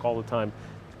to cook all the time.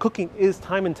 Cooking is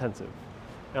time intensive.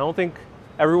 I don't think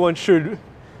everyone should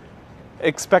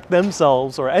expect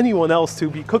themselves or anyone else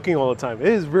to be cooking all the time. It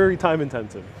is very time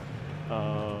intensive.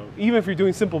 Even if you're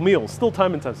doing simple meals, still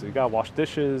time intensive. You gotta wash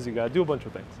dishes, you gotta do a bunch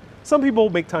of things. Some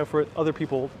people make time for it, other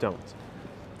people don't.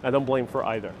 I don't blame for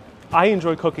either. I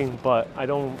enjoy cooking, but I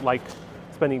don't like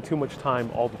spending too much time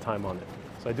all the time on it.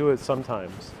 So I do it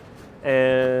sometimes.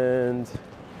 And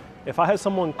if I have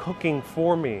someone cooking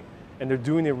for me and they're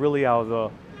doing it really out of the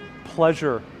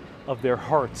pleasure of their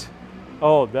heart,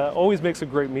 oh, that always makes a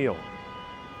great meal.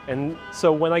 And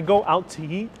so when I go out to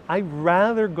eat, I'd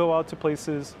rather go out to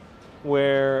places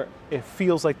where it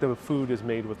feels like the food is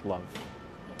made with love.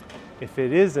 If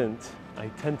it isn't, I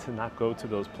tend to not go to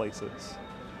those places.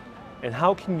 And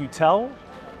how can you tell?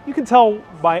 You can tell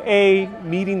by A,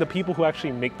 meeting the people who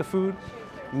actually make the food,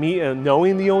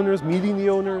 knowing the owners, meeting the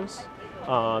owners,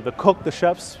 the cook, the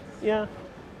chefs, yeah.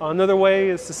 Another way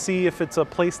is to see if it's a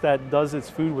place that does its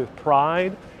food with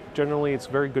pride. Generally, it's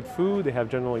very good food. They have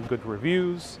generally good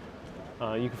reviews.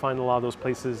 You can find a lot of those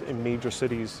places in major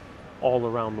cities all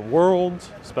around the world,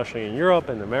 especially in Europe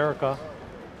and America.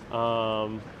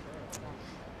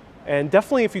 And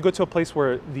definitely if you go to a place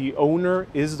where the owner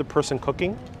is the person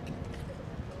cooking,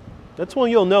 that's when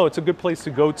you'll know it's a good place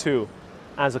to go to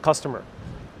as a customer.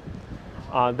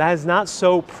 That is not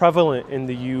so prevalent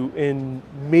in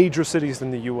major cities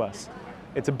in the US.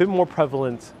 It's a bit more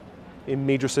prevalent in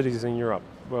major cities in Europe.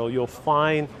 Well, you'll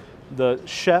find the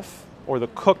chef or the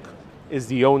cook is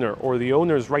the owner, or the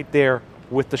owner is right there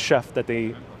with the chef that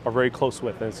they are very close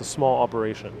with, and it's a small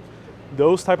operation.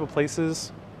 Those type of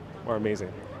places are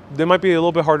amazing. They might be a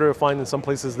little bit harder to find in some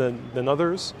places than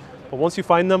others, but once you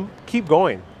find them, keep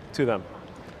going to them.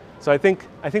 So I think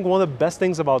one of the best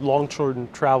things about long-term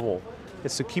travel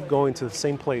is to keep going to the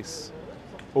same place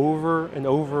over and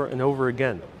over and over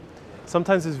again.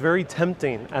 Sometimes it's very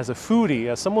tempting as a foodie,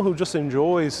 as someone who just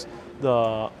enjoys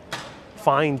the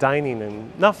fine dining,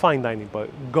 and not fine dining, but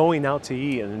going out to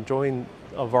eat and enjoying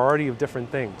a variety of different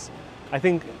things. I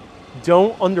think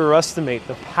don't underestimate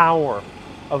the power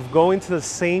of going to the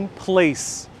same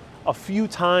place a few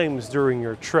times during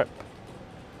your trip,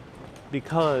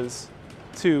 because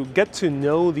to get to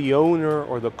know the owner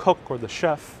or the cook or the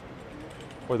chef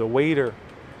or the waiter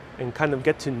and kind of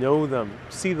get to know them,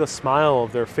 see the smile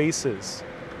of their faces,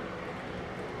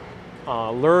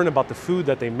 learn about the food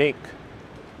that they make,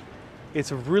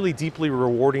 it's a really deeply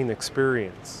rewarding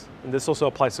experience. And this also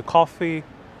applies to coffee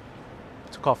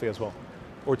as well,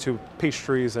 or to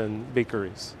pastries and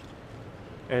bakeries,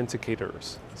 and to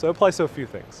caterers. So it applies to a few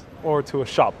things, or to a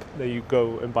shop that you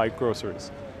go and buy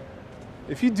groceries.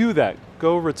 If you do that,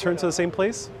 return to the same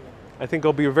place, I think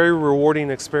it'll be a very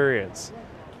rewarding experience.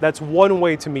 That's one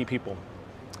way to meet people,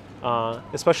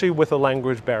 especially with a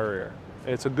language barrier.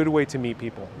 It's a good way to meet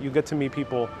people. You get to meet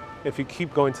people if you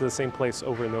keep going to the same place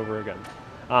over and over again.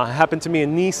 It happened to me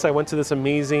in Nice. I went to this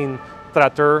amazing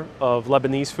traiteur of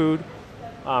Lebanese food,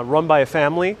 run by a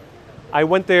family. I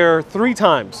went there 3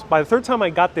 times. By the 3rd time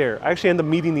I got there, I actually ended up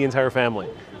meeting the entire family.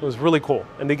 It was really cool.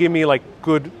 And they gave me like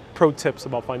good pro tips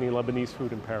about finding Lebanese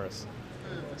food in Paris.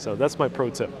 So that's my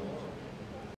pro tip.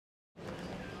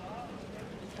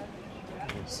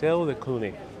 Museo de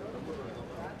Cluny.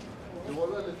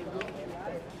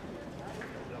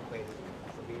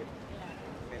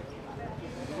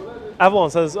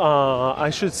 Avalon says, I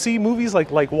should see movies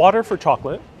like Water for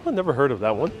Chocolate. I've never heard of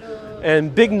that one.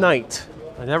 And Big Night.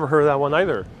 I never heard of that one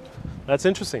either. That's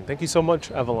interesting. Thank you so much,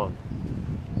 Avalon.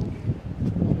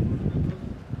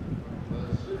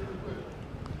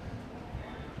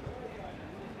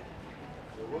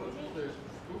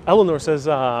 Eleanor says,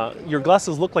 your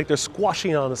glasses look like they're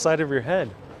squashing on the side of your head.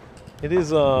 It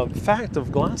is a fact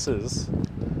of glasses.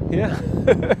 Yeah.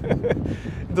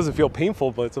 It doesn't feel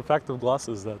painful, but it's a fact of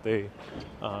glasses that they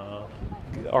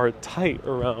are tight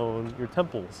around your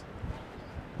temples.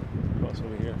 What's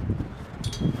over here?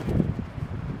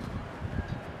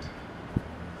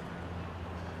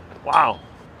 Wow.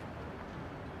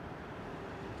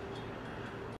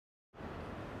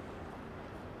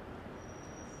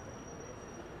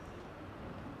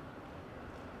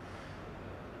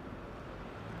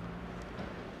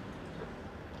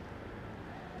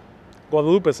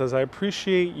 Guadalupe says, I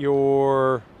appreciate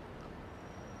your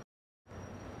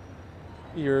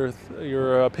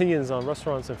opinions on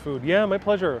restaurants and food. Yeah, my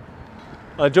pleasure.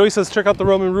 Joey says, check out the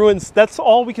Roman ruins. That's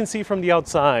all we can see from the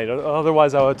outside.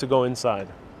 Otherwise, I would have to go inside.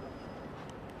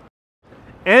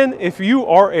 And if you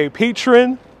are a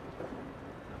patron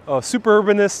of Super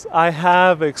Urbanist, I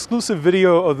have an exclusive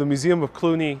video of the Museum of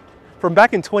Cluny from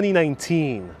back in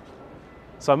 2019.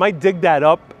 So I might dig that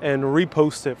up and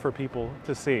repost it for people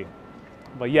to see.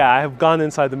 But yeah, I have gone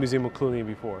inside the Museum of Cluny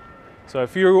before. So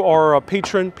if you are a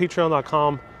patron,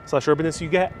 patreon.com/urbanist, you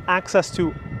get access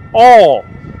to all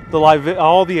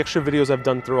the extra videos I've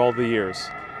done through all the years.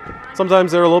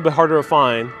 Sometimes they're a little bit harder to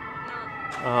find,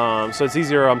 so it's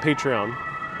easier on Patreon.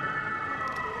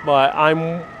 But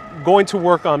I'm going to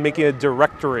work on making a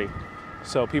directory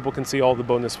so people can see all the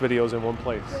bonus videos in one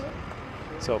place.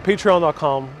 So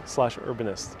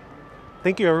patreon.com/urbanist.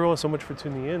 Thank you everyone so much for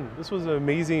tuning in. This was an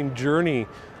amazing journey,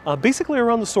 basically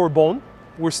around the Sorbonne.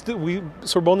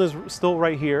 Sorbonne is still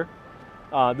right here.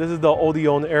 This is the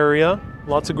Odeon area.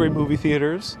 Lots of great movie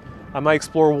theaters. I might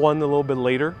explore one a little bit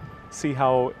later, see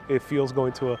how it feels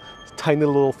going to a tiny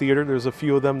little theater. There's a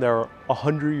few of them that are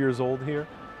 100 years old here.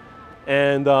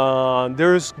 And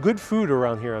there's good food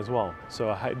around here as well,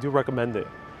 so I do recommend it.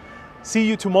 See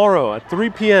you tomorrow at 3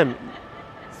 p.m.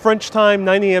 French time,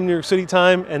 9 a.m. New York City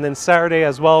time, and then Saturday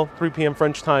as well, 3 p.m.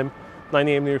 French time, 9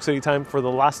 a.m. New York City time for the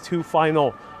last 2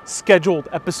 final scheduled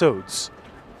episodes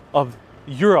of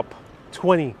Europe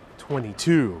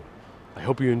 2022. I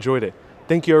hope you enjoyed it.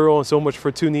 Thank you everyone so much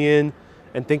for tuning in,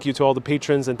 and thank you to all the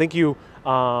patrons, and thank you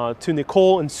to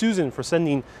Nicole and Susan for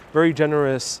sending very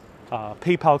generous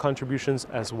PayPal contributions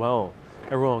as well.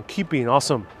 Everyone, keep being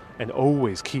awesome and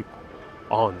always keep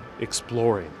on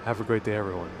exploring. Have a great day,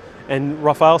 everyone. And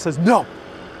Raphael says, no,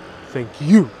 thank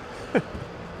you.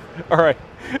 All right,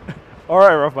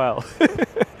 Raphael.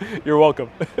 You're welcome.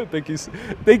 Thank you.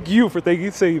 Thank you for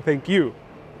saying thank you.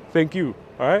 Thank you.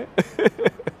 All right.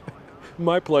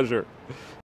 My pleasure.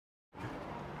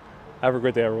 Have a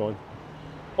great day, everyone.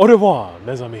 Au revoir,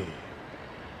 mes amis.